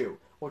Gorochu,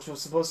 which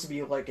was supposed to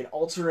be, like, an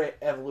alternate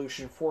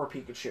evolution for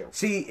Pikachu.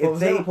 See, if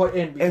they put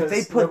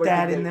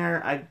that in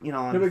there,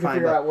 nobody could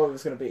figure out what it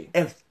was going to be.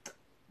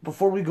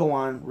 Before we go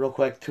on, real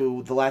quick,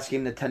 to the last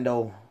game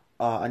Nintendo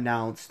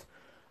announced,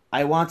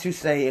 I want to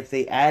say if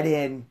they add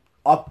in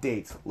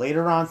updates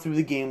later on through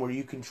the game where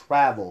you can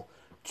travel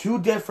to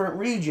different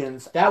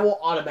regions, that will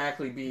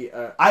automatically be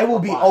I will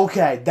be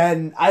okay.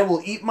 Then I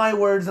will eat my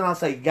words and I'll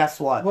say, guess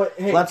what? But,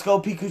 hey, Let's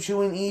Go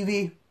Pikachu and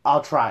Eevee.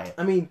 I'll try it.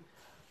 I mean,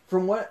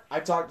 from what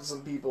I've talked to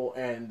some people,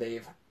 and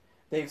they've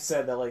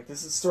said that, like,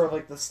 this is sort of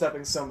like the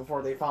stepping stone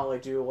before they finally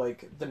do,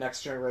 like, the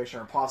next generation,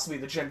 or possibly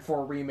the Gen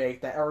 4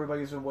 remake that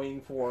everybody's been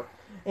waiting for.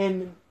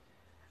 And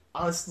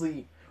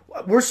honestly,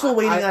 we're still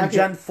waiting on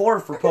Gen 4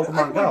 for Pokemon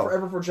I can Go. wait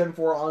forever for Gen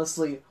 4,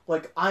 honestly.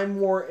 Like, I'm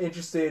more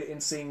interested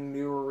in seeing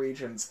newer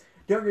regions.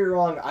 Don't get me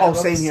wrong.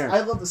 Same here.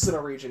 I love the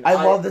Sinnoh region. I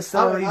love the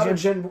Sinnoh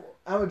region.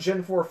 I'm a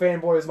Gen 4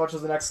 fanboy as much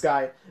as the next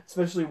guy,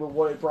 especially with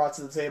what it brought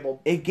to the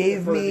table. It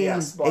gave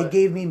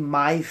me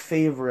my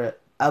favorite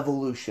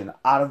evolution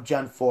out of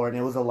Gen 4, and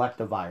it was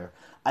Electivire.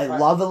 I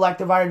love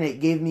Electivire, and it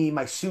gave me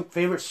my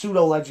favorite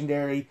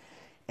pseudo-legendary,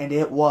 and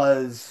it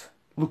was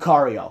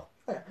Lucario.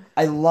 Yeah.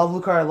 I love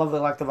Lucario, I love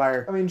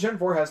Electivire. I mean, Gen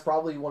 4 has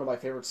probably one of my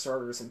favorite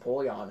starters in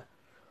Polion.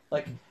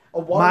 Like, a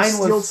water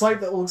steel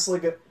type that looks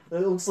like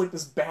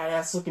this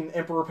badass looking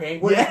Emperor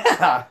Penguin.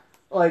 Yeah!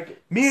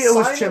 Like, it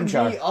was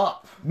Chimchar. Me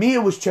up.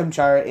 It was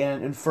Chimchar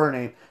and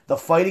Infernape. The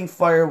fighting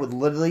fire with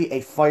literally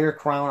a fire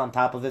crown on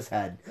top of his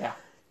head. Yeah.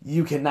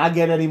 You cannot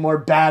get any more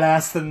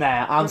badass than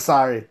that. I'm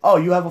sorry. Oh,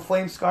 you have a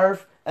flame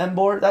scarf,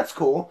 Emboar? That's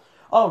cool.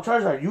 Oh,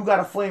 Charizard, you got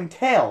a flame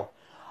tail.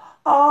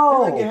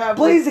 Oh,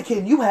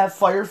 Blaziken, you have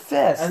fire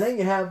fist. And then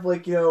you have,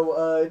 like,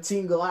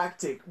 Team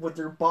Galactic with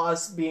their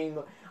boss being,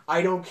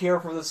 I don't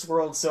care for this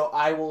world, so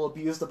I will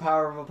abuse the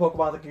power of a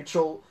Pokemon that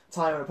control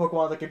time and a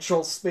Pokemon that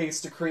controls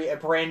space to create a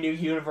brand new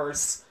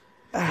universe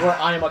where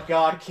I am a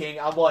God King.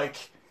 I'm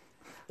like,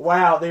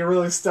 wow, they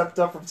really stepped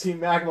up from Team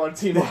Magma and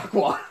Team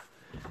Aqua.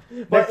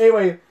 But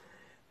anyway,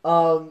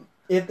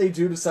 if they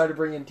do decide to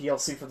bring in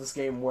DLC for this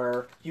game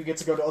where you get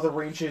to go to other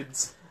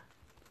regions,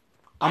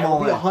 I'm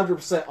all in.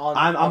 100% on.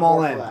 I'm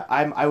all in.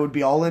 I would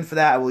be all in for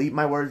that. I will eat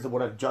my words of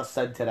what I've just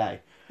said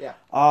today.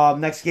 Yeah.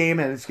 Next game,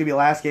 and it's gonna be the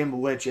last game,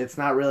 which it's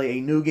not really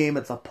a new game;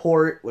 it's a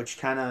port, which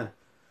kind of,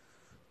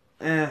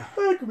 That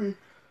could be.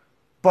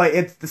 But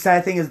it's the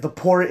sad thing is the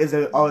port is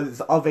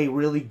of a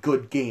really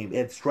good game.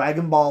 It's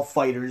Dragon Ball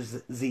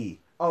Fighters Z.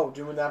 Oh,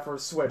 doing that for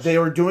Switch. They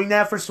were doing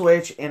that for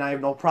Switch, and I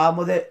have no problem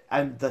with it.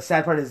 And the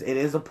sad part is it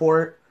is a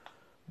port,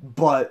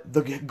 but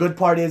the good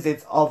part is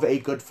it's of a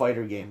good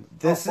fighter game.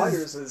 This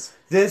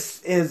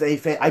is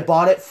I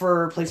bought it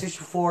for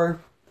PlayStation 4,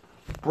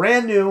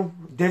 brand new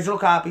digital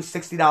copy,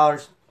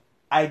 $60.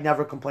 I'd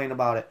never complain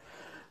about it.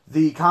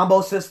 The combo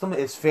system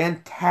is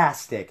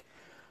fantastic.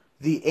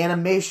 The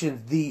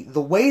animation,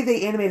 the way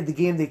they animated the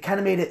game, they kind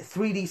of made it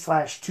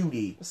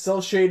 3D/2D. Cell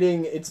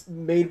shading, it's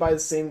made by the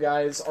same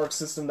guys, Arc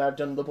System, that have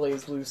done the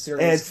BlazBlue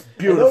series. It's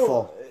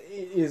beautiful.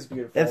 It is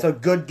beautiful. It's a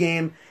good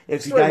game.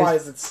 If you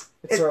Story-wise, guys,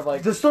 it's sort of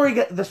like... the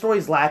story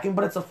is lacking,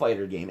 but it's a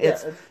fighter game.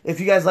 If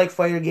you guys like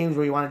fighter games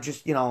where you want to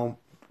just,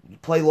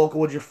 play local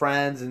with your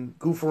friends and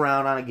goof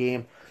around on a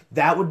game,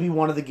 that would be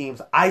one of the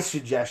games I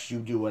suggest you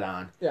do it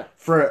on. Yeah.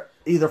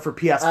 Either for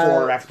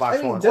PS4 or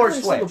Xbox One or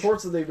Switch. Some of the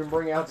ports that they've been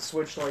bringing out to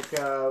Switch, like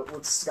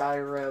with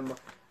Skyrim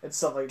and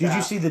stuff like that. Did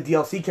you see the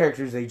DLC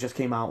characters they just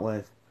came out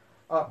with?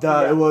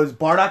 Yeah. It was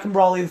Bardock and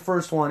Brawly, the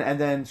first one, and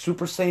then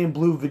Super Saiyan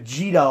Blue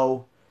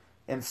Vegito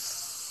and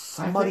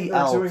somebody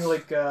else. They're doing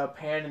like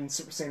Pan and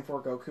Super Saiyan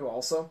 4 Goku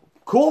also.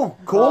 Cool.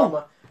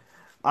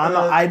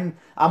 I'm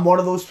one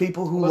of those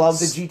people who love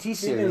the GT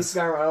series.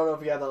 Skyrim, I don't know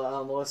if you had that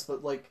on the list,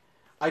 but like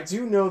I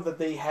do know that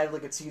they had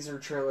like a teaser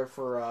trailer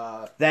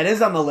for that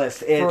is on the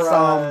list. It's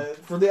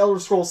for the Elder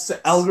Scrolls 6.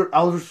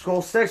 Elder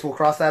Scrolls 6. We'll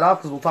cross that off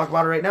because we'll talk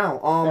about it right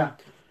now. Yeah.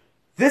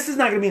 This is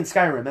not going to be in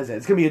Skyrim, is it?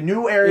 It's going to be a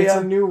new area.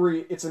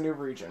 It's a new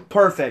region.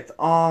 Perfect.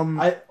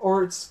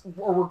 Or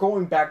we're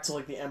going back to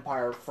like the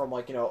Empire from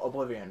like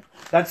Oblivion.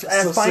 That's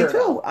fine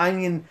too. I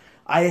mean,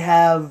 I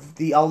have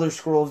the Elder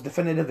Scrolls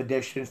Definitive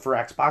Edition for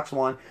Xbox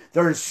One.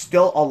 There's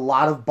still a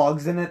lot of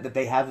bugs in it that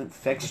they haven't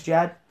fixed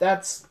yet.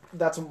 That's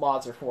what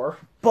mods are for.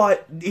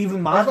 But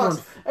even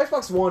mods,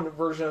 Xbox One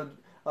version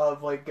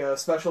of like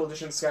Special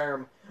Edition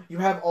Skyrim, you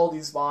have all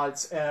these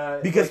mods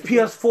because like,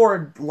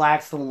 PS4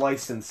 lacks the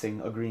licensing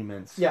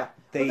agreements. Yeah,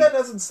 but that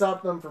doesn't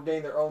stop them from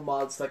getting their own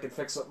mods that can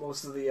fix up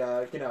most of the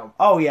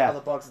Oh yeah, the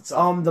bugs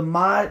itself. The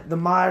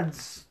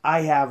mods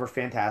I have are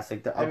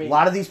fantastic. A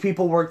lot of these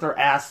people work their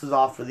asses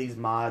off for these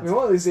mods. I mean,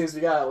 one of these days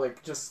we gotta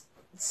like just.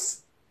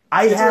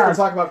 We're gonna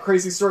talk about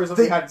crazy stories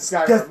behind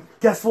Skyrim.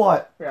 Guess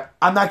what? Yeah,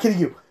 I'm not kidding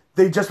you.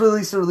 They just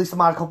released a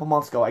mod a couple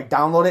months ago. I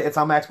downloaded it. It's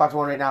on my Xbox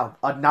One right now.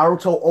 A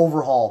Naruto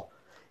overhaul.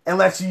 It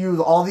lets you use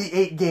all the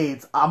 8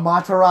 gates.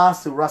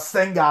 Amaterasu,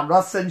 Rasengan,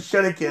 Rasen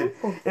Shuriken.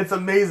 It's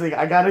amazing.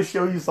 I gotta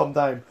show you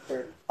sometime.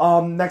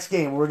 Next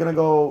game. We're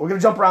gonna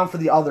jump around for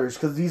the others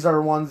because these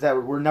are ones that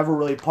were never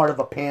really part of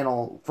a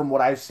panel from what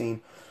I've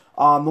seen.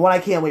 The one I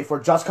can't wait for,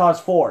 Just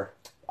Cause 4.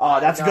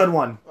 That's a good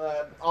one.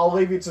 I'll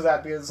leave you to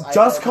that because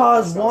Just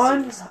Cause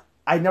 1.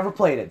 I never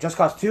played it. Just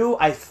Cause 2,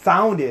 I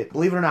found it.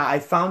 Believe it or not, I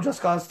found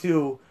Just Cause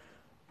 2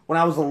 when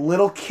I was a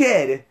little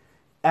kid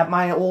at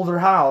my older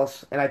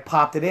house, and I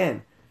popped it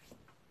in.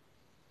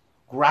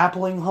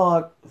 Grappling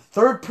hook,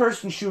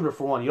 third-person shooter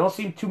for one. You don't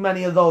see too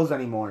many of those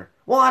anymore.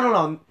 Well, I don't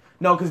know.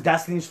 No, because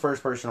Destiny's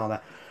first-person and all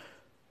that.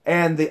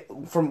 And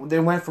they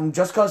went from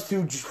Just Cause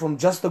 2, from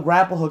just the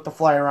grapple hook to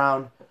fly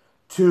around,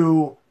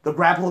 to the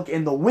grapple hook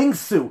in the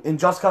wingsuit in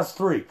Just Cause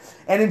 3.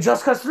 And in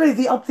Just Cause 3,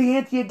 they upped the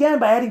ante again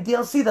by adding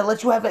DLC that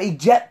lets you have a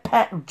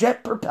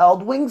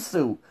jet-propelled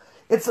wingsuit.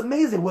 It's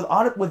amazing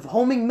with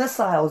homing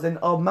missiles and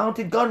a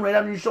mounted gun right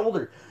on your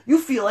shoulder. You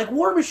feel like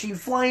War Machine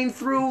flying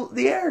through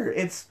the air.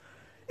 It's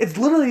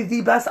literally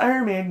the best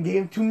Iron Man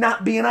game to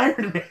not be an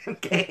Iron Man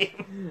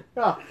game.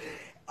 Yeah.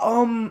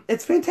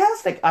 It's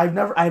fantastic. I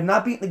have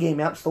not beaten the game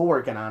yet. I'm still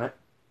working on it,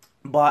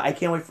 but I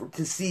can't wait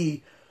to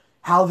see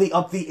how they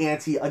up the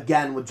ante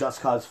again with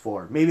Just Cause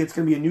 4. Maybe it's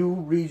going to be a new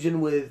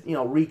region with,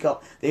 Rico.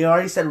 They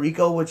already said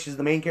Rico, which is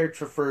the main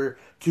character for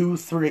 2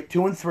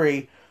 and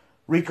 3.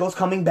 Rico's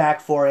coming back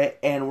for it,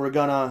 and they're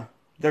going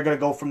to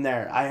go from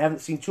there. I haven't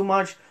seen too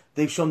much.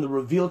 They've shown the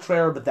reveal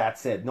trailer, but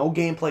that's it. No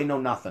gameplay, no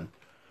nothing.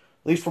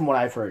 At least from what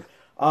I've heard.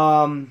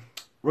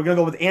 We're going to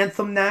go with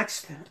Anthem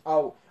next.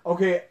 Oh,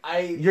 okay.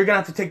 You're going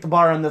to have to take the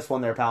bar on this one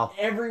there, pal.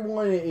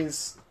 Everyone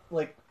is,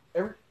 like,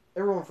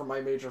 everyone from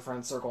my major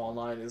friend circle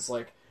online is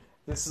like,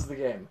 this is the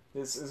game.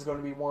 This is going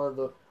to be one of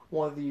the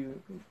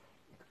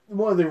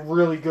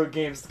really good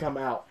games to come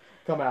out.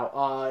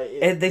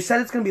 They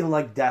said it's going to be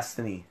like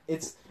Destiny.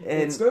 It's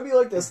going to be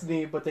like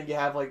Destiny, but then you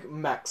have like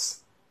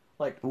mechs.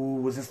 Like, ooh,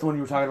 was this the one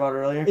you were talking about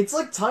earlier? It's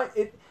like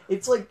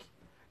it's like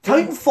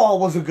Titanfall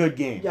was a good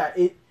game. Yeah,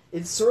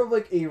 it's sort of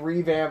like a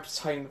revamped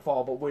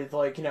Titanfall, but with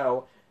like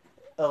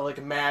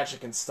like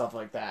magic and stuff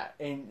like that,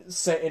 and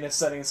set in a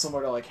setting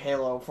similar to like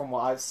Halo. From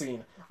what I've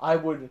seen,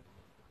 I'm going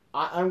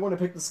to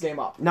pick this game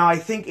up. Now, I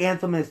think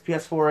Anthem is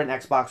PS4 and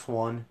Xbox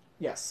One.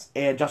 Yes.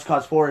 And Just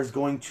Cause 4 is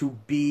going to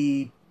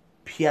be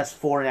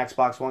PS4 and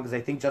Xbox One, because I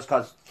think Just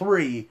Cause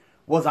 3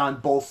 was on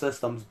both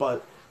systems,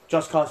 but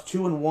Just Cause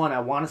 2 and 1, I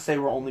want to say,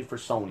 were only for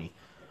Sony.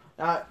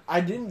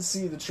 I didn't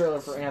see the trailer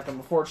for Anthem,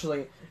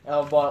 unfortunately,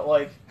 but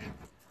like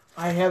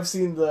I have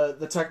seen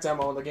the tech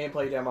demo and the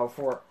gameplay demo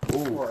for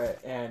it,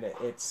 and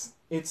it's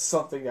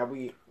something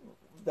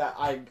that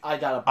I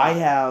gotta buy. I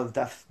have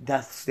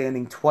Death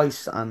Standing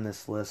twice on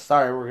this list.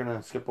 Sorry, we're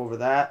gonna skip over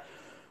that.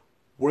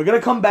 We're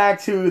gonna come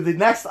back to the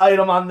next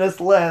item on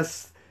this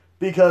list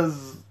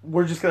because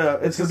we're just gonna.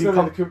 It's gonna be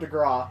the coup de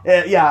grace.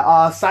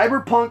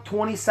 Cyberpunk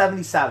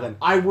 2077.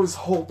 I was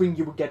hoping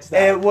you would get to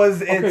that.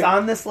 It's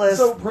on this list.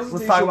 So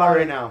let's talk about it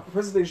right now.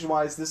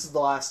 Presentation-wise, this is the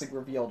last thing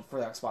revealed for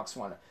the Xbox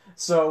One.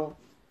 So,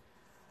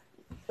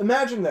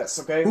 imagine this,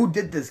 okay? Who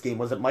did this game?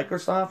 Was it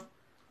Microsoft?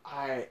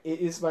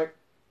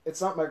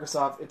 It's not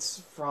Microsoft. It's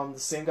from the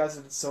same guys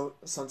that did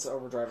Sunset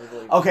Overdrive, I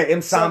believe. Okay,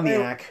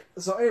 Insomniac.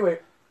 So anyway,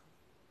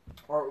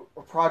 or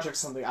Project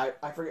something. I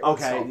forget.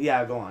 Okay,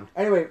 yeah, go on.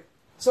 Anyway,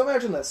 so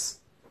imagine this.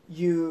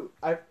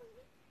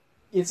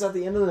 It's at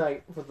the end of the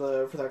night for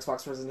the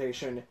Xbox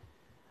presentation.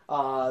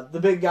 The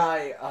big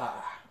guy.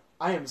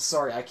 I am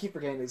sorry, I keep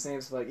forgetting these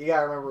names, but you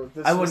gotta remember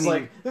this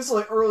was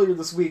like earlier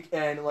this week,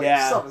 and like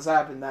stuff has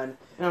happened then.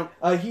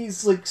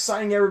 He's like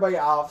signing everybody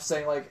off,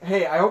 saying like,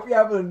 "Hey, I hope you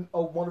have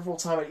a wonderful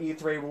time at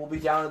E3. We'll be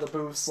down at the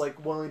booths,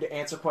 like willing to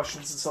answer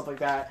questions and stuff like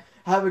that.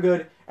 Have a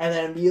good." And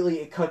then immediately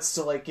it cuts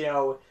to like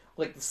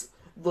this,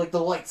 like the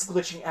lights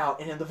glitching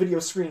out, and then the video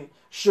screen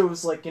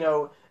shows like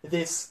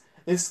this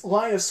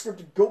line of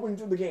script going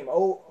through the game,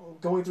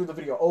 going through the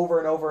video over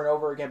and over and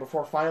over again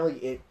before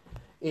finally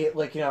it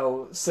like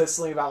says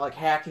something about like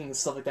hacking and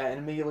stuff like that, and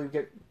immediately we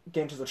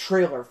get into the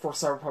trailer for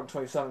Cyberpunk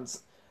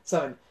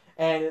 2077.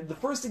 And the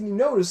first thing you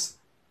notice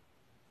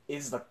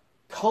is the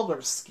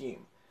color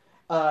scheme.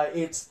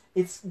 It's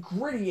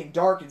gritty and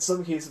dark in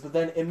some cases, but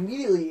then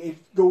immediately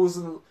it goes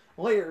in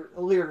a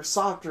layer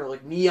softer,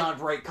 like neon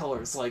bright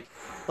colors. Like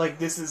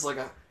this is like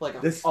a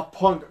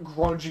punk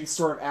grungy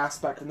sort of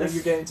aspect, and then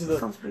you get into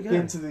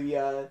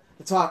the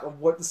talk of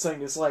what the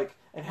setting is like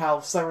and how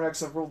Cybernetics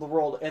have ruled the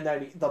world. And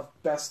then the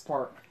best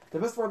part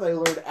that I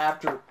learned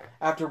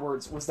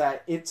afterwards was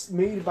that it's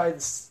made by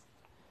this,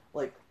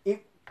 like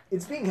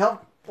it's being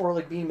helped or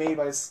like being made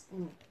by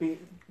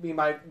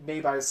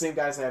made by the same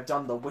guys that have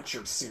done the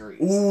Witcher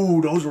series.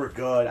 Ooh, those were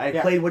good. I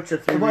played Witcher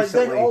 3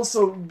 recently. But then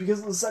also, because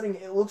of the setting,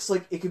 it looks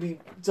like it could be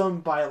done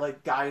by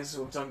like guys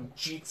who have done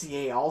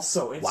GTA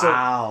also. And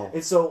wow.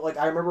 So like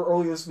I remember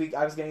earlier this week,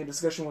 I was getting a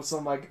discussion with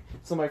some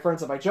of my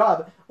friends at my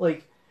job.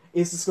 Like,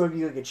 is this going to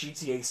be like a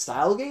GTA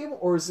style game,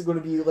 or is it going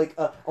to be like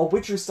a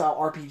Witcher style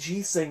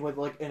RPG thing with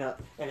like in a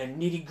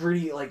nitty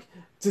gritty like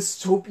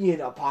dystopian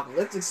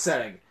apocalyptic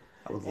setting?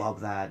 I would love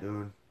that,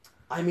 dude.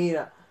 I mean,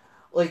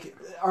 like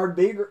our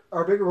bigger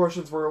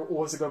questions were: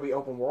 was it going to be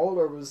open world,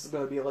 or was it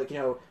going to be like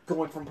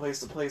going from place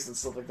to place and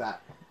stuff like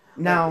that?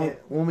 Now,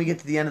 when we get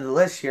to the end of the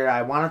list here,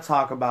 I want to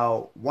talk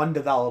about one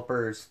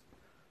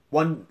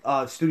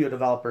studio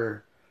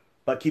developer,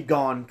 but keep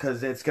going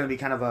because it's going to be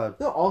kind of a.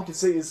 No, all I can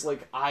say is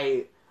like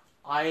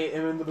I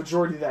am in the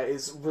majority that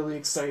is really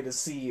excited to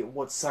see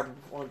what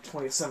Cyberpunk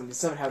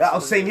 2077 has. Yeah,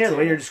 same here. The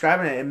way you're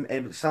describing it,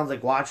 it sounds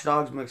like Watch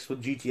Dogs mixed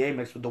with GTA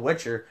mixed with The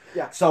Witcher.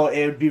 Yeah. So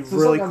it would be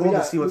really cool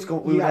to see what's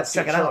going. We would have to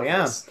check it out.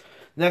 Yeah.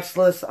 Next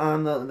list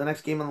on the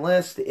next game on the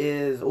list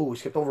is we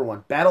skipped over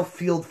one.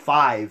 Battlefield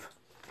 5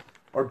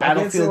 or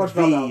Battlefield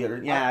V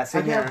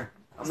same here.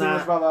 I'm not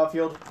much about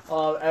Battlefield.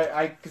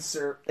 I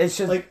consider it's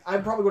just like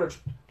I'm probably going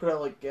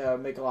to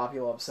make a lot of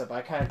people upset, but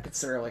I kind of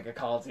consider it like a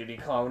Call of Duty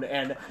clone,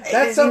 and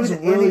that sounds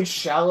really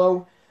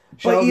shallow.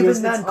 But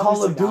even then,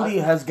 Call of Duty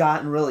has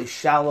gotten really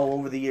shallow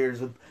over the years.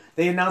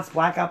 They announced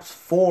Black Ops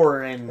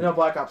 4 and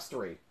Black Ops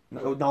 3.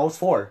 No, it's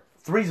 4.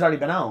 3's already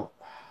been out.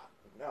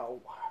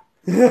 No.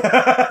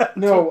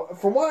 No,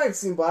 from what I've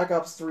seen, Black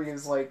Ops 3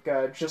 is like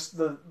just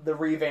the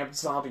revamped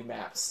zombie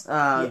maps.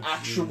 The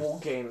actual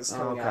game is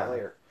coming out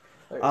later.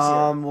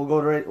 We'll go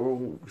to it.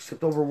 We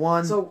skipped over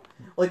one. So,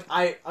 like,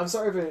 I'm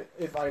sorry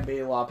if I made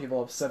a lot of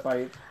people upset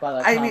by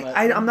that comment.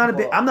 I mean, I'm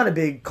not a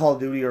big Call of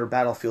Duty or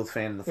Battlefield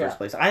fan in the first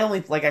place. I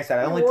only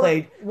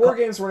played war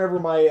games were never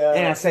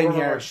my same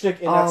here.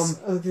 Shtick,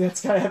 and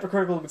that's kind of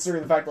hypocritical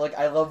considering the fact that like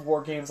I love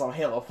war games on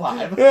Halo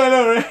 5. Yeah, I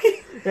know,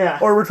 right? Yeah.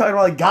 Or we're talking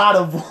about like God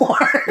of War.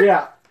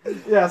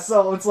 Yeah.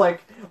 So it's like,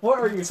 what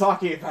are you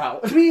talking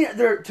about? To me,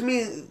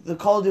 the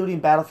Call of Duty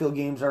and Battlefield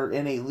games are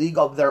in a league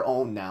of their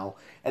own now,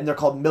 and they're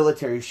called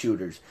military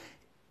shooters.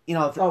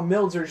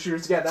 Military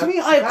shooters. Yeah. To me,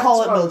 I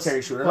call it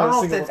military shooters. I don't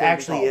know if it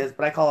actually is,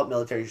 but I call it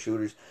military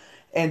shooters.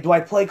 And do I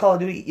play Call of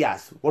Duty?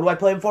 Yes. What do I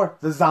play them for?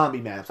 The zombie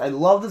maps. I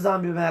love the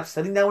zombie maps.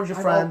 Sitting down with your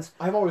friends.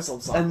 I've always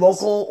loved zombies. And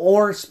local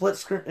or split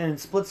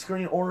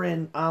screen or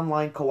in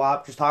online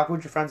co-op. Just talking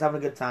with your friends, having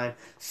a good time,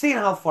 seeing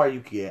how far you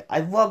can get. I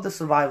love the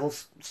survival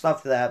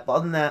stuff to that. But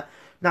other than that,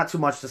 not too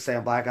much to say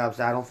on Black Ops.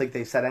 I don't think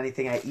they said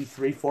anything at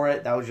E3 for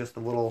it. That was just a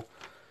little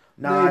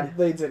nod.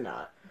 They did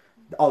not.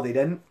 Oh, they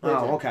didn't?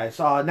 Okay.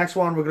 So next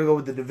one, we're going to go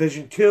with The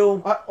Division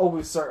 2.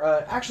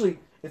 Actually,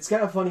 it's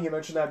kind of funny you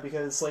mentioned that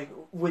because, like,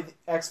 with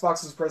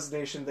Xbox's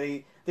presentation,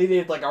 they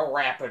did, like, a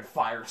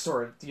rapid-fire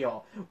sort of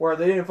deal where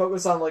they didn't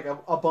focus on, like,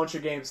 a bunch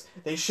of games.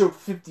 They showed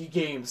 50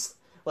 games,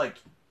 like,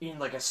 in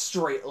like a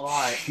straight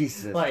line.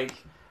 Jesus.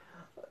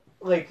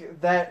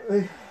 Like that.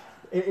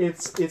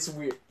 It's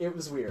weird. It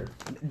was weird.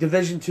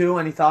 Division 2,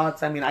 any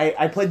thoughts? I mean,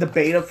 I played the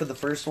beta for the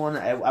first one.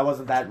 I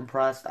wasn't that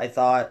impressed. I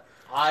thought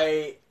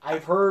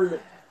I've heard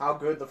how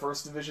good the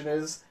first Division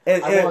is.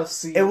 I want to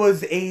see. It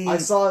was a. I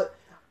saw it.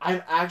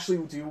 I actually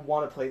do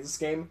want to play this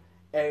game,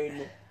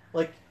 and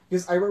like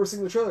because I remember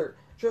seeing the trailer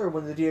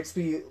when the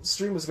DXP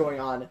stream was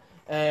going on,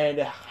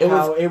 and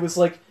it was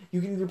like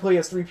you can either play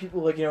as 3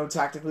 people, like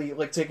tactically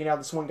like taking out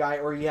this one guy,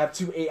 or you have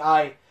 2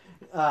 AI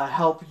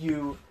help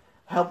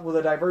with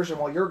a diversion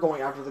while you're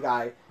going after the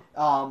guy.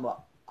 I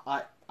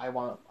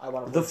want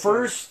to. The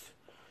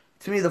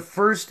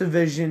first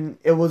Division,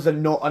 it was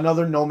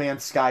another No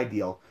Man's Sky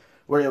deal,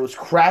 where it was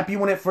crappy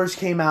when it first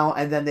came out,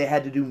 and then they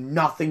had to do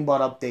nothing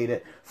but update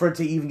it for it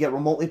to even get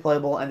remotely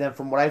playable. And then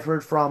from what I've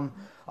heard from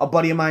a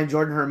buddy of mine,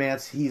 Jordan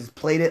Hermance, he's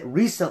played it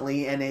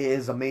recently, and it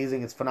is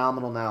amazing. It's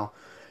phenomenal now.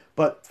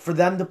 But for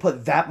them to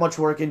put that much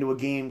work into a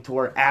game to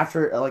where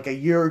after, like a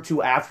year or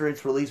 2 after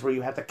its release, where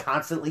you have to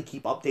constantly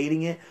keep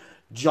updating it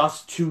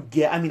just to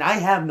get... I mean, I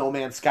have No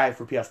Man's Sky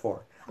for PS4.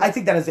 I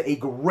think that is a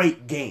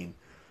great game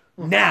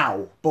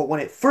now, but when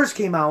it first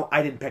came out,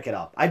 I didn't pick it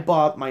up. I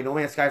bought my No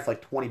Man's Sky for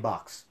like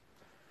 $20.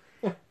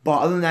 But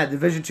other than that,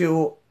 Division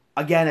 2,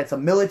 again, it's a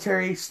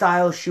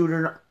military-style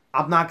shooter.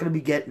 I'm not going to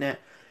be getting it.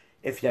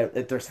 If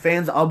there's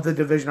fans of the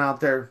Division out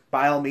there,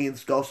 by all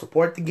means, go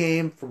support the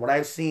game. From what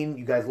I've seen,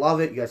 you guys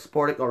love it. You guys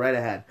support it. Go right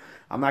ahead.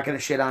 I'm not going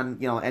to shit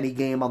on any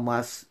game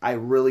unless I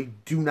really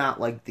do not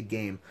like the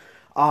game.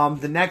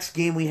 The next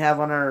game we have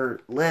on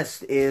our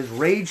list is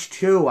Rage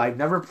 2. I've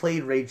never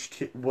played Rage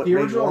 2. The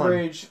original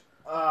Rage...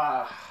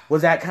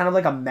 was that kind of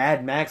like a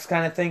Mad Max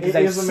kind of thing? It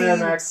is a Mad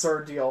Max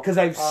sort of deal. Because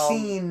I've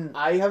seen...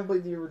 I haven't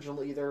played the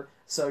original either,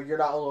 so you're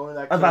not alone in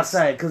that case. I was about to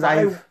say, because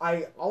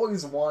I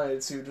always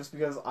wanted to, just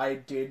because I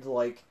did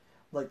like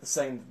the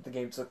setting that the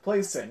game took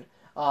place in.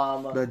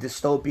 The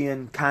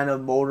dystopian kind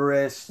of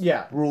motorist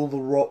rule the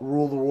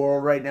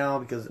world right now,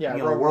 because the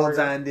world's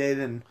ended,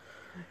 and...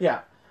 Yeah.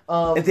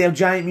 If they have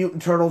giant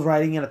mutant turtles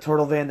riding in a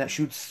turtle van that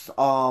shoots,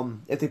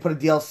 if they put a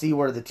DLC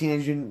where the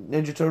Teenage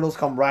Ninja Turtles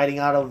come riding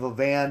out of a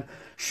van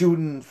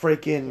shooting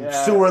freaking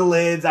sewer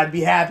lids, I'd be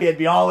happy, I'd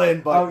be all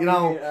in, but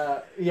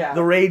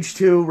the Rage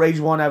 2, Rage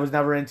 1 I was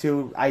never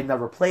into, I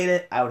never played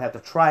it, I would have to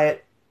try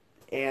it,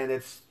 and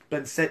it's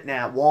been sitting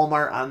at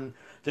Walmart on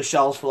the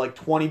shelves for like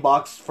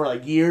 $20 for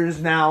like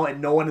years now, and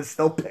no one has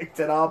still picked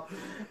it up.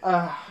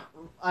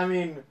 I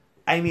mean,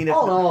 if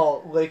all in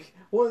all, like,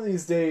 one of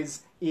these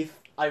days, if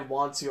I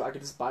want to, I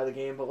could just buy the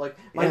game, but like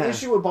my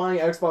issue with buying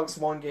Xbox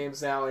One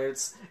games now,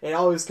 it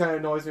always kind of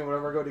annoys me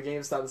whenever I go to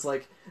GameStop. It's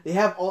like they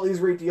have all these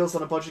great deals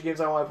on a bunch of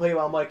games I want to play,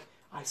 but I'm like,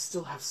 I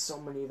still have so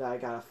many that I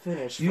gotta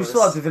finish. You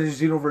still have to finish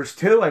Xenoverse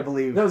 2, I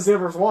believe. No,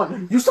 Xenoverse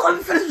 1. You still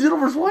haven't finished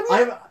Xenoverse 1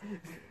 yet?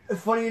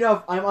 Funny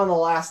enough, I'm on the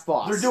last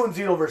boss. They're doing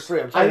Xenoverse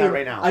 3. I'm telling you that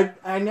right now.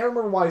 I never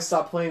remember why I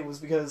stopped playing. Was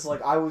because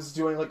like I was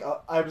doing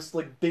I was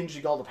like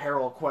binging all the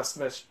parallel quest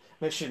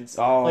missions,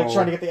 like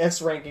trying to get the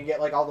S rank and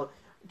get like all the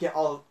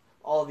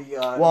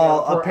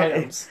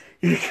items.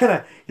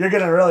 You're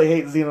gonna really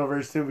hate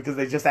Xenoverse 2 because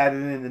they just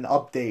added in an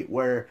update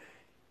where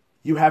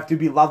you have to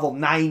be level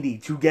 90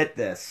 to get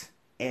this.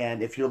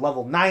 And if you're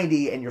level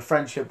 90 and your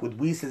friendship with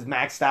Whis is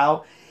maxed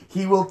out,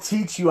 he will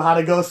teach you how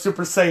to go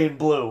Super Saiyan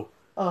Blue.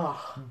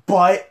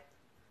 But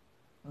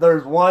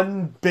there's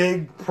one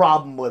big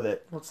problem with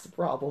it. What's the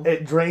problem?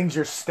 It drains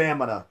your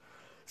stamina.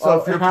 So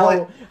if you're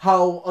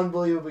how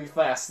unbelievably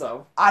fast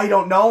though? I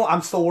don't know.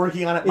 I'm still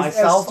working on it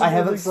myself. I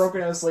haven't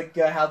broken as like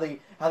how they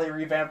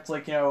revamped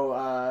like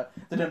the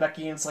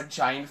Namekian's like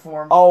giant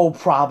form. Oh,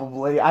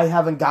 probably. I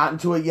haven't gotten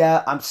to it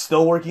yet. I'm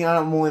still working on it.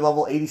 I'm only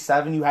level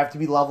 87. You have to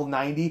be level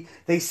 90.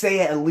 They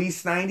say at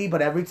least 90,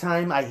 but every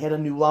time I hit a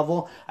new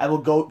level, I will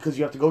go because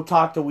you have to go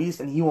talk to Whis,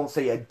 and he won't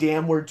say a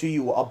damn word to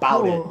you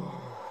about it.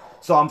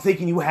 So I'm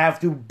thinking you have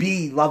to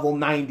be level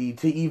 90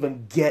 to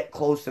even get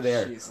close to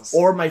there. Jesus.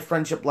 Or my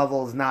friendship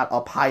level is not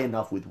up high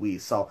enough with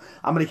Whis. So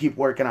I'm going to keep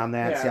working on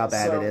that, see how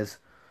bad it is.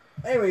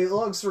 Anyway,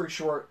 long story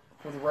short,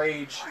 with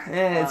Rage...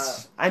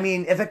 I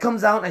mean, if it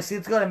comes out and I see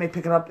it's good, I may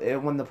pick it up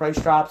when the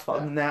price drops. But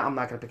other than that, I'm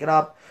not going to pick it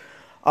up.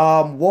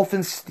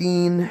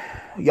 Wolfenstein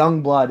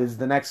Youngblood is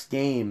the next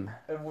game.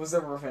 I was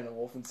never a fan of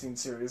Wolfenstein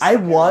series. I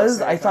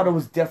thought it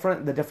was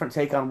different. The different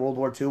take on World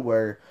War II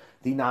where...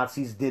 the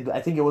Nazis did... I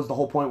think it was the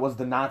whole point was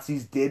the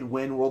Nazis did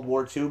win World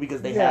War II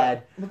because they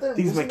had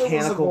these mechanical...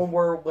 There was one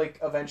where, like,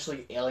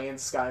 eventually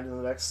aliens got into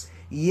the mix?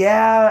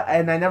 Yeah,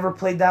 and I never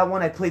played that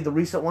one. I played the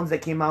recent ones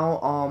that came out.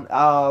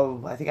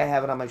 I think I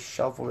have it on my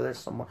shelf over there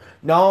somewhere.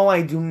 No,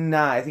 I do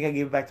not. I think I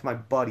gave it back to my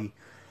buddy.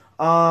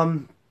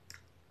 No,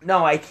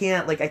 I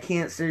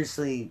can't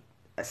seriously...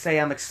 say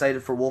I'm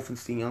excited for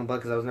Wolfenstein Youngblood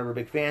because I was never a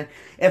big fan.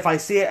 If I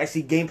see it, I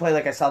see gameplay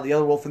like I saw the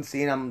other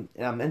Wolfenstein, and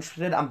I'm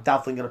interested, I'm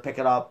definitely going to pick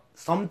it up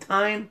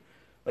sometime,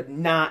 but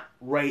not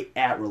right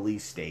at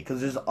release date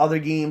because there's other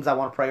games I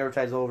want to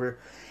prioritize over,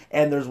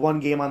 and there's one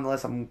game on the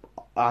list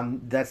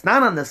that's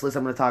not on this list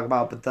I'm going to talk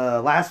about, but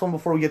the last one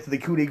before we get to the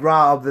coup de grace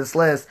of this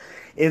list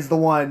is the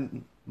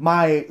one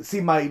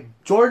my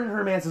Jordan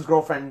Hermance's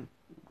girlfriend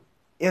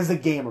is a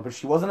gamer, but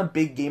she wasn't a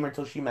big gamer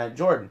until she met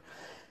Jordan.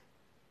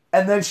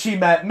 And then she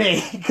met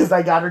me because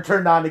I got her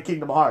turned on to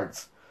Kingdom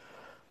Hearts.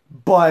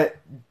 But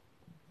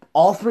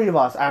all three of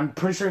us, I'm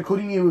pretty sure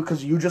including you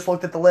because you just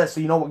looked at the list,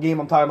 so you know what game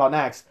I'm talking about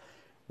next.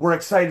 We're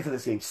excited for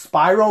this game.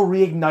 Spyro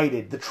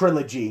Reignited, the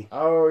trilogy.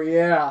 Oh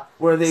yeah,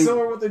 Where they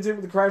similar to what they did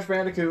with the Crash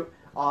Bandicoot,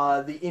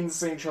 the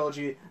Insane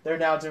trilogy. They're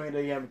now doing it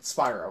again with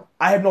Spyro.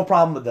 I have no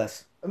problem with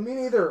this. Me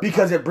neither.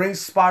 Because it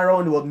brings Spyro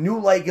into a new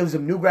light, gives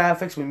him new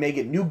graphics, we may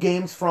get new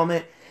games from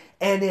it,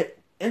 and it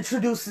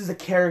introduces a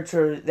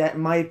character that,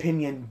 in my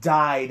opinion,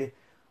 died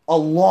a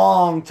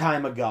long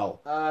time ago.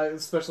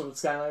 Especially with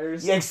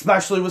Skylanders. Yeah,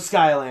 especially with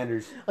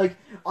Skylanders. Like,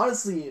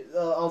 honestly,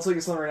 I'll tell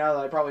you something right now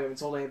that I probably haven't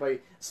told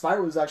anybody.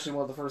 Spyro was actually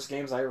one of the first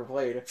games I ever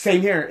played.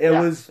 Same here.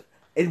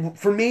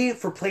 For me,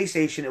 for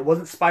PlayStation, it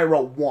wasn't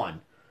Spyro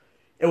 1.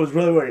 It was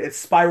really weird.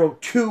 It's Spyro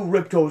 2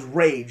 Ripto's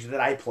Rage that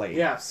I played.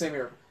 Yeah, same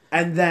here.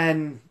 And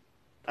then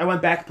I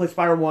went back and played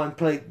Spyro 1,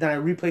 then I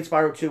replayed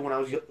Spyro 2 when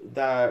I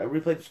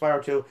replayed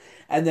Spyro 2,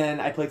 and then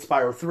I played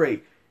Spyro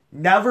 3.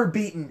 Never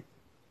beaten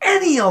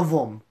any of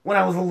them when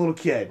I was a little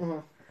kid. Mm-hmm.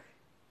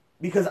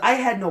 Because I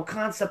had no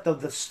concept of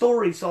the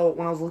story, so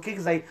when I was a little kid,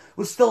 because I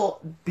was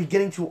still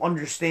beginning to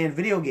understand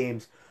video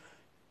games.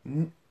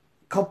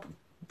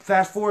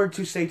 Fast forward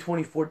to, say,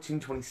 2014,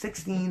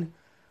 2016,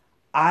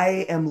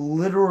 I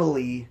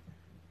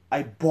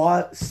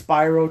bought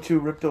Spyro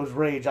 2 Ripto's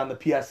Rage on the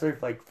PS3 for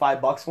like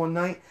 $5 one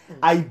night.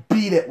 I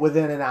beat it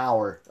within an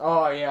hour.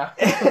 Oh, yeah.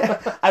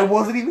 I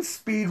wasn't even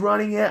speed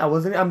running it.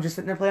 I'm just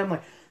sitting there playing. I'm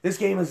like, this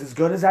game is as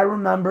good as I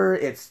remember.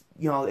 It's,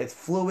 it's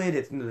fluid.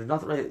 There's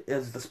nothing.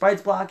 Is the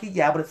sprites blocky?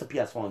 Yeah, but it's a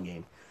PS1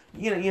 game.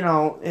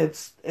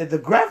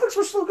 The graphics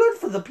were still good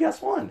for the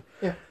PS1.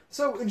 Yeah.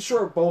 So, in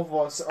short, both of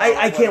us are...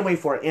 I can't wait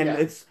for it.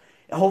 And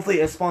hopefully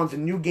it spawns a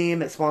new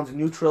game. It spawns a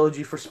new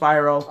trilogy for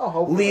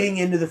Spyro, leading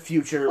into the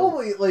future.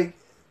 Hopefully,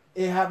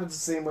 it happens the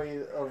same way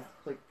of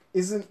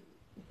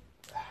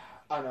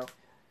I don't know.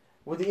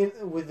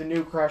 With the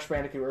new Crash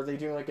Bandicoot, are they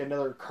doing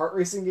another kart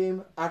racing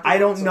game? I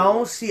don't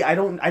know. See, I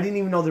didn't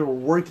even know they were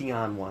working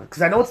on one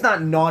because I know it's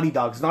not Naughty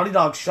Dog. 'Cause Naughty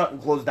Dog shut and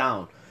closed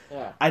down.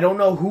 Yeah. I don't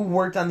know who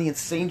worked on the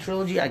Insane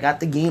trilogy. I got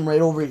the game right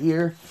over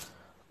here.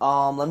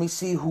 Let me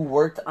see who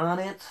worked on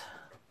it.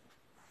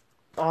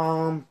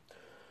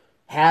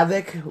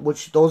 Havoc,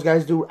 which those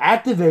guys do,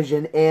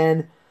 Activision,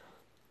 and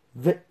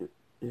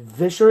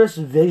Viscerous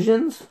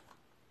Visions.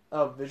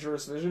 Oh,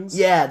 Viscerous Visions?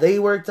 Yeah, they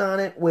worked on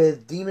it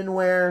with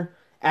Demonware,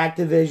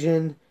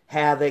 Activision,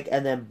 Havoc,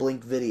 and then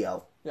Blink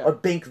Video. Yeah. Or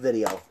Bink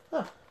Video.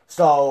 Huh.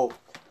 So,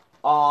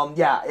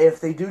 if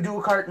they do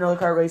another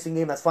kart racing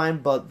game, that's fine,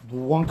 but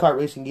one kart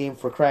racing game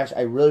for Crash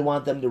I really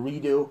want them to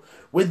redo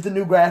with the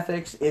new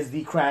graphics is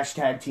the Crash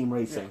Tag Team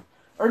Racing. Yeah.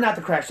 Or not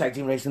the Crash Tag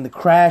Team Racing, the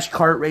Crash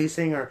Kart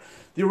Racing, or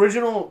the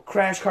original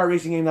Crash Kart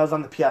Racing game that was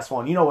on the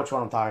PS1. You know which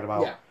one I'm talking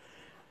about. Yeah.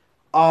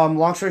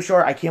 Long story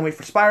short, I can't wait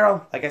for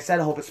Spyro. Like I said,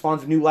 I hope it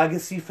spawns a new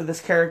legacy for this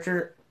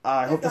character.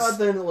 I hope this...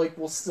 Then,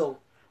 we'll still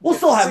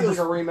have a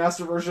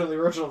remastered version of the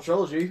original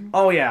trilogy.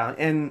 Oh, yeah,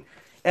 and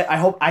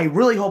I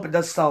really hope it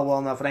does sell well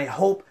enough, and I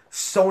hope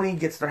Sony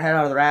gets their head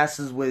out of their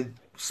asses with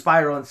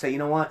Spyro and say, you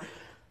know what?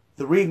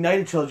 The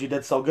Reignited trilogy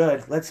did so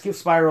good. Let's give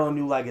Spyro a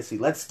new legacy.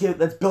 Let's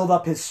build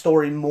up his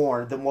story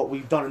more than what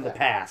we've done in the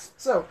past.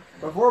 So,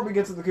 before we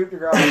get to the coup de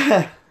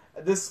grace,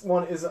 this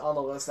one isn't on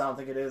the list. I don't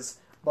think it is.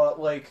 But,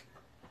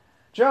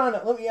 John,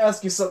 let me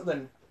ask you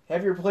something.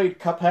 Have you ever played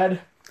Cuphead?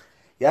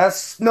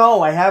 Yes.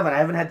 No, I haven't. I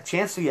haven't had the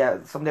chance to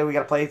yet. Someday we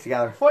gotta play it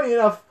together. Funny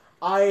enough,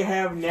 I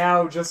have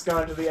now just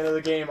gone to the end of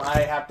the game.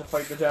 I have to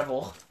fight the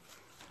devil.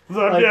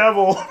 The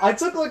devil! I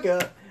took,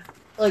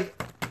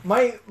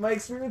 my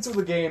experience with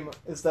the game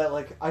is that,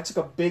 I took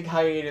a big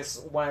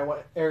hiatus when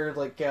I aired,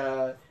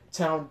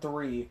 Town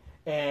 3.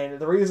 And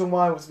the reason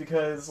why was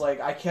because,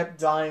 I kept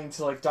dying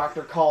to,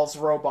 Dr. Call's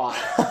robot.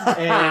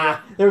 And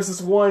there was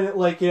this one,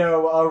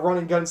 a run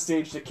and gun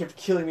stage that kept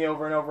killing me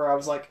over and over. I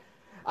was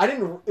I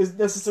didn't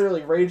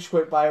necessarily rage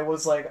quit, but I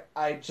was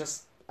I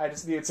just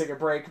need to take a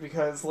break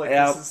because,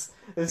 this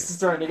is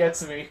starting to get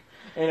to me.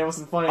 And it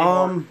wasn't funny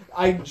anymore.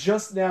 I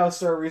just now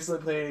started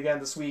recently playing it again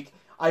this week.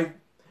 I'm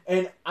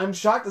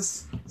shocked to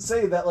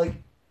say that,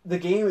 the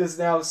game is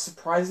now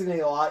surprisingly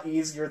a lot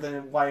easier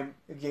than what I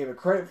gave it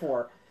credit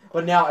for.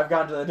 But now I've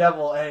gone to the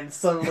devil, and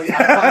suddenly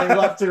I'm finally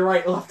left and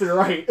right.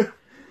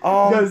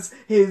 Because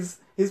his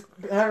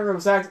pattern of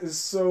attacks is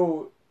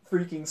so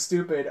freaking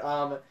stupid.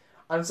 I'm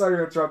sorry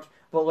to interrupt,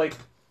 but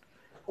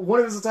one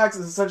of his attacks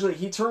is essentially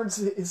he turns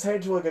his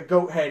head to a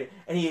goat head,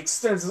 and he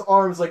extends his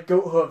arms like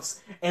goat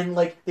hooves, and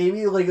they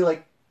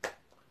immediately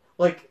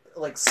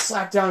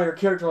slap down on your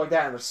character like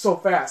that, and they're so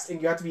fast, and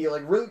you have to be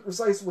really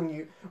precise when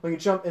you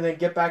jump, and then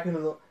get back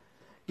into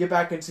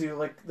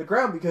the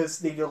ground because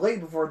they delay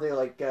before they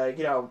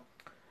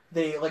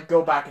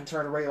go back and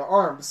turn to regular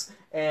arms,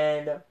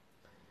 and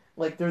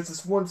there's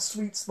this one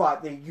sweet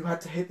spot that you have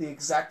to hit the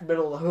exact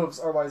middle of the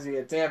hooves, otherwise you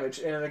get damaged.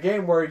 And in a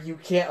game where you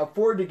can't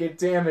afford to get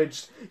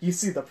damaged, you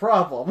see the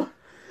problem.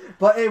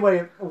 But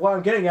anyway, what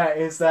I'm getting at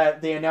is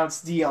that they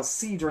announced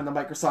DLC during the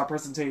Microsoft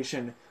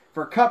presentation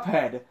for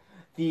Cuphead,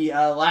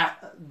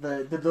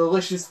 the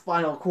delicious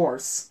final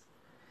course,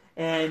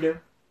 and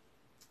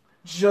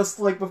just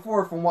like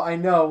before, from what I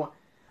know,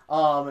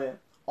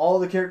 all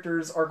the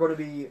characters are going to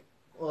be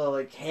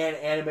like hand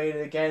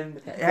animated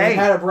again. Hey. They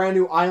had a brand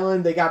new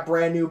island. They got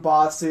brand new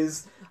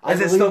bosses. Is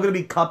it still going to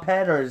be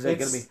Cuphead, or is it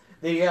going to be?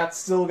 They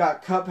still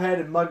got Cuphead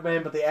and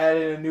Mugman, but they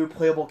added a new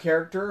playable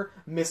character,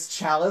 Miss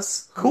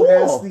Chalice, Cool. who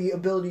has the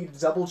ability to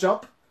double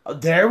jump.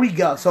 There we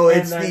go. So And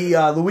it's then-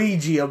 the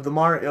Luigi of the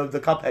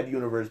Cuphead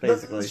universe,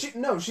 basically.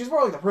 She's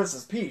more like the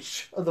Princess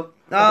Peach of the.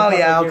 Oh, of the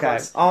yeah, Cuphead okay.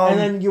 universe. And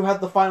then you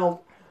have the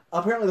final.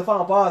 Apparently, the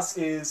final boss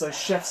is a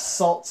Chef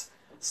Salt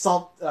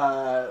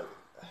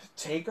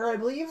Taker, I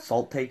believe.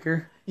 Salt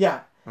Taker.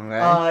 Yeah.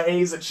 Okay. And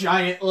he's a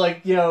giant,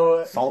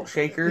 Salt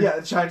Shaker. Yeah,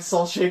 a giant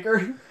salt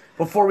shaker.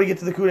 Before we get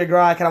to the coup de grace,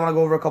 I kind of want to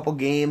go over a couple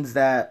games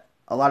that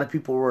a lot of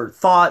people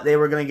thought they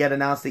were going to get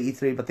announced at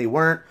E3, but they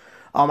weren't.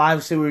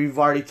 Obviously, we've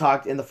already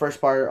talked in the first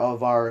part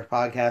of our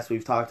podcast.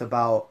 We've talked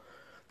about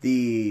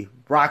the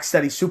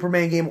Rocksteady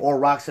Superman game or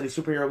Rocksteady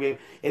superhero game.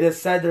 It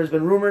is said there's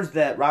been rumors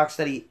that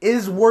Rocksteady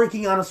is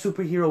working on a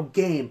superhero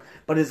game,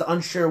 but is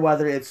unsure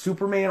whether it's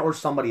Superman or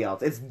somebody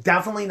else. It's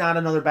definitely not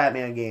another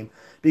Batman game,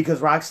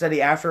 because Rocksteady,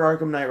 after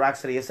Arkham Knight,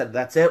 Rocksteady has said,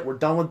 that's it, we're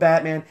done with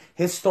Batman.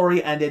 His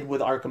story ended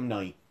with Arkham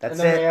Knight. That's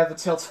And then it. they have the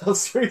Telltale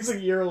series a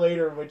year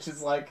later, which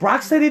is like...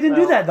 Rocksteady didn't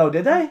do that, though,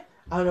 did they?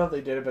 I don't know if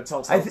they did it, but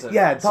Telltale did it.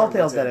 Yeah,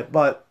 Telltale Certainly did it,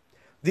 but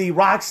the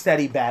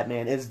Rocksteady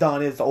Batman is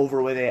done. It's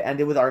over with it.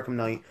 Ended with Arkham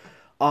Knight.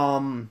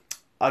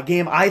 A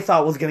game I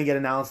thought was going to get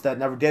announced that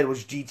never did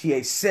was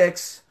GTA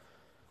 6,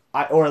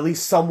 or at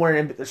least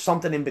there's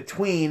something in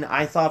between.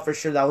 I thought for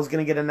sure that was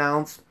going to get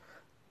announced.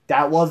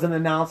 That wasn't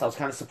announced. I was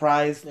kind of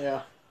surprised.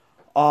 Yeah.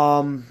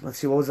 Let's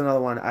see, what was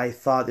another one I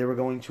thought they were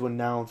going to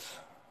announce?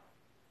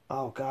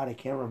 Oh God, I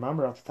can't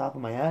remember off the top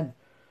of my head.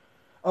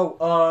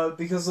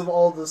 Because of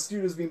all the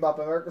studios being bought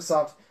by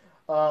Microsoft,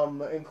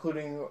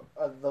 including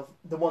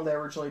the one that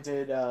originally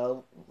did, I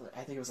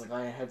think it was like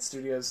Lionhead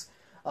Studios.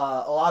 A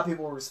lot of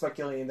people were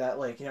speculating that,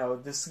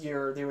 this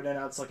year they would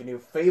announce a new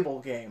Fable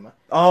game,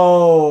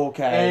 Oh,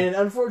 okay. and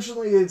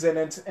unfortunately it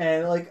didn't.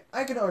 And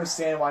I can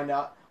understand why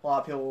not. A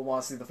lot of people will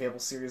want to see the Fable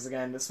series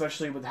again,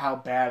 especially with how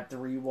bad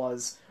 3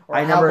 was, or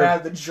how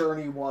bad the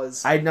journey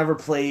was. I'd never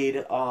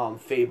played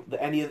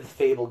any of the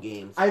Fable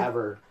games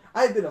ever.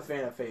 I've been a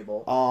fan of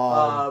Fable.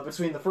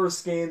 Between the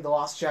first game, the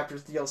Lost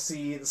Chapters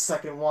DLC, the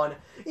second one,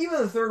 even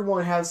the third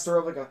one has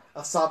sort of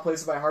a soft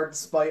place in my heart,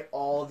 despite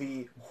all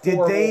the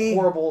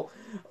horrible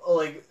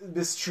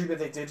mistreatment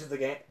they did to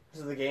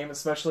the game,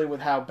 especially with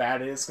how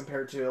bad it is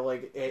compared to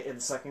in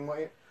the second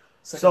one.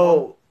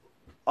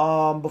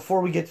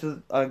 Before we get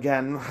to the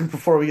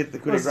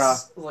coup de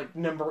grace,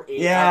 number 8.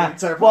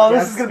 yeah. Well,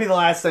 this is gonna be the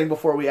last thing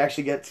before we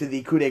actually get to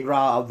the coup de grace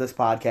of this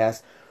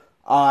podcast.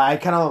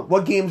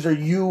 What games are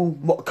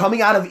you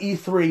coming out of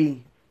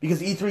E3?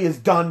 Because E3 is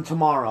done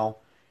tomorrow,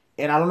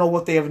 and I don't know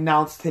what they have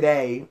announced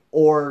today,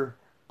 or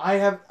I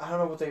don't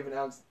know what they've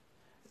announced.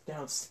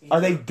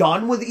 Are they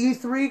done with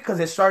E3? Because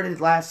it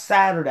started last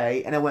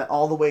Saturday and it went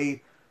all the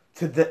way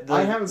to the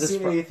I haven't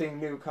seen anything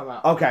new come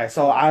out. Okay,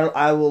 so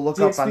I will look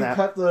up on that.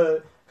 cut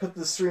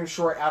the stream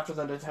short after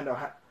the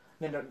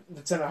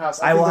Nintendo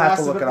House. I will have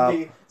to look it up.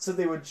 They said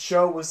they would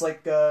show was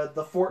the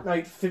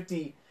Fortnite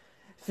 50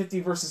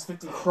 versus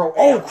 50 Pro.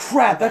 Oh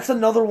crap! That's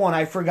another one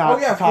I forgot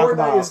to talk Fortnite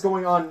about. is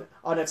going on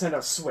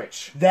Nintendo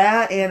Switch.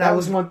 That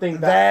was one thing.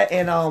 That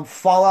and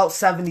Fallout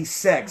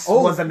 76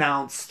 was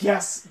announced.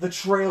 Yes, the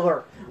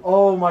trailer.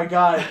 Oh my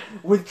god,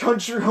 with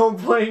Country Home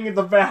playing in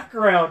the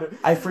background.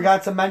 I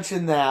forgot to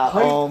mention that.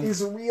 Hype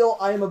is real.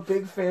 I am a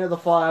big fan of the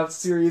Fallout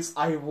series.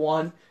 I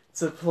want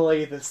to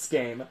play this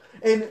game.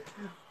 And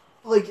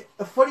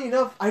funny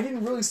enough, I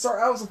didn't really start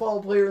out as a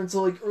Fallout player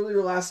until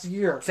earlier last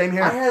year. Same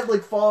here. I had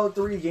Fallout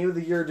 3 Game of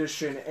the Year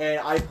edition,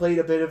 and I played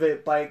a bit of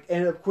it, but I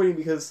ended up quitting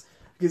because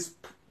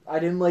I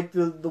didn't like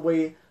the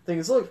way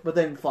things looked. But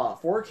then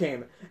Fallout 4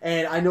 came,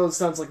 and I know it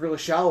sounds really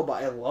shallow,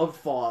 but I loved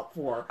Fallout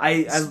 4.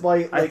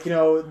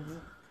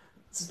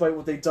 Despite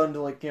what they've done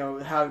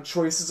to how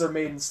choices are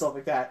made and stuff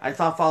like that. I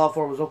thought Fallout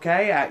 4 was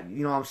okay.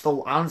 I'm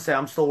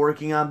still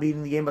working on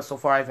beating the game, but so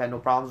far I've had no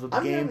problems with the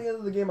game. I'm at the end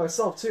of the game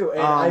myself too,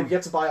 and I've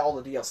yet to buy all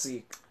the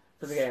DLC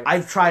for the game.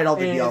 I've tried all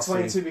the DLC. It's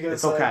funny too because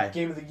it's okay.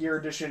 Game of the Year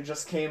edition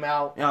just came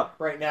out Yep.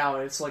 right now,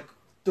 and it's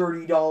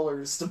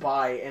 $30 to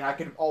buy, and I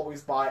can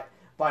always buy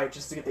it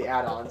just to get the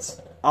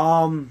add-ons.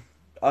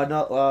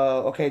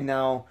 Okay,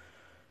 now,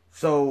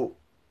 so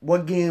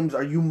what games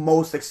are you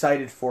most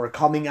excited for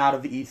coming out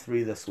of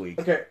E3 this week?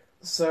 Okay,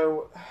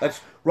 so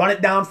Let's run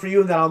it down for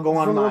you, and then I'll go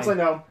on from the mine. ones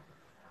I know,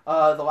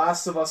 The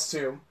Last of Us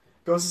 2,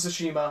 Ghost of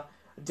Tsushima,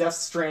 Death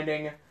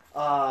Stranding,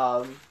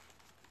 Cuphead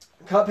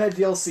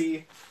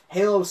DLC,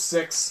 Halo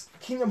 6,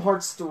 Kingdom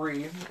Hearts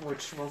 3,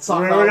 which we'll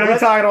talk about. We're going to be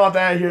talking about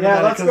that here in a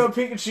minute, let's go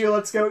Pikachu,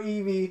 let's go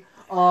Eevee.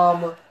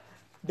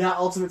 Not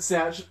Ultimate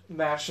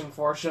Smash,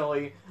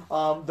 unfortunately,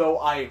 though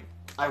I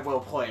will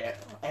play it.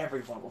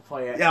 Everyone will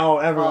play it. Yeah,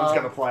 everyone's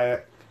going to play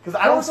it. Because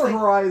Forza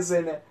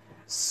Horizon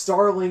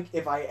Starlink,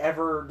 if I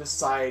ever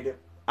decide,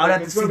 I would have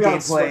to it's see going to be on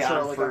gameplay Switch or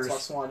on like first.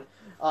 Xbox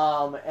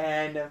One.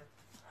 And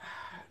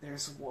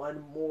there's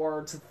one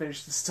more to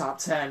finish this top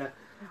 10.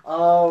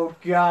 Oh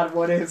God,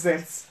 what is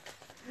it?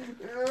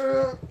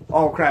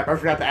 Oh crap! I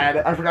forgot to add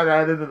it. I forgot to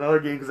add in another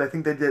game because I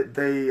think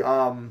they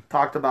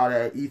talked about it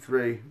at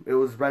E3. It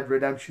was Red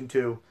Redemption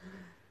 2.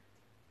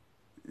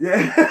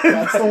 Yeah,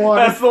 That's the one.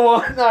 That's the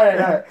one. All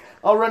right.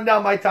 I'll run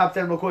down my top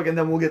 10 real quick, and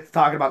then we'll get to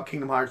talking about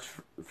Kingdom Hearts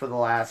for the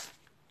last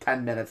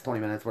 10 minutes, 20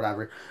 minutes,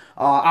 whatever.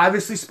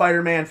 Obviously,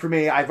 Spider-Man for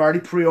me. I've already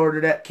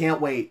pre-ordered it. Can't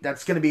wait.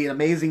 That's going to be an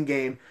amazing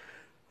game.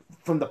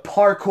 From the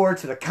parkour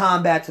to the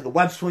combat to the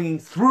web swinging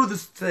through the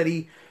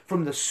city,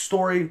 from the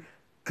story,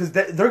 because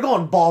they're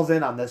going balls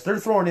in on this. They're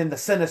throwing in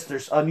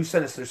the new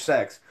Sinister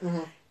Six,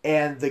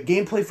 and the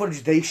gameplay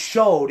footage they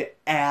showed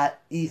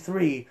at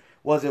E3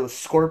 it was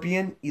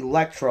Scorpion,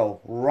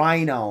 Electro,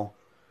 Rhino,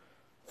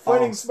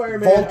 Fighting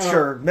Spider-Man,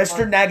 Vulture,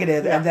 Mr.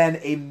 Negative, yeah. and then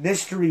a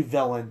mystery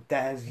villain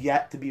that has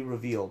yet to be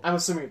revealed. I'm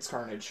assuming it's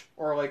Carnage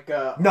or like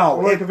a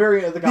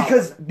variant of the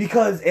Goblin.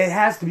 Because it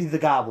has to be the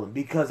Goblin,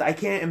 because I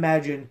can't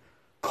imagine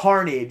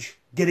Carnage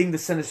getting the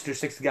Sinister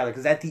Six together,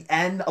 because at the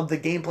end of the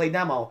gameplay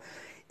demo,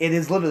 it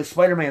is literally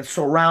Spider-Man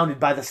surrounded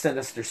by the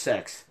Sinister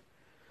Six.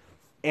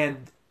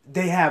 And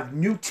they have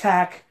new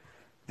tech.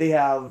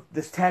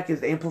 This tech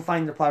is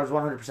amplifying their powers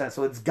 100%,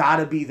 so it's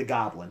gotta be the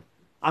Goblin.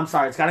 I'm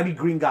sorry, it's gotta be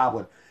Green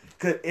Goblin.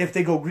 'Cause if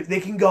they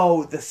can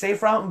go the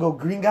safe route and go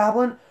Green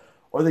Goblin,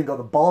 or they can go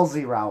the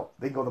ballsy route.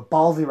 They can go the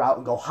ballsy route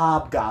and go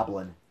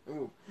Hobgoblin.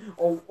 Ooh.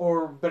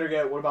 Or better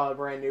yet, what about a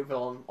brand new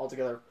villain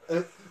altogether?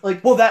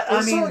 Like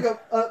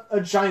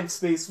a giant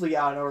space fleet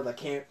out of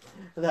nowhere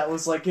that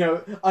was like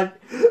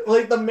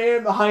like the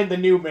man behind the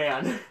new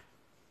man.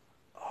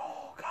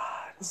 Oh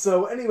God.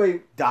 So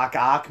anyway, Doc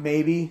Ock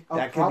maybe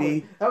that could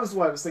be. That was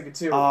what I was thinking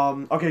too.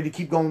 Okay, to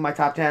keep going with my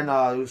top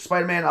 10,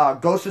 Spider-Man,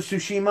 Ghost of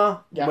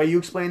Tsushima. Yeah. The way you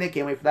explained it,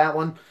 can't wait for that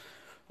one.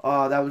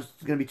 That was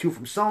gonna be 2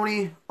 from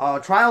Sony.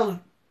 Trials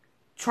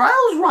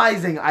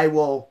Rising.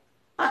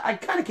 I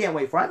kind of can't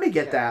wait for. I may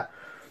get that.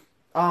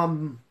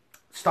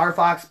 Star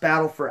Fox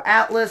Battle for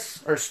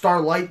Atlas, or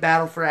Starlight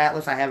Battle for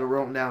Atlas. I have it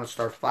written down as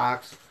Star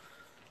Fox.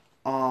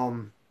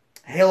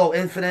 Halo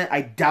Infinite.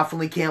 I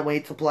definitely can't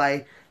wait to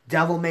play.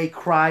 Devil May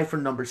Cry for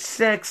number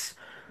 6.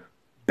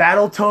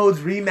 Battletoads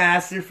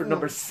Remastered for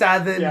number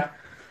 7. Yeah.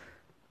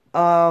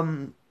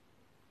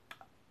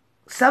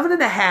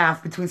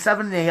 7.5, between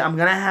 7 and 8, I'm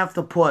going to have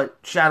to put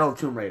Shadow of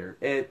Tomb Raider.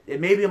 It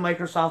may be a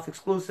Microsoft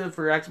exclusive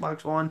for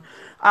Xbox One.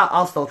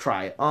 I'll still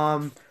try it.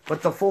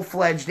 But the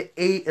full-fledged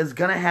 8 is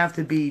going to have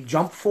to be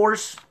Jump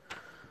Force.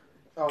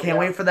 Can't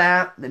wait for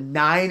that. The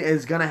 9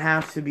 is going to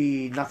have to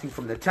be Nothing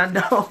from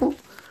Nintendo.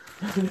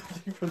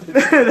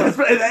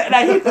 And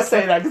I hate to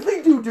say that, because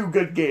they do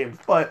good games,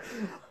 but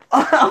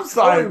I'm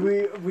sorry.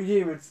 We didn't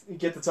even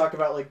get to talk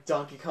about like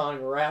Donkey Kong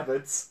or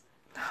Rabbids.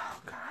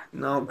 Oh God,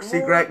 no!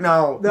 See, Greg,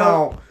 no,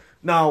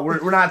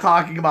 we're not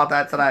talking about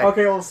that today.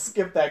 Okay, we'll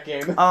skip that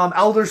game.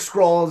 Elder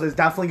Scrolls is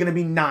definitely going to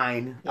be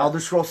 9. Yeah. Elder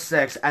Scrolls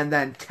 6, and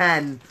then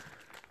 10.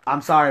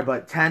 I'm sorry,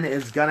 but 10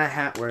 is gonna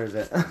have. Where is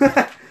it?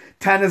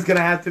 10 is gonna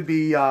have to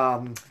be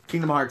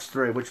Kingdom Hearts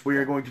 3, which we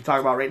are going to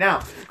talk about right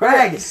now.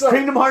 Greg, so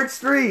Kingdom Hearts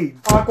 3.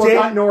 Aqua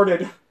got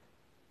Norded.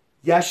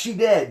 Yes, she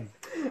did.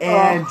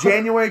 And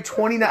January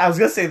 29th, I was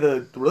going to say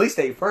the release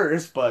date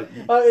first, but...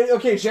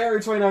 okay, January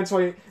 29th,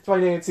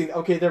 2019.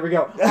 Okay, there we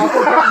go.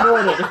 Aqua got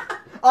Norded.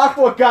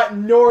 Aqua got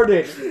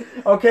Norded.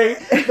 Okay?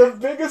 The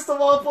biggest of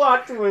all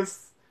plot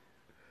twists.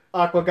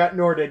 Aqua got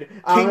Norded.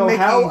 I don't know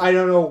how, I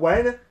don't know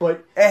when,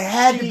 but it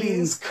had to be.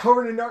 She's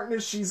covered in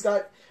darkness. She's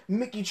got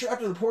Mickey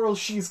trapped in the portal.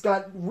 She's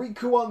got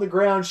Riku on the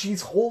ground.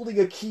 She's holding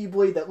a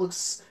Keyblade that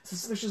looks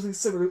suspiciously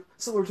similar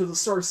to the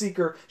Star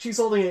Seeker. She's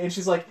holding it, and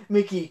she's like,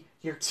 Mickey,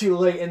 you're too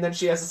late. And then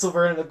she has the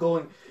silver end of the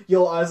glowing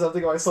yellow eyes. I'm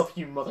thinking to myself,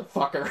 you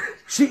motherfucker.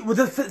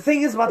 The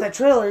thing is about that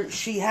trailer,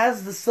 she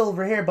has the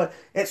silver hair, but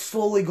it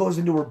slowly goes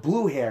into her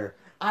blue hair.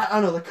 I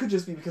don't know. That could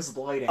just be because of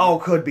the lighting. Oh,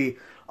 could be.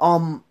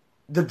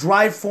 The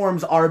drive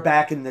forms are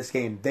back in this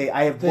game.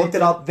 I have looked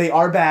it up. They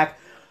are back,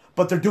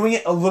 but they're doing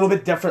it a little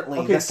bit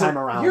differently this time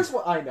around. Here's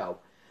what I know.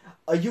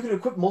 You can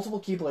equip multiple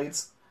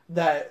Keyblades.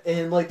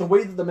 And like the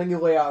way that the menu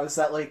layout is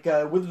that like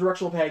with the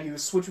directional pad you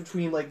switch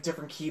between like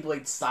different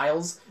Keyblade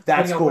styles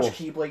depending on which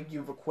Keyblade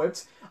you've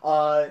equipped.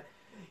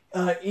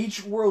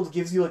 Each world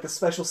gives you like a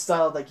special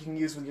style that you can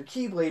use with your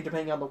Keyblade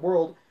depending on the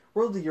world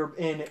that you're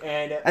in,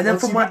 and then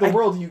once you beat the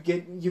world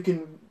you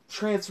can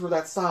transfer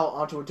that style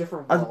onto a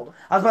different world.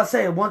 I was about to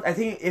say, I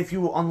think if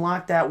you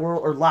unlock that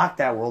world or lock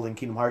that world in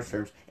Kingdom Hearts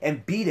terms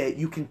and beat it,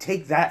 you can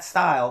take that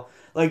style,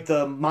 like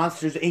the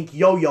Monsters Inc.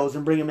 yo-yos,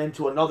 and bring them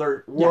into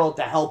another world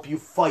to help you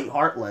fight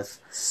Heartless.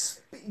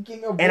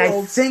 Speaking of and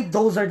worlds, I think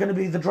those are going to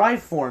be the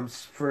drive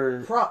forms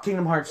for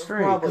Kingdom Hearts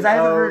 3. Because I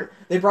haven't heard...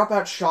 They brought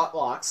back Shot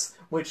Locks,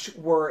 which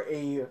were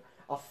a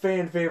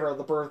fan favorite of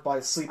the Birth by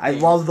Sleep I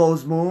games. love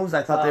those moves.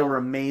 I thought they were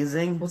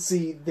amazing. Let's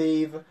see,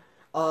 they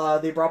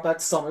brought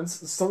back summons.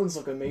 The summons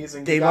look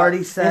amazing. They've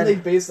already said... And they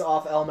based it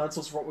off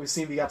elementals from what we've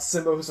seen. We got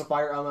Simba, who's a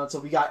fire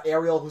elemental. We got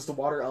Ariel, who's the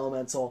water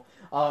elemental.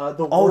 The Oh,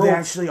 they worlds-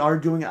 actually are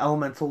doing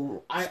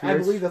elemental I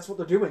spirits? believe that's what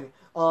they're doing.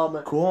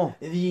 Cool.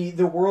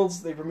 The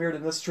worlds they premiered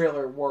in this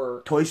trailer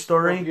were Toy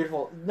Story?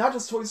 beautiful. Not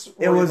just Toy Story.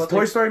 It was but, Toy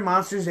like, Story,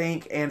 Monsters,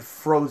 Inc., and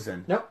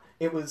Frozen. Nope,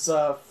 it was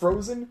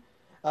Frozen.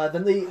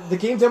 Then the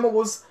game demo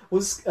was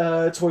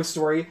Toy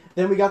Story.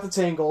 Then we got the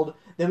Tangled.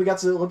 Then we got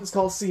to Olympus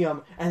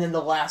Coliseum, and then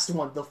the last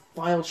one, the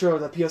final trailer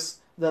that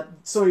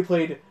Sony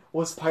played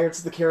was Pirates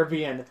of the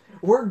Caribbean.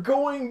 We're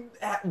going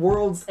at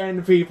World's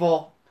End,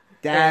 people.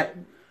 That,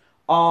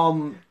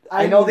 And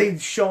I know mean-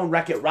 they've shown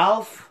Wreck-It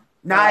Ralph.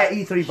 Not at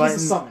E3, but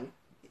he's a summon.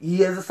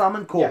 he is a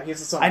summon. Cool. Yeah,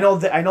 he's a summon.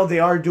 I know they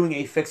are doing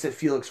a Fix-It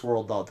Felix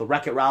world though. The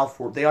Wreck-It Ralph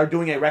world. They are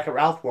doing a Wreck-It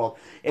Ralph world.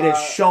 It is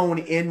shown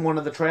in one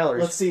of the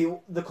trailers. Let's see.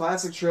 The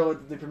classic trailer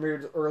that they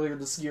premiered earlier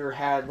this year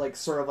had like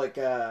sort of like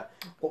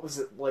what was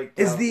it like?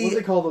 Is what the- do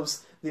they call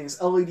those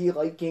things? LED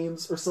light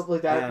games or something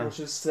like that, Yeah. which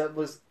is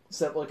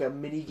set like a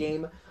mini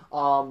game.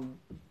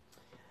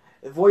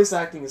 Voice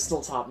acting is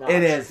still top notch.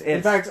 It is.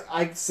 In fact,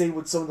 I'd say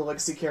with some of the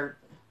legacy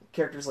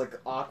characters like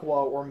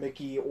Aqua or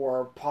Mickey,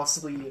 or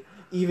possibly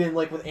even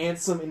like with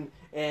Ansem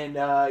and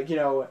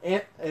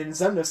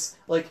Xemnas,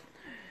 like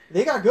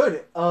they got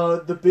good.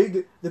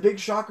 The big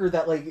shocker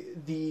that like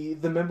the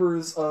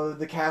members of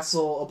the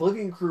Castle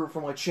Oblivion crew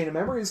from like Chain of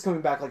Memories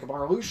coming back, like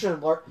Marluxia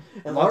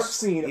and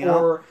Larxene, you know?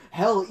 or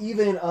hell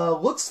even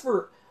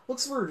Luxford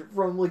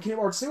from like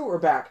Kingdom Hearts 2 are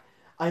back.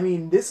 I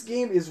mean, this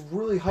game is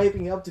really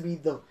hyping up to be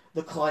the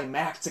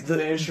climactic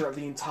finisher of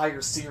the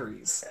entire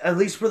series. At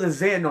least for the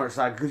Xehanort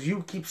saga, because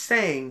you keep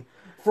saying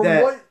From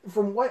that...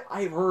 what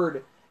I've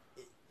heard,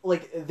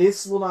 like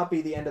this will not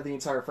be the end of the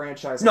entire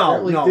franchise. No,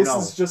 Apparently, no, this no.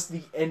 is just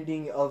the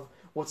ending of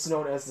what's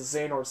known as the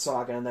Xehanort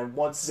saga, and then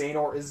once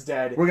Xehanort is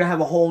dead, We're going to have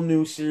a whole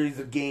new series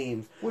of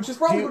games. which is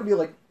probably Do you- going to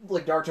be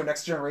like Naruto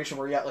Next Generation,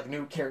 where you got like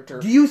new character.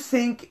 Do you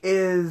think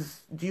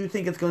it's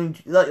going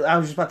to... Like, I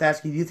was just about to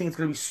ask you, do you think it's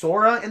going to be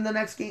Sora in the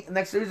next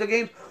series of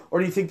games? Or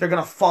do you think they're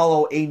going to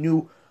follow a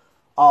new...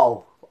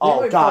 Oh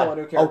might follow a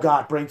new God. character. Oh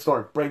God,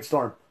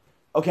 brainstorm.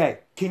 Okay,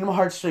 Kingdom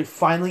Hearts 3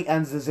 finally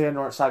ends the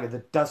Xehanort saga. The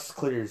dust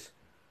clears.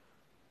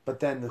 But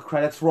then the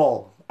credits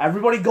roll.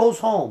 Everybody goes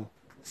home,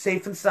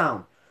 safe and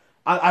sound.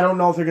 I don't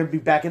know if they're going to be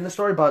back in the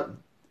story, but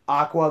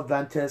Aqua,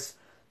 Ventus,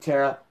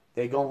 Terra,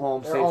 they go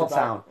home They're safe all and back.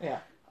 sound. Yeah.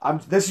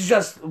 This is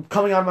just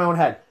coming out of my own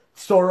head.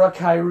 Sora,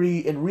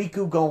 Kairi, and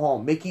Riku go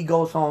home. Mickey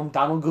goes home.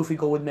 Donald and Goofy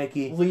go with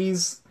Mickey.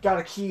 Lee's got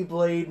a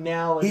Keyblade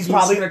now. And He's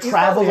probably going to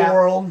travel the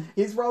world.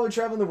 He's probably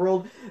traveling the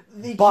world.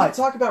 They But- keep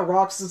talking about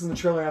Roxas in the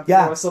trailer. I'm Yeah.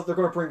 thinking to myself, they're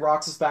going to bring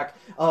Roxas back.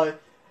 What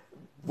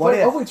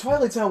if? Hopefully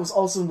Twilight Town was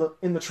also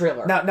in the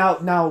trailer.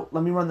 Now,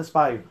 let me run this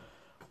by you.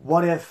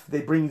 What if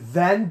they bring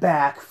Ven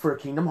back for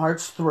Kingdom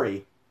Hearts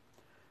 3?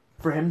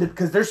 For him to...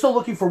 Because they're still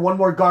looking for one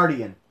more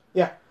Guardian.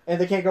 Yeah, and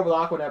they can't go with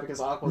Aqua now because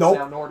Aqua's Nope.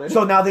 now Norden.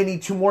 So now they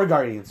need 2 more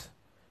Guardians.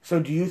 So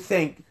do you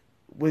think,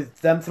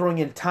 with them throwing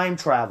in time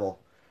travel,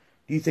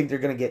 do you think they're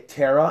going to get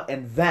Terra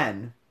and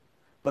Ven,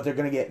 but they're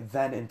going to get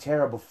Ven and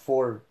Terra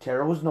before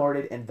Terra was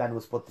Norded and Ven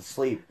was put to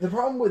sleep? The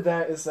problem with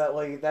that is that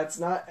like that's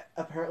not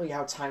apparently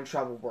how time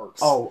travel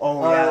works. Oh,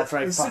 yeah, that's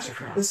right. So, Fuck, I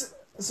forgot.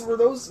 so for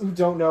those who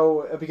don't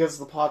know, because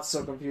the plot's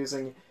so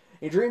confusing,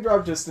 in Dream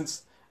Drop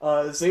Distance,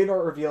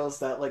 Xehanort reveals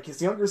that like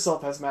his younger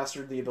self has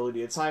mastered the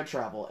ability to time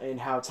travel, and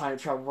how time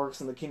travel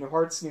works in the Kingdom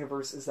Hearts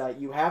universe is that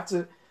you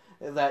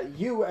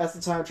as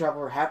the time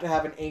traveler have to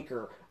have an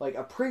anchor, like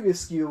a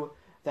previous you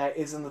that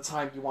is in the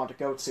time you want to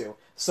go to.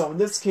 So in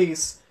this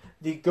case,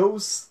 the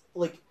ghosts,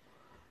 like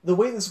the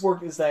way this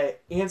worked is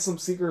that Ansem,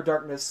 Seeker of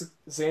Darkness,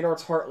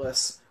 Xehanort's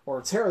Heartless,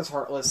 or Terra's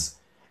Heartless,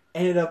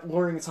 ended up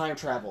learning time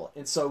travel,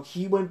 and so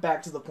he went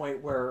back to the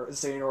point where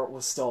Xehanort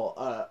was still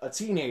a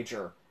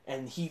teenager,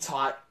 and he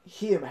taught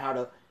him how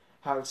to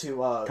Time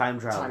travel.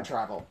 time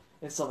travel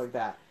and stuff like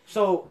that.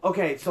 So,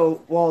 okay,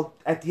 well,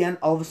 at the end,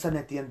 all of a sudden,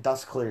 at the end,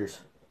 dust clears.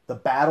 The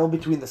battle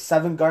between the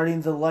 7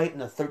 Guardians of Light and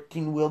the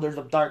 13 Wielders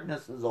of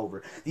Darkness is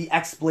over. The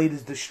X-Blade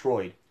is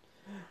destroyed.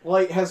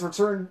 Light has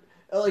returned,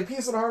 like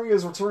peace and harmony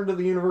has returned to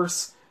the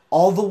universe,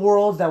 All the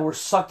worlds that were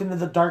sucked into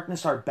the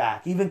darkness are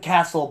back. Even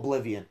Castle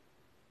Oblivion.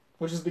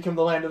 which has become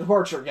the land of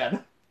departure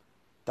again.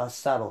 Dust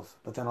settles.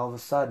 But then all of a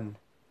sudden,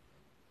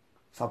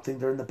 something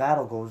during the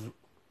battle goes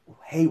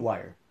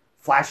haywire.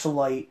 Flash of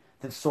light,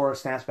 then Sora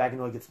snaps back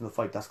into it, gets in the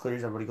fight. Dust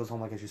clears, everybody goes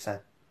home like as you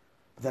said.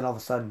 But then all of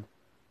a sudden,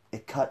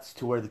 it cuts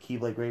to where the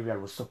Keyblade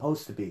Graveyard was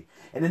supposed to be.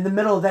 And in the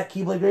middle of that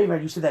Keyblade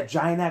Graveyard, you see that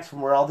giant X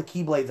from where all the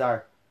Keyblades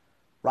are.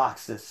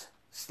 Roxas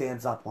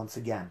stands up once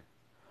again.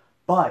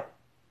 But,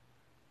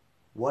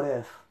 what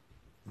if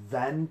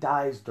Ven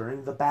dies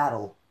during the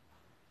battle,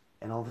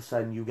 and all of a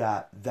sudden you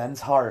got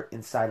Ven's heart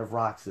inside of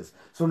Roxas?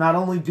 So not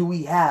only do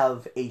we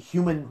have a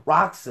human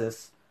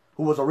Roxas,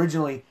 who was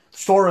originally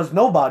Sora's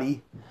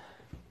nobody,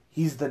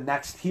 he's the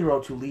next hero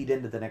to lead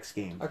into the next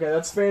game. Okay,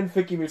 that's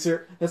fanfic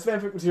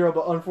material,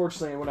 but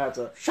unfortunately, I'm gonna have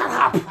to. Shut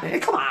up!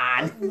 Come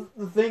on!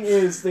 The thing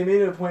is, they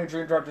made it a point in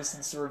Dream Drop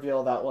Distance to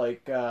reveal that,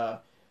 like,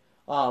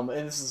 and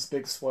this is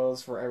big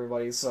spoilers for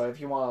everybody. So if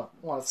you want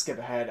to skip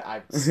ahead,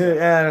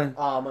 Yeah.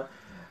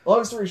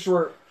 long story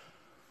short,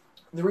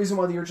 the reason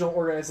why the original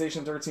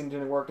Organization 13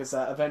 didn't work is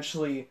that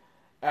eventually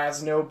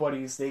as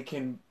nobodies, they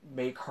can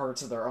make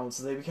hearts of their own,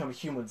 so they become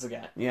humans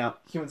again. Yeah.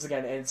 Humans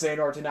again, and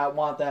Xehanort did not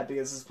want that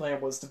because his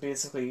plan was to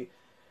basically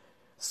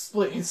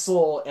split his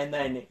soul and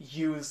then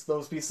use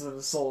those pieces of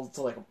his soul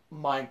to like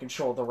mind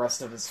control the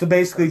rest of his. So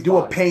basically, his do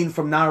body. a Pain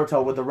from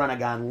Naruto with the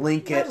Rinnegan,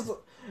 link it.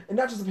 And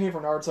not just the Pain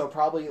from Naruto,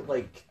 probably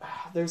like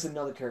there's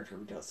another character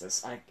who does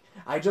this.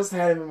 I just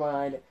had him in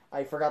mind.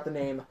 I forgot the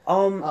name.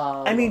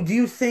 I mean, do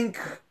you think?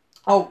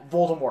 Oh,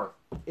 Voldemort.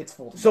 It's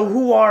Voldemort. So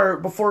who are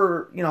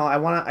before I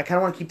kind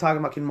of want to keep talking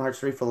about Kingdom Hearts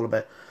 3 for a little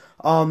bit.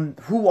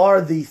 Who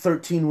are the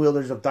 13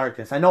 Wielders of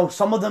Darkness? I know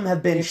some of them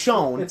have been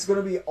shown. It's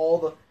going to be all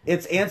the.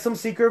 It's Ansem,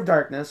 Seeker of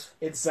Darkness.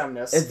 It's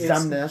Xemnas. It's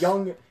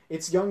Xemnas.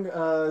 It's young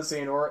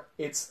Xehanort.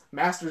 It's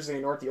Master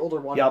Xehanort, the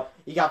older one. Yep.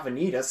 You got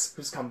Vanitas,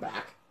 who's come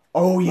back.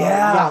 Oh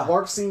yeah. You got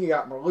Larxene, you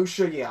got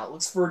Marluxia, you got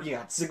Luxford, you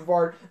got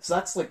Sigvard. So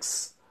that's like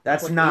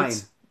that's like 9.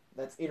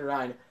 That's 8 or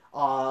 9.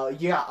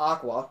 You got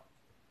Aqua.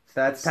 So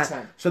that's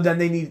 10. So then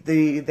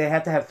they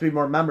have to have 3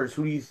 more members.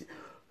 Who do you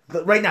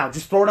right now?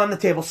 Just throw it on the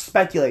table.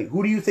 Speculate.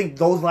 Who do you think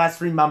those last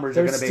 3 members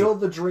are going to be? There's still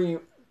the dream.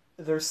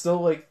 There's still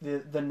like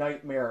the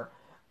nightmare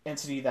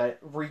entity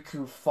that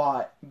Riku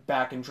fought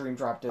back in Dream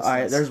Drop Distance. All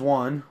right, there's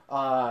one.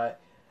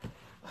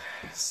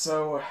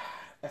 So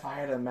if I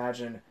had to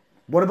imagine.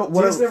 What about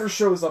Diz never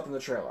shows up in the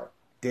trailer.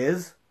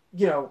 Diz?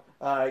 Yeah,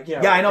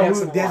 I know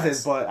who Diz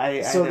is, but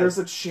there's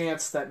a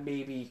chance that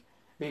maybe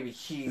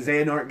he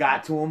Xehanort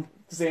got to him.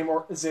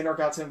 Xehanort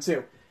got to him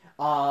too.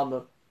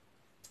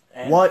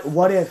 And what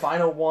the if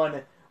final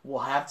one will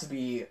have to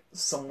be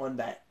someone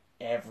that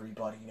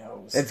everybody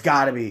knows? It's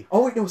got to be.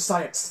 Oh wait, no,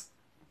 Saïx.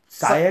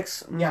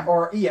 Saïx? Yeah,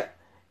 or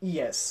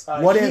yes.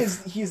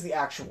 He's the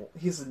actual.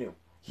 He's the new.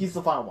 He's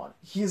the final one.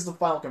 He's the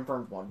final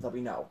confirmed one that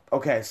we know.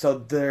 Okay, so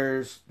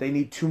they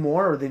need 2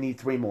 more, or they need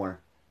 3 more.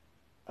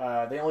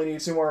 They only need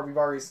 2 more. We've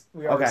already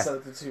set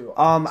it to 2.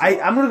 I'm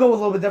gonna go with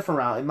a little bit different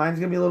route. Mine's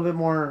gonna be a little bit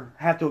more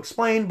have to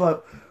explain,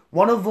 but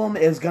one of them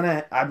is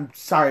gonna. I'm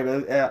sorry,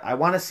 but I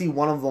want to see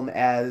one of them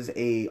as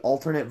a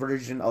alternate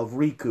version of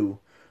Riku,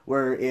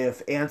 where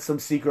if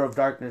Ansem, Seeker of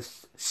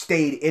Darkness,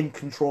 stayed in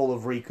control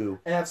of Riku.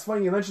 And that's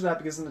funny you mentioned that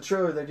because in the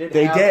trailer they did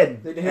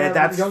and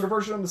have a younger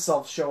version of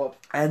themselves show up.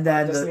 And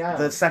then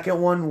the second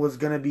one was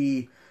gonna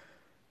be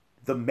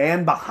the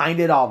man behind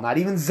it all, not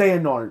even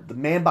Xehanort. The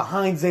man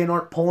behind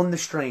Xehanort pulling the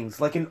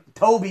strings, like in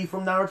Toby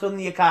from Naruto and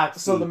the Akatsuki.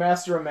 So the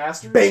Master of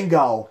Masters?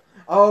 Bingo!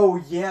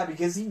 Oh, yeah,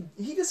 because he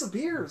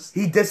disappears.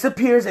 He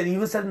disappears, and he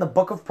even said in the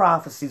Book of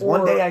Prophecies,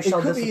 one day I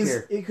shall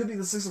disappear. It could be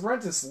the Sixth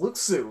Apprentice,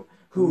 Luxu,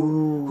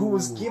 who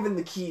was given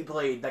the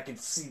Keyblade that could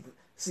see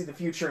the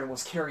future and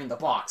was carrying the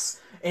box.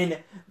 And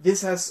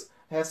this has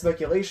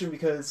speculation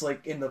because,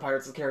 like, in the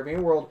Pirates of the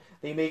Caribbean world,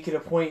 they make it a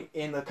point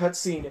in the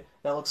cutscene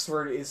that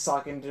Luxford is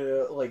talking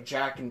to, like,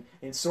 Jack and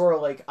Sora,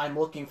 like, I'm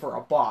looking for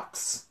a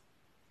box.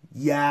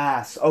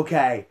 Yes,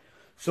 okay.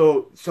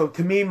 So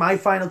to me, my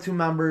final 2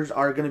 members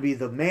are going to be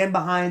the man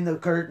behind the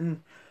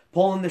curtain,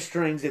 pulling the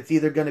strings. It's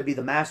either going to be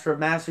the Master of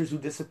Masters who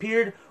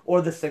disappeared,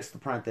 or the Sixth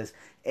Apprentice.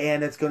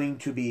 And it's going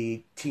to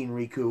be Teen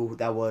Riku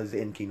that was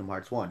in Kingdom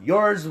Hearts 1.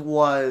 Yours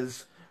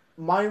was...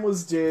 Mine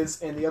was Diz,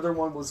 and the other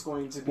one was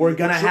going to be...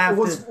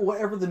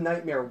 whatever the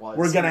nightmare was.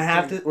 We're gonna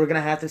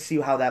have to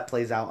see how that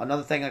plays out.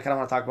 Another thing I kind of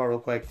want to talk about real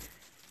quick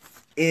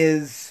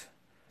is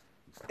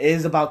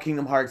about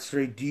Kingdom Hearts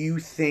 3. Do you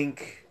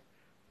think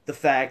the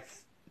fact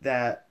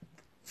that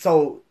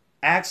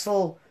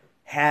Axel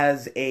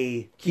has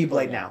a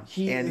Keyblade now?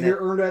 He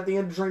earned it at the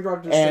end of Dream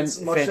Drop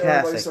Distance, much to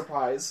everybody's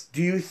surprise.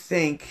 Do you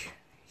think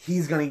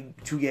he's going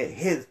to get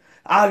his?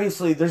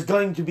 Obviously, there's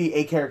going to be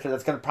a character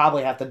that's going to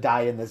probably have to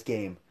die in this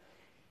game.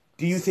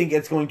 Do you think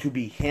it's going to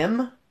be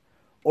him,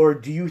 or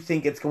do you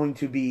think it's going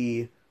to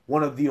be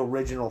one of the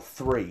original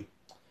 3?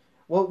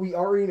 Well, we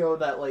already know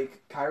that,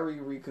 like, Kairi,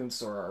 Riku, and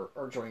Sora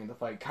are joining the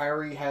fight.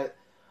 Kairi had,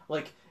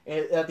 like,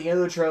 at the end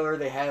of the trailer,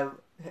 they have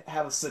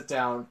a sit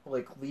down,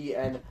 like Lee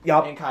and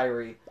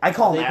Kairi. I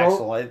call him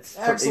Axel.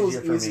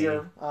 Axel's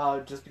easier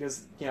just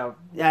because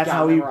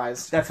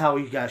memorized. That's how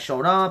he got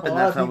shown up, and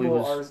that's how he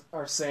was. A lot of people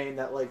are saying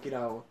that, like,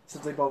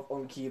 since they both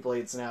own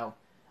Keyblades now,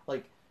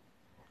 like,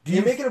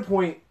 you make it a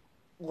point.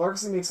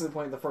 Larxene makes it a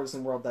point in the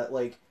Frozen world that,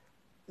 like,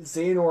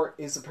 Xehanort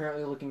is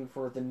apparently looking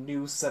for the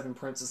new 7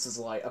 Princesses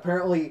of Light.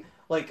 Apparently,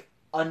 like,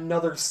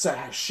 another set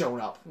has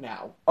shown up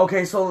now.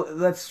 Okay, so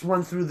let's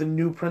run through the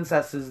new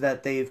princesses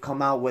that they've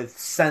come out with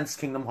since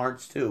Kingdom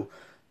Hearts 2.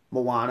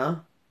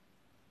 Moana.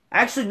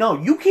 Actually,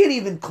 no, you can't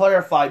even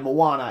clarify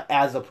Moana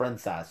as a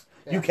princess.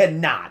 Yeah. You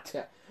cannot.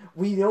 Yeah.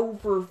 We know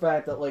for a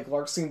fact that, like,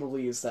 Larxene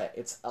believes that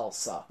it's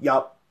Elsa.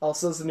 Yup.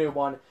 Elsa's the new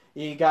one.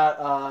 You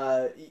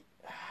got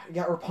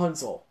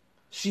Rapunzel.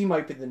 She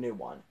might be the new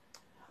one.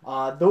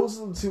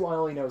 Those are the 2 I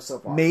only know so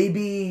far.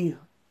 Maybe,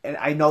 and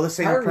I know the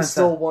same princess.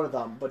 Still one of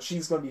them, but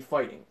she's going to be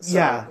fighting. So,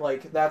 yeah.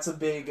 Like, that's a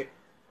big,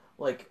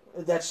 like,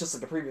 that's just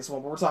like a previous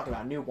one, but we're talking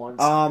about new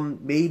ones.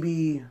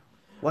 Maybe,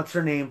 what's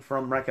her name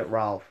from Wreck-It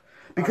Ralph?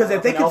 Because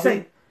if they can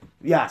say,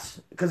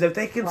 yes, because if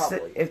they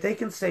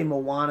can say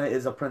Moana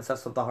is a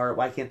princess of the heart,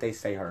 why can't they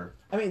say her?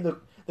 I mean,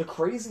 the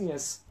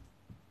craziness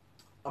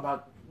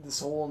about this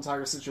whole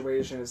entire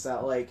situation is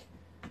that like,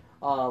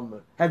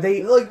 Have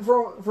they like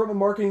from a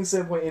marketing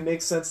standpoint, it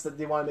makes sense that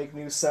they want to make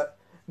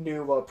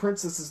new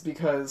princesses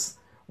because,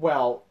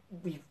 well,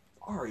 we've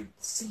already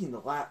seen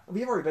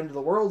we've already been to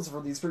the worlds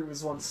for these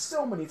previous ones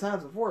so many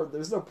times before.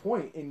 There's no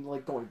point in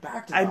like going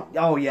back to them.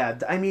 Oh yeah,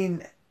 I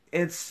mean,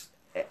 it's.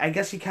 I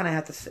guess you kind of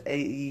have to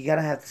say, you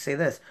gotta have to say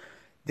this.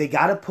 They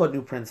gotta put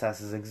new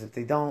princesses in, because if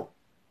they don't,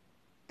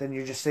 then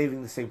you're just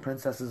saving the same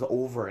princesses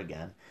over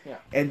again. Yeah.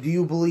 And do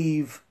you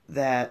believe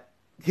that?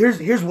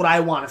 Here's what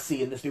I want to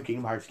see in this new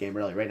Kingdom Hearts game,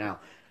 really, right now.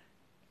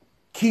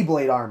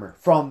 Keyblade armor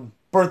from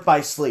Birth by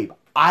Sleep.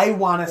 I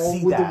want to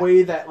see with that. The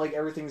way that like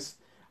everything's.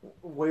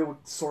 Way with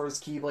Sora's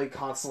Keyblade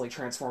constantly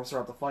transforms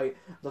throughout the fight.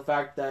 The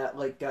fact that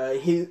like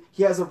he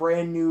has a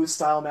brand new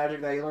style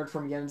magic that he learned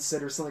from Yen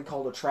Sid or something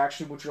called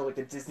Attraction, which are like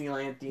the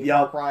Disneyland theme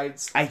park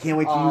rides. I can't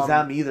wait to use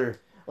them either.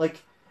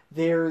 Like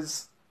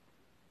there's,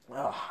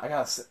 I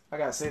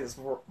gotta say this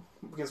before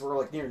because we're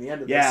like near the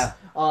end of this.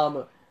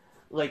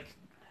 Like,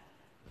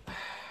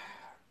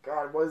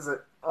 God, what is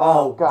it?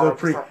 Oh, God,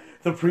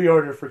 the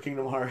pre-order for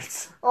Kingdom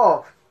Hearts.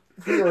 Oh,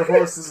 pre-order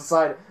post is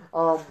aside.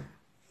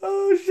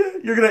 Oh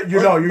shit! You're gonna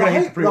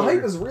hate the pre-order. The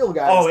hype is real,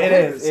 guys. Oh, it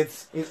is.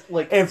 It's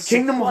like if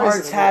Kingdom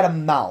Hearts had a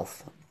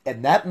mouth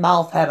and that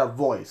mouth had a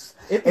voice,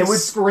 it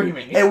was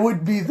screaming. It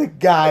would be the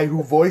guy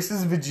who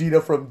voices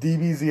Vegeta from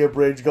DBZ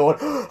Abridged going,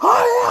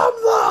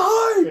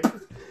 "I am the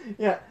hype."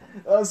 Yeah.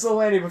 So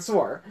Lanny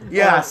Bator.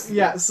 Yes.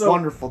 Yeah. So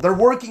wonderful. They're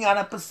working on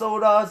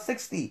episode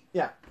 60.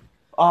 Yeah.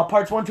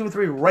 Parts 1, 2, and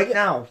 3 right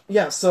now.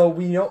 Yeah. So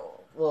we know.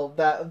 Well,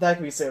 that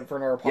can be saved for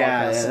another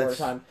podcast some other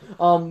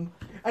time.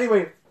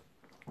 Anyway.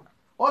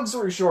 Long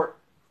story short,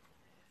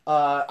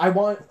 now I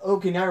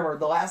remember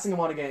the last thing I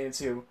want to get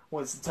into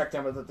was the tech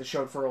demo that they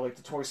showed for like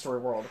the Toy Story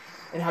World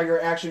and how your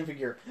action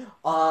figure.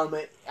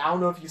 I don't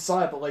know if you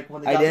saw it, but like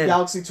when they got the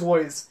Galaxy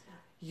toys,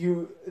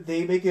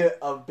 they make it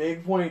a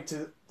big point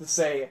to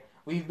say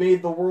we've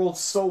made the world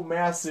so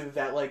massive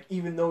that like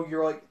even though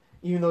you're like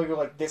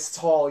this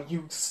tall,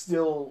 you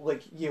still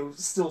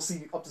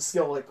see up to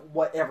scale like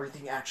what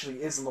everything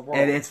actually is in the world.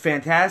 And it's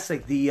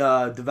fantastic.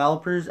 The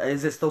developers,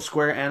 is it still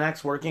Square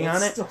Enix working on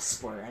it? It's still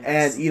Square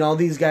Enix. And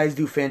these guys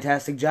do a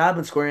fantastic job,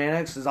 and Square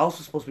Enix is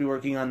also supposed to be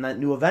working on that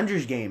new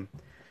Avengers game.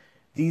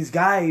 These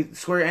guys,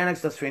 Square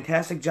Enix does a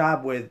fantastic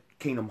job with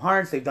Kingdom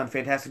Hearts. They've done a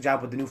fantastic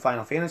job with the new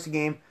Final Fantasy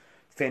game.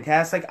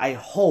 Fantastic. I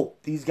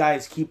hope these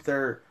guys keep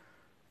their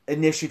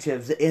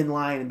initiatives in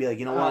line and be like,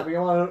 you know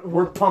what,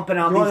 we're pumping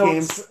out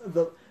these games.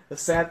 The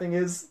sad thing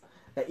is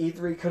that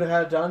E3 could have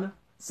had it done,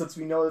 since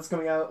we know it's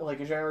coming out like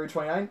in January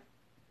 29th.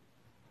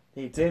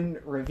 They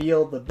didn't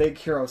reveal the Big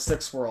Hero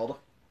 6 world.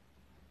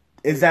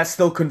 Is that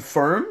still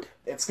confirmed?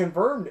 It's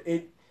confirmed.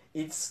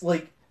 It's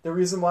like the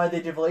reason why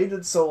they delayed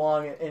it so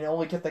long and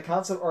only kept the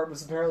concept art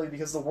was apparently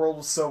because the world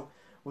was so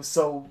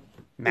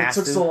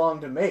massive. It took so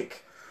long to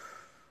make.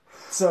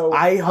 So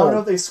I don't know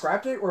if they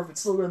scrapped it or if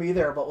it's still going to be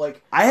there, but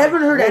like I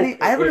haven't heard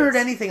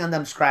anything on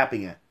them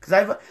scrapping it,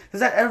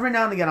 because every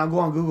now and again I'll go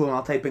on Google and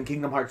I'll type in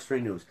Kingdom Hearts 3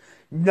 news.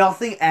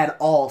 Nothing at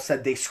all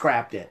said they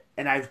scrapped it,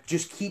 and I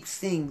just keep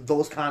seeing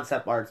those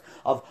concept arts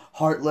of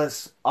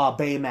Heartless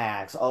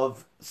Baymax,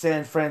 of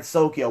San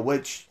Francisco,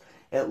 which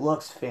it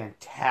looks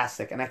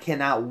fantastic, and I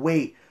cannot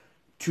wait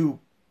to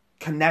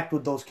connect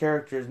with those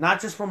characters,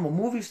 not just from a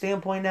movie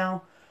standpoint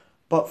now,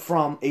 but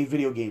from a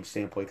video game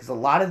standpoint, because a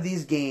lot of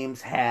these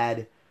games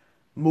had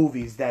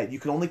movies that you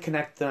could only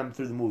connect them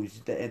through the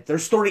movies. Their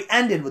story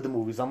ended with the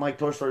movies, unlike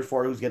Toy Story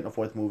 4, who's getting a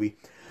fourth movie.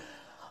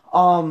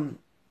 I'm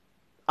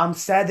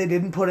sad they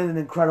didn't put in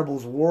an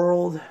Incredibles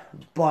world,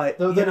 but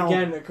again,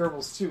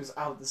 Incredibles 2 is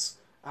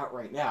out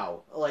right now.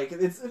 Like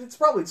it's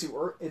probably too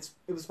early.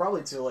 It was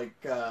probably too like.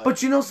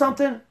 But you know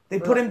something? They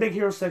put in Big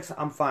Hero 6.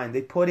 I'm fine.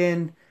 They put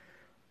in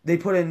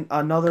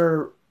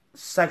another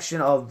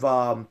section of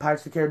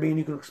Pirates of the Caribbean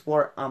you can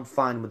explore. I'm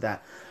fine with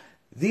that.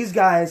 These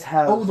guys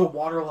have the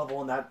water level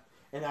in that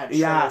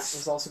yes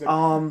is also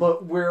good.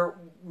 But we're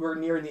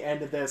nearing the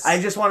end of this. I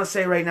just want to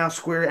say right now,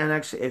 Square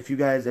Enix,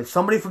 if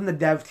somebody from the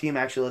dev team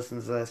actually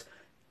listens to this,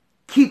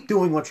 keep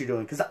doing what you're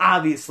doing, because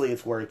obviously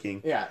it's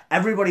working. Yeah,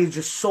 everybody's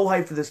just so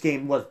hyped for this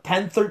game.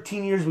 10,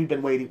 13 years we've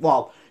been waiting.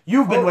 Well,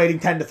 you've been waiting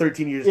 10 to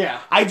 13 years. Yeah,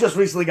 I just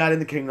recently got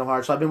into Kingdom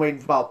Hearts, so I've been waiting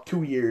for about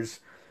 2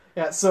 years.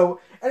 Yeah, so,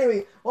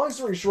 anyway, long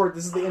story short,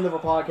 this is the end of our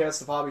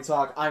podcast of Hobby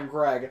Talk. I'm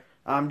Greg.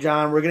 I'm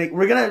John. We're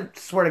gonna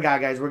swear to God,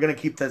 guys, we're gonna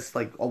keep this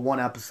like a one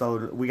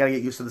episode. We gotta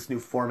get used to this new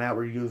format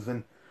we're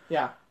using.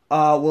 Yeah.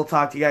 We'll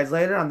talk to you guys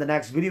later on the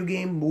next video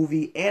game,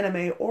 movie,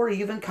 anime, or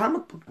even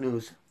comic book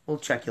news. We'll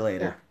check you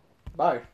later. Yeah. Bye.